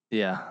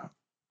 Yeah,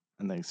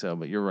 I think so.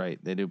 But you're right.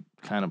 They do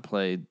kind of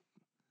play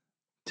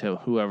to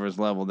whoever's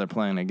level they're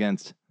playing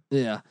against.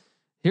 Yeah.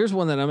 Here's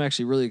one that I'm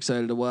actually really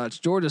excited to watch.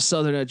 Georgia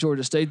Southern at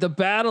Georgia State. The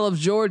Battle of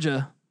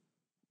Georgia.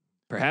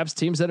 Perhaps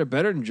teams that are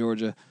better than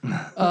Georgia.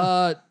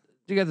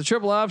 You got the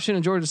triple option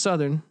in Georgia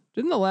Southern.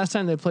 Didn't the last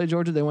time they played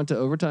Georgia, they went to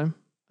overtime?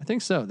 I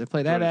think so. They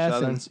played Georgia at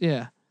Athens. Southern?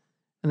 Yeah.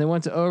 And they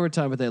went to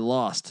overtime, but they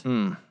lost.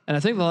 And I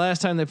think the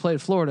last time they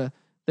played Florida,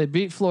 they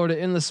beat Florida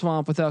in the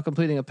swamp without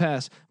completing a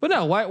pass. But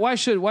no, why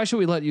should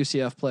we let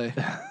UCF play?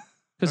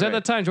 Because at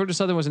that time, Georgia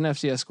Southern was an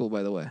FCS school,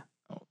 by the way.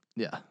 Oh,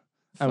 yeah.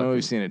 I mean,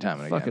 we've seen it time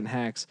and again. Fucking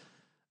hacks.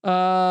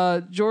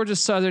 Georgia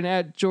Southern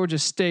at Georgia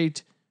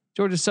State.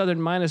 Georgia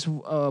Southern minus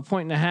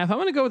 1.5. I'm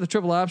going to go with the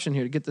triple option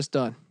here to get this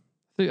done.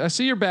 I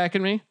see you're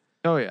backing me.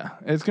 Oh yeah,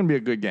 it's going to be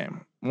a good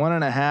game.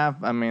 1.5.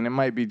 I mean, it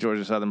might be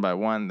Georgia Southern by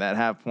 1. That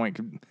half point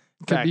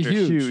Could be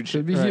huge.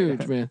 Could be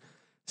huge, man.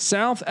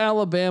 South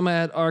Alabama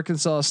at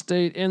Arkansas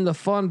State in the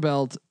Fun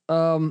Belt.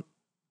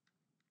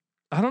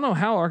 I don't know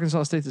how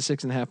Arkansas State's a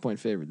 6.5 point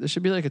favorite. This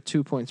should be like a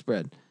 2 point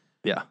spread.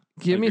 Yeah.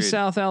 Give me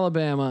South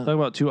Alabama. Talk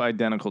about two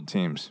identical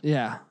teams.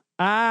 Yeah.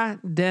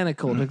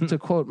 Identical, to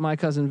quote my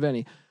cousin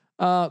Vinny.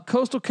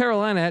 Coastal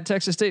Carolina at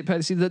Texas State,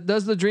 Patty C.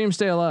 Does the dream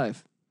stay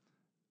alive?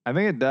 I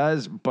think it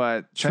does,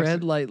 but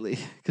tread lightly,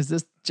 because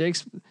this Jake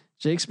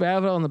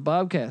Spavital and the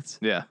Bobcats.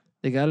 Yeah.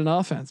 They got an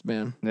offense,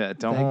 man. Yeah,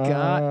 don't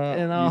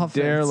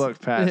dare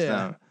look past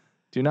them.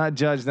 Do not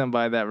judge them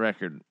by that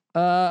record.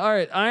 All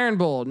right, Iron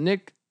Bowl.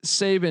 Nick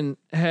Saban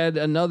had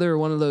another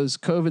one of those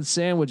COVID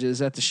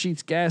sandwiches at the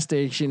Sheetz gas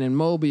station in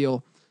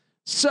Mobile.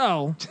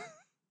 So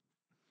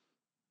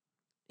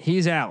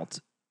he's out.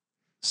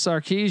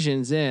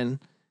 Sarkisian's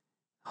in.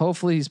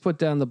 Hopefully he's put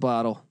down the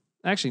bottle.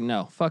 Actually,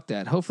 no, fuck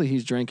that. Hopefully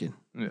he's drinking.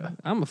 Yeah,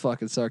 I'm a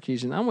fucking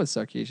Sarkisian. I'm with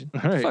Sarkisian.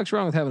 Right. What the fuck's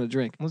wrong with having a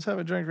drink? Let's have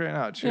a drink right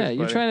now. Cheers, yeah,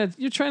 you're buddy.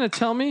 trying to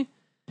tell me,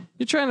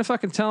 you're trying to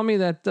fucking tell me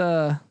that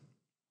Don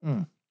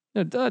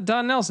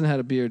Nelson had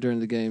a beer during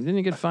the game. Didn't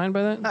you get fined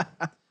by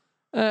that?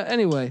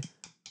 Anyway,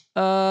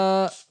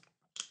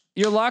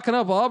 you're locking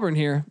up Auburn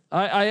here.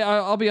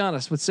 I'll be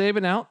honest. With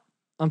Saban out,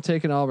 I'm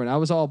taking Auburn. I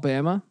was all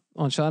Bama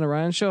on Sean and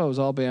Ryan's show. I was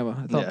all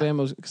Bama. I thought Bama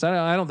was, because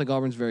I don't think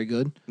Auburn's very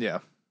good. Yeah.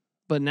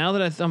 But now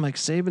that I'm like,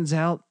 Saban's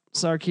out,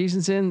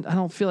 Sarkisian's in, I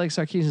don't feel like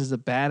Sarkisian's a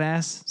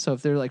badass. So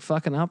if they're like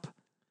fucking up,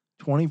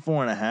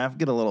 24.5,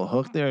 get a little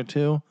hook there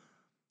too.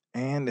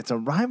 And it's a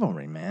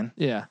rivalry, man.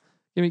 Yeah.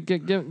 Give me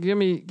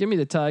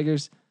the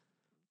Tigers.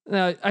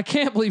 Now, I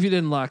can't believe you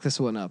didn't lock this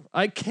one up.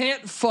 I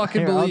can't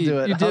fucking believe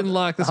you didn't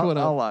lock this one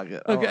up. I'll lock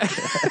it. Okay.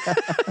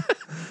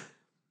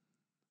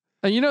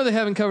 And you know they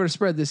haven't covered a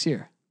spread this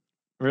year.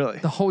 Really?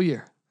 The whole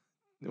year.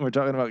 We're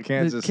talking about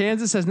Kansas.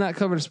 Kansas has not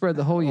covered a spread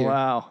the whole year.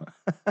 Wow.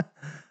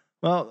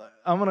 Well,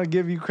 I'm going to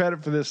give you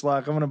credit for this,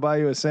 Lock. I'm going to buy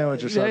you a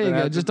sandwich or something. There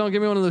you go. Just don't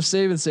give me one of those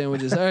saving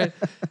sandwiches. All right.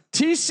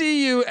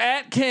 TCU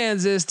at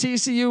Kansas.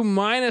 TCU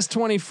minus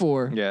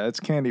 24. Yeah,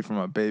 that's candy from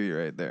a baby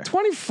right there.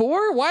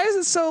 24? Why is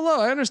it so low?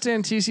 I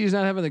understand TCU's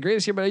not having the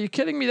greatest year, but are you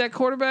kidding me? That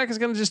quarterback is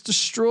going to just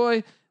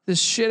destroy this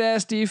shit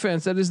ass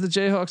defense that is the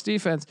Jayhawks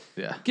defense.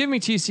 Yeah. Give me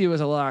TCU as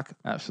a lock.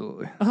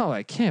 Absolutely. Oh,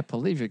 I can't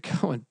believe you're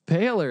going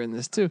Baylor in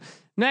this too.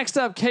 Next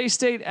up,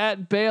 K-State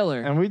at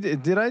Baylor.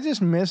 And did I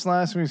just miss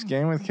last week's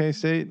game with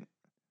K-State?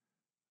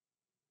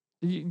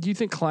 Do you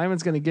think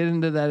Kleiman's going to get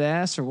into that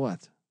ass or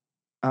what?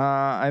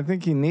 I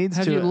think he needs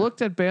to. Have you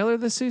looked at Baylor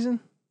this season?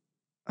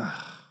 Let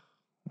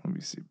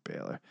me see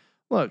Baylor.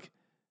 Look,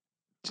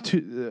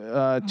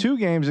 2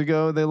 games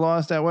ago they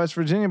lost at West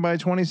Virginia by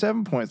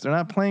 27 points. They're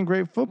not playing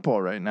great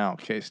football right now,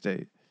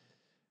 K-State.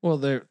 Well,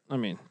 they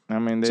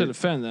to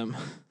defend them.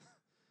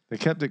 They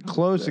kept it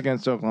close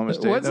against Oklahoma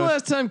State. When's the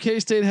last time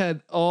K-State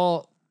had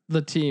all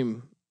the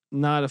team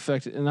not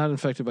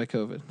infected by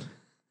COVID?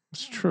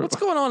 It's true. What's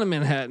going on in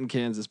Manhattan,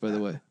 Kansas, by the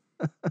way?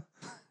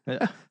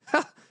 Yeah.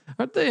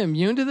 Aren't they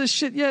immune to this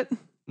shit yet?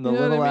 The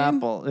little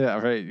apple.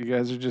 Yeah, right. You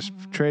guys are just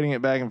trading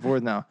it back and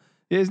forth now.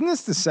 Yeah, isn't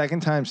this the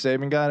second time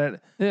Saban got it?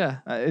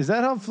 Yeah. Is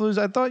that how flus?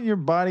 I thought your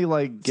body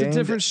gained a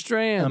different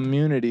strand.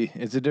 Immunity.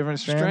 It's a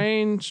different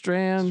strand.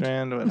 Strand,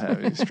 what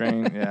have you?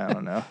 Strain. Yeah, I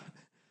don't know.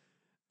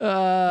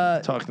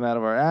 Talking out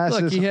of our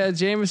asses. Look, he had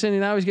Jameson, and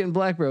now he's getting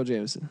Black Barrel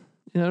Jameson.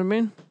 You know what I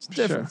mean? It's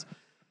different. Sure.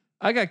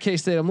 I got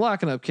K-State. I'm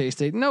locking up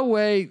K-State. No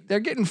way. They're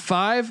getting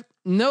 5.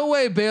 No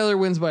way Baylor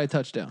wins by a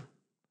touchdown.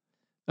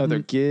 Oh, they're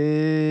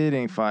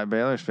getting 5.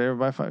 Baylor's favored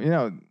by 5.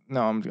 No,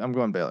 I'm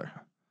going Baylor.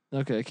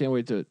 Okay, I can't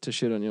wait to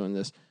shit on you on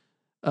this.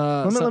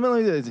 Let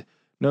me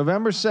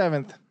November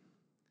 7th.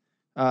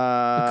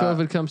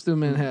 COVID comes through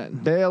Manhattan.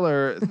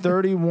 Baylor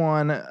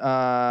 31,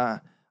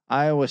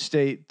 Iowa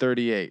State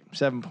 38.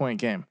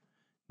 7-point game.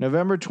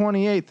 November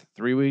 28th,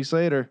 3 weeks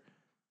later.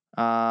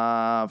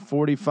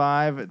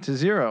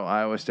 45-0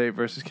 Iowa State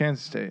versus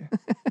Kansas State.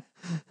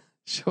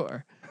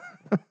 Sure.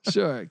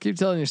 Keep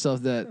telling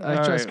yourself that.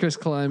 I trust Chris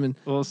Kleiman.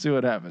 We'll see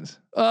what happens.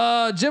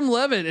 Jim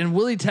Leavitt and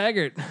Willie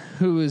Taggart,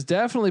 who is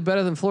definitely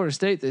better than Florida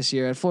State this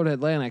year at Florida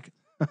Atlantic.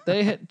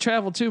 They had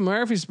traveled to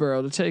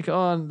Murfreesboro to take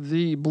on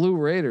the Blue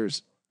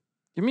Raiders.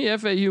 Give me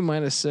FAU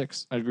minus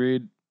 6.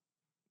 Agreed.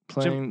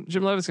 Jim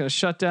Leavitt's going to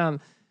shut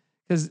down.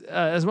 Because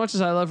as much as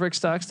I love Rick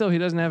Stockstill, he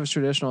doesn't have his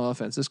traditional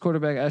offense. This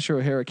quarterback, Asher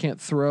O'Hara,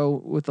 can't throw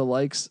with the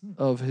likes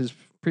of his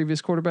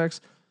previous quarterbacks.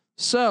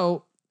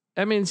 So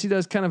that means he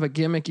does kind of a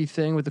gimmicky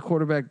thing with the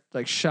quarterback,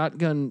 like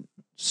shotgun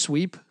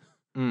sweep.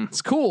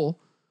 It's cool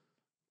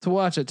to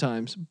watch at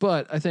times,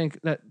 but I think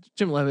that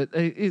Jim Leavitt,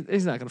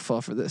 he's not going to fall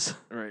for this.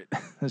 Right.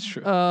 That's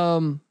true.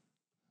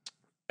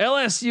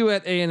 LSU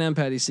at A&M,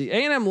 Patty C.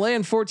 A&M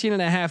laying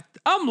 14.5.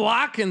 I'm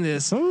locking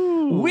this.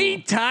 Ooh.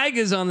 We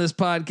Tigers on this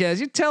podcast.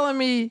 You're telling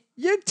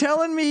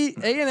me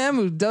A&M,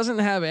 who doesn't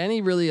have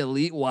any really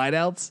elite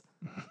wideouts.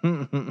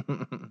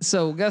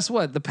 So guess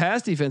what? The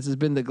pass defense has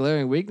been the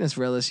glaring weakness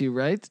for LSU,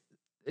 right?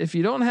 If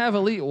you don't have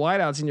elite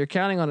wideouts and you're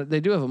counting on it, they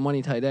do have a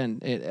money tight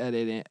end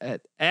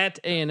at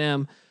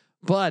A&M,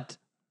 but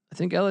I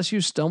think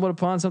LSU stumbled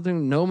upon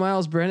something. No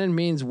Miles Brennan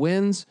means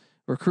wins.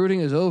 Recruiting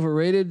is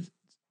overrated.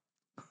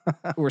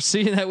 We're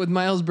seeing that with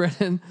Miles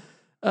Brennan.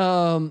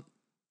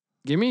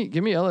 Give me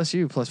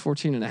LSU plus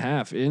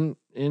 14.5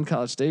 in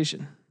College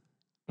Station.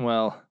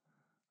 Well,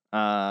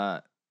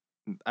 I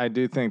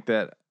do think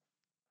that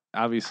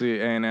obviously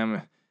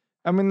A&M.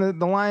 I mean,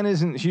 the line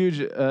isn't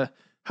huge.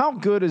 How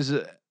good is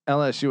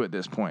LSU at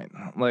this point?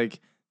 Like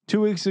 2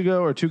 weeks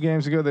ago or 2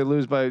 games ago, they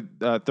lose by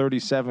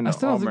 37. I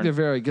still don't Auburn. think they're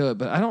very good,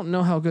 but I don't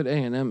know how good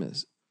A&M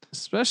is,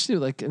 especially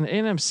like an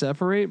A&M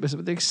separate. But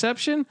with the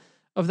exception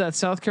of that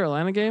South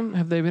Carolina game,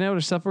 have they been able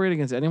to separate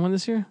against anyone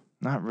this year?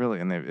 Not really,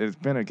 and it's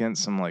been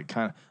against some like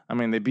kind of. I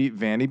mean, they beat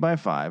Vandy by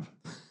 5.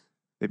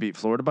 They beat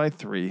Florida by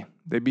 3.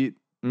 They beat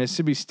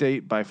Mississippi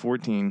State by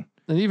 14.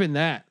 And even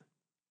that,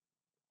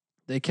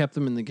 they kept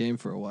them in the game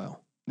for a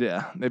while.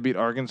 Yeah, they beat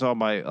Arkansas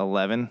by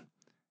 11.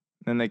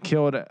 Then they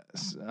killed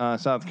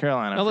South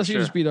Carolina. LSU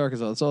just beat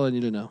Arkansas. That's all I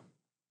need to know.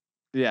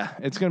 Yeah,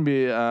 it's going to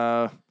be.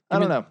 I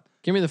don't know.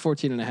 Give me the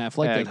 14.5.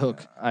 Like that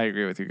hook. I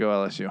agree with you. Go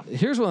LSU.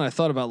 Here's one I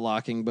thought about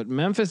locking, but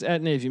Memphis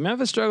at Navy.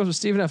 Memphis struggles with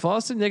Stephen F.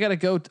 Austin. They got to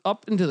go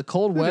up into the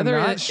cold weather. They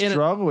did not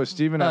struggle with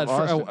Stephen F.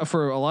 Austin.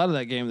 For a lot of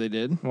that game, they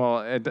did.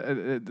 Well,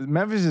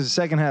 Memphis is a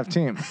second half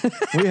team.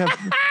 We have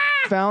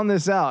found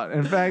this out.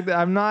 In fact,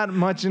 I'm not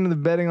much into the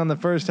betting on the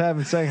first half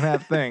and second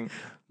half thing.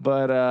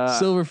 But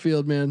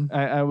Silverfield, man,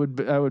 I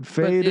would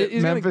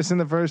fade Memphis in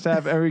the first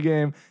half every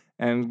game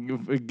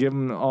and give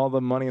them all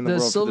the money in the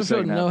world. Does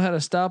Silverfield know how to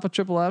stop a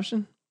triple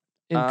option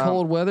in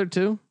cold weather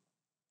too?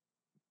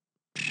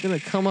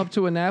 Gonna come up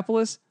to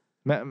Annapolis.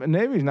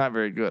 Navy's not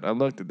very good. I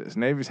looked at this.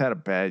 Navy's had a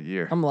bad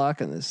year. I'm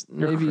locking this.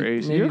 You're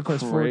crazy. Navy You're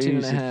plus crazy.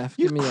 14.5.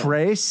 You're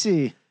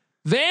crazy.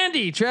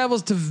 Vandy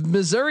travels to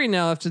Missouri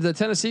now after the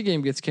Tennessee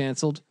game gets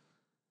canceled.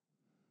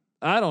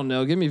 I don't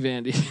know. Give me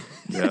Vandy.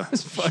 Yeah,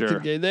 sure.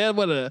 Game. They had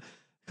a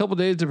couple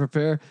days to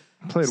prepare.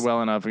 Played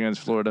well enough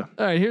against Florida.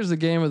 All right, here's the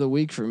game of the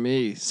week for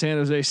me: San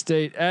Jose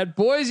State at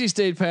Boise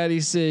State. Patty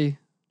C.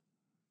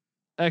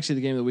 Actually,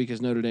 the game of the week is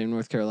Notre Dame,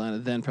 North Carolina.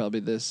 Then probably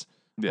this,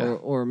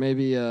 or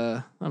maybe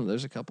I don't know.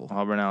 There's a couple.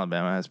 Auburn,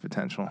 Alabama has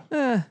potential.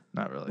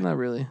 Not really. Not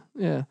really.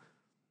 Yeah.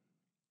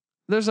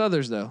 There's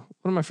others though.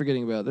 What am I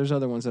forgetting about? There's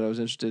other ones that I was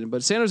interested in.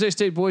 But San Jose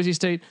State, Boise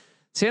State.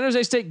 San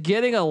Jose State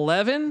getting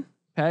 11.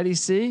 Patty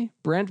C,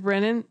 Brent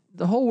Brennan,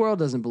 the whole world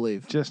doesn't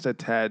believe. Just a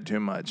tad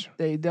too much.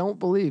 They don't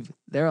believe.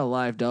 They're a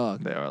live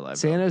dog. They are a live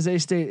San dog. Jose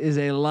State is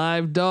a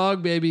live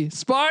dog, baby.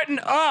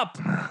 Spartan up.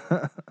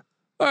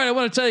 All right, I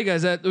want to tell you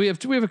guys that we have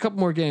a couple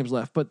more games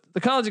left, but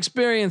the College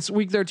Experience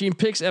Week 13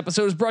 Picks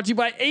episode is brought to you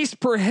by Ace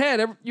Per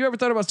Head. You ever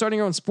thought about starting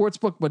your own sports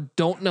book but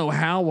don't know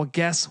how? Well,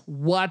 guess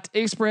what?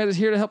 Ace Per Head is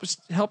here to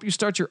help you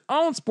start your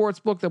own sports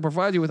book. They'll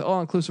provide you with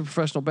all-inclusive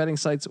professional betting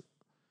sites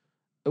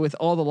with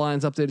all the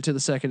lines updated to the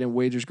second and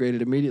wagers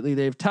graded immediately.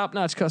 They have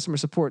top-notch customer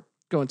support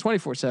going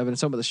 24/7 and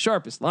some of the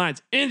sharpest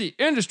lines in the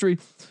industry.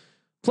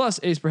 Plus,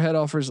 Ace Per Head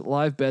offers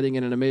live betting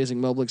and an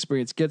amazing mobile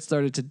experience. Get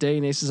started today,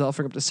 and Ace is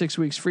offering up to 6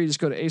 weeks free. Just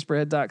go to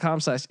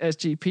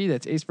aceperhead.com/SGP.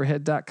 That's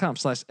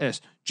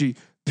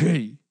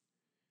aceperhead.com/SGP.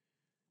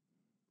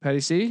 Patty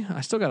C,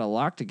 I still got a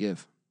lock to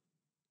give.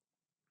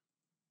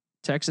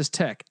 Texas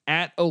Tech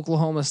at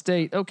Oklahoma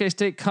State. OK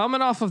State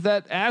coming off of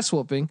that ass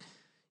whooping.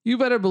 You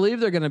better believe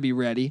they're going to be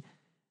ready.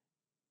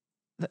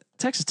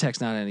 Texas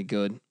Tech's not any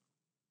good.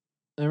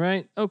 All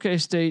right. OK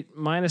State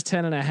minus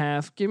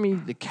 10.5. Give me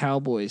the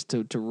Cowboys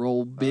to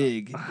roll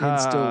big in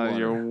Stillwater.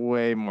 You're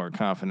way more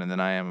confident than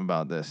I am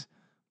about this,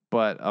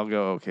 but I'll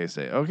go OK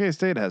State. OK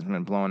State hasn't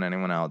been blowing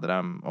anyone out that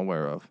I'm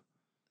aware of.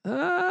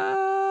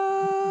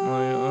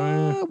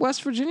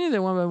 West Virginia, they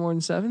won by more than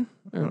 7.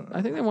 Or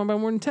I think they won by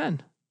more than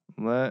 10.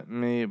 Let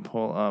me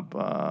pull up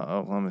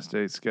Oklahoma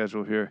State's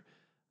schedule here.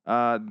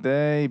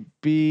 They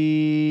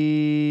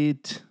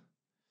beat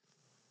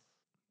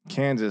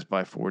Kansas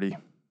by 40.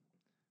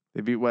 They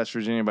beat West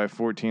Virginia by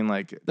 14.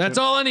 Like that's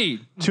all I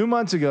need. 2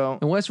 months ago.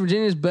 And West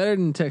Virginia is better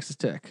than Texas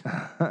Tech.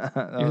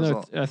 Even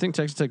though I think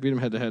Texas Tech beat them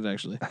head to head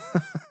actually.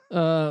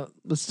 But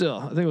still,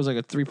 I think it was like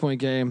a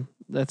 3-point game.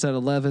 That's at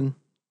 11.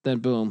 Then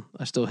boom,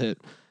 I still hit.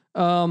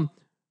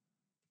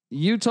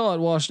 Utah at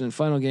Washington,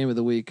 final game of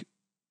the week.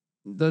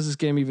 Does this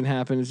game even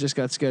happen? It just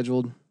got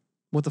scheduled.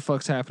 What the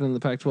fuck's happening in the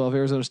Pac-12?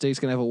 Arizona State's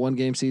gonna have a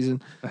 1-game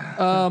season.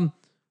 I'm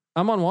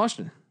on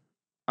Washington.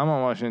 I'm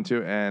on Washington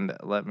too, and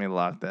let me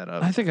lock that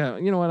up. I think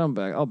you know what?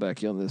 I'll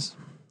back you on this.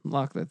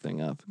 Lock that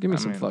thing up. Give me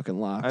some fucking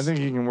locks. I think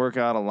you can work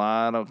out a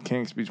lot of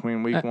kinks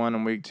between week 1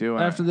 and week 2.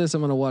 After this,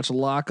 I'm gonna watch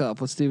Lock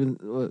Up with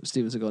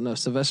Steven's ago. No,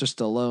 Sylvester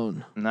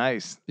Stallone.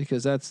 Nice.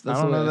 Because that's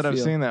I don't know that I've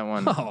seen that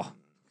one. Oh,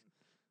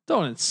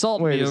 don't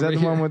insult me. Wait, is that the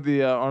here. one with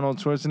the Arnold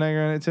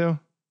Schwarzenegger in it too?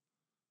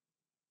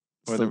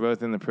 Where they're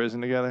both in the prison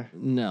together?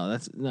 No,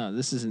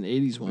 this is an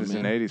 80s one. This is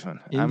an 80s one.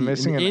 I'm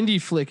missing an indie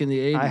flick in the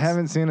 80s. I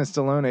haven't seen a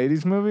Stallone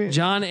 80s movie.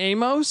 John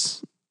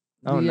Amos.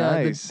 Oh,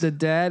 nice. The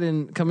dad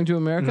in Coming to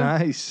America.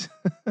 Nice.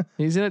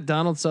 He's in it.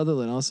 Donald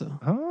Sutherland also.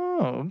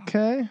 Oh,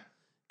 okay.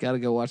 Got to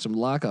go watch some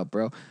Lock Up,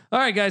 bro. All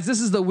right, guys.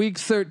 This is the Week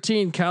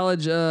 13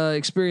 College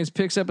Experience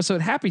Picks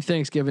episode. Happy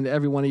Thanksgiving to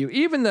every one of you.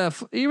 Even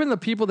the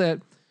people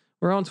that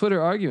were on Twitter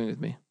arguing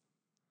with me.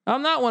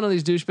 I'm not one of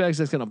these douchebags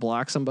that's going to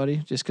block somebody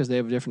just because they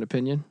have a different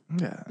opinion.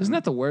 Yeah. Isn't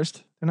that the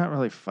worst? They're not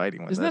really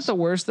fighting with Isn't us. that the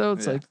worst though?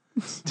 It's like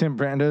Tim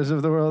Brandos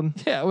of the world.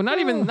 Yeah, well, not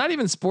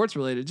even sports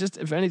related. Just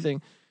if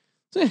anything,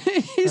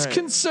 he's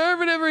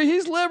conservative or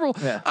he's liberal.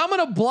 Yeah. I'm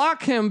gonna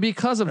block him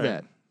because of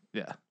that.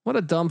 Yeah. What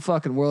a dumb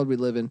fucking world we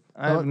live in.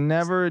 I've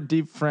never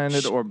deep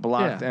friended or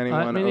blocked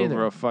anyone me neither.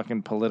 over a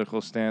fucking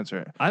political stance.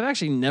 Or I've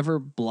actually never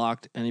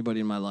blocked anybody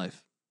in my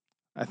life.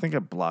 I think I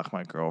block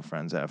my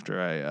girlfriends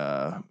after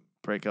I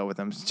break up with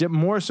them.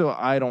 More so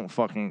I don't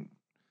fucking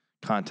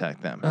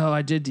contact them. Oh,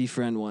 I did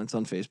defriend once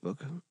on Facebook.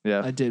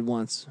 Yeah. I did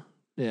once.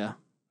 Yeah.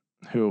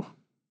 Who?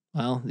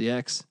 Well, the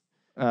ex.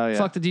 Oh yeah.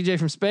 Fuck the DJ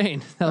from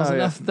Spain. That was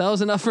enough. Yeah. That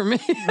was enough for me.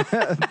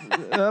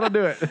 That'll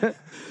do it.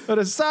 But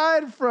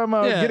aside from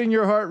getting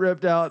your heart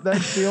ripped out,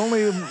 that's the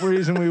only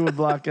reason we would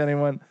block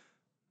anyone.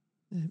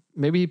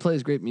 Maybe he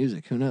plays great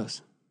music. Who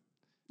knows?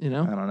 You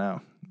know? I don't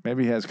know.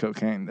 Maybe he has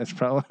cocaine. That's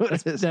probably what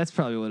it is. That's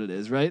probably what it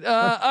is, right?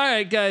 All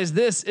right, guys.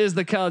 This is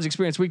the College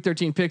Experience Week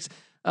 13 picks.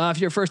 If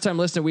you're a first time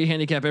listener, we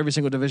handicap every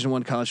single Division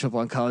I college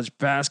football and college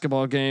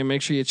basketball game.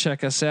 Make sure you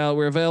check us out.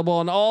 We're available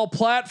on all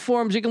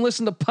platforms. You can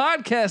listen to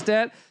podcast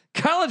at.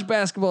 College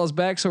basketball is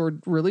back, so we're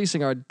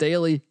releasing our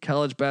daily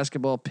college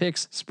basketball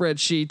picks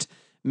spreadsheet.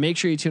 Make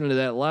sure you tune into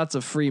that. Lots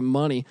of free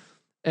money.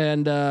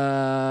 And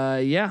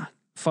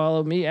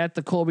follow me at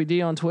the Colby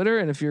D on Twitter.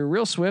 And if you're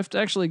real swift,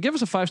 actually give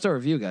us a 5-star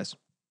review, guys.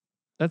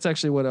 That's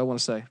actually what I want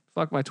to say.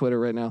 Fuck my Twitter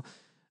right now.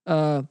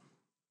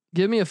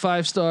 Give me a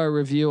 5-star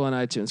review on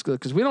iTunes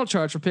because we don't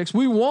charge for picks.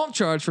 We won't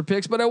charge for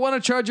picks, but I want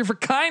to charge you for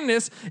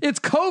kindness. It's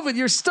COVID.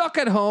 You're stuck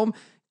at home.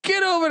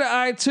 Get over to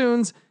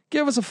iTunes.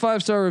 Give us a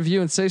 5-star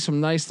review and say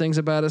some nice things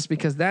about us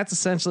because that's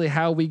essentially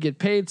how we get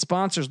paid.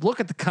 Sponsors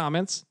look at the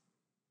comments.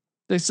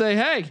 They say,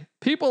 hey,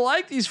 people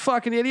like these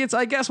fucking idiots.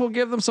 I guess we'll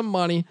give them some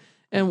money.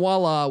 And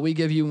voila, we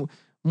give you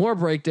more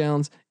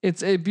breakdowns.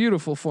 It's a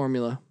beautiful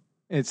formula.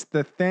 It's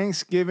the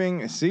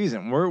Thanksgiving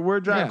season. We're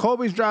dropping. Yeah.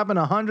 Colby's dropping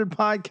 100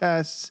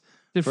 podcasts.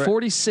 Did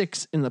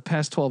 46 in the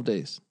past 12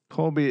 days.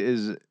 Colby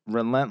is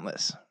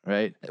relentless,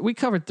 right? We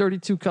covered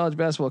 32 college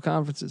basketball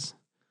conferences.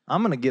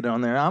 I'm gonna get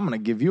on there. I'm gonna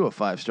give you a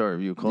 5-star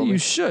review, Colby. You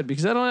should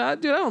because I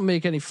don't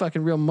make any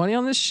fucking real money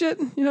on this shit.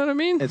 You know what I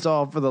mean? It's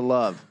all for the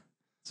love.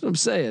 That's what I'm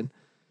saying.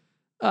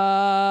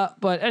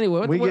 But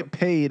anyway, we get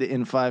paid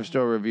in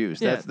 5-star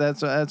reviews. Yeah.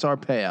 That's our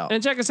payout.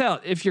 And check us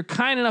out. If you're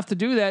kind enough to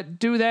do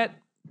that.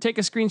 Take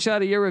a screenshot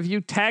of your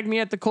review, tag me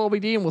at the Colby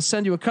D, and we'll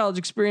send you a College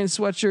Experience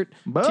sweatshirt,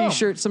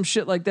 T-shirt, some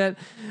shit like that.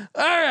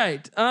 All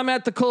right. I'm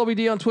at the Colby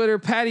D on Twitter.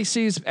 Patty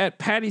C's at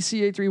Patty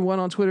C831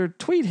 on Twitter.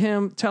 Tweet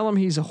him. Tell him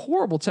he's a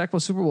horrible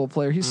Tecmo Super Bowl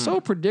player. He's so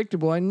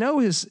predictable. I know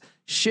his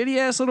shitty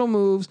ass little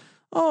moves.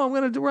 Oh, I'm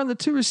going to run the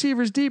 2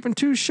 receivers deep and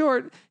 2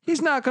 short.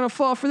 He's not going to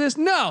fall for this.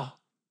 No.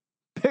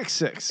 Pick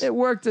 6. It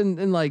worked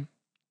in like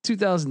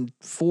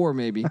 2004,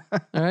 maybe. All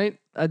right.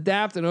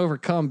 Adapt and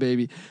overcome,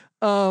 baby.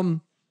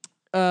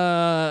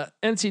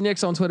 NC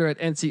Nicks on Twitter at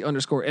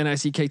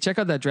NC_NICK. Check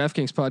out that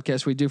DraftKings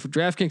podcast we do for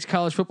DraftKings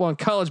college football and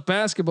college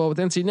basketball with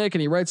NC Nick,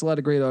 and he writes a lot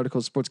of great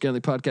articles at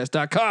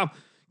sportsgamblingpodcast.com.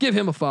 Give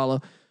him a follow.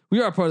 We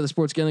are part of the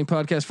Sports Gambling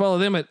Podcast. Follow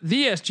them at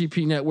the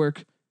SGP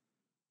Network.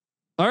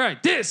 All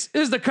right, this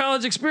is the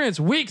College Experience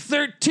Week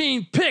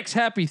 13 picks.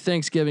 Happy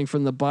Thanksgiving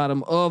from the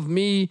bottom of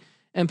me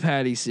and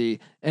Patty C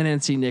and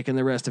NC Nick and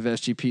the rest of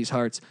SGP's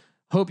hearts.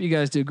 Hope you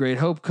guys do great.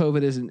 Hope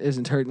COVID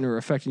isn't hurting or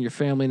affecting your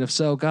family, and if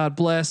so, God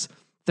bless.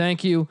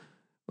 Thank you.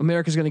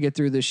 America's going to get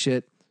through this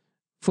shit.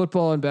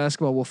 Football and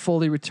basketball will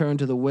fully return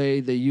to the way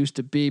they used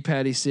to be,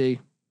 Patty C.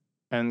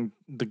 And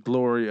the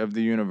glory of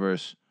the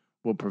universe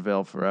will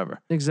prevail forever.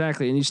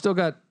 Exactly. And you still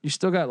got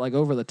like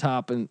Over the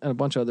Top and a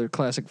bunch of other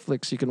classic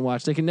flicks you can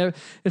watch. They can never,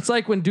 it's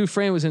like when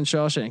Dufresne was in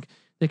Shawshank.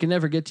 They can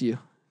never get to you.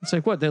 It's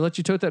like, what? They let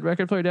you tote that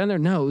record player down there?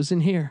 No, it was in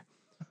here.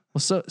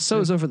 Well, so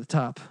is Over the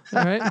Top.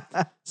 All right.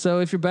 So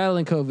if you're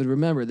battling COVID,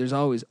 remember there's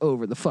always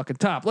Over the fucking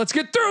Top. Let's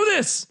get through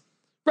this.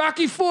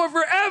 Rocky IV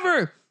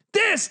forever.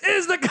 This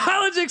is the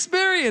College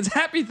Experience.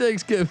 Happy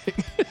Thanksgiving.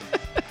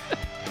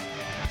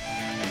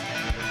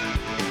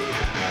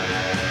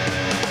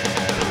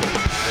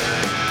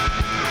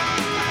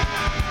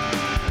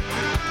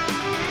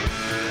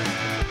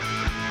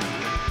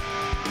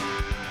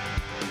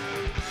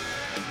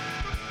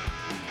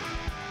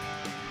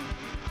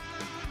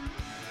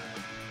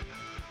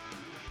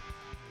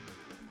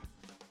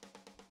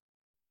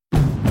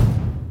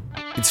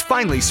 It's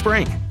finally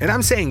spring, and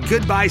I'm saying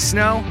goodbye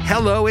snow,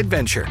 hello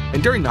adventure.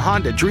 And during the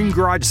Honda Dream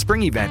Garage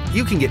Spring Event,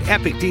 you can get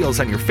epic deals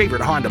on your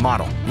favorite Honda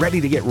model.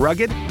 Ready to get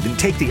rugged? Then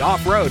take the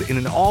off-road in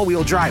an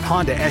all-wheel drive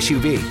Honda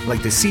SUV,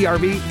 like the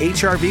CR-V,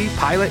 HR-V,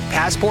 Pilot,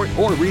 Passport,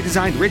 or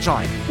redesigned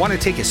Ridgeline. Want to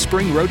take a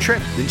spring road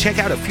trip? Then check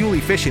out a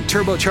fuel-efficient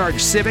turbocharged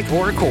Civic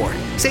or Accord.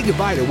 Say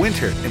goodbye to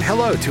winter and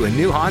hello to a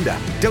new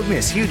Honda. Don't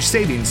miss huge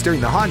savings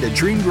during the Honda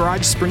Dream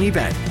Garage Spring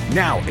Event.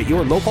 Now at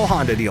your local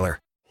Honda dealer.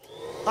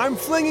 I'm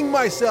flinging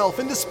myself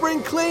into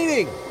spring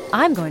cleaning.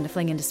 I'm going to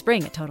fling into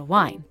spring at Total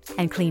Wine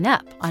and clean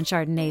up on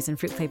Chardonnays and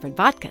fruit-flavored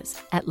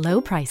vodkas at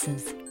low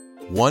prices.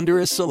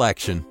 Wondrous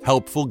selection,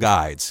 helpful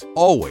guides,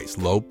 always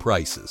low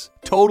prices.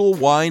 Total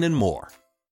Wine and more.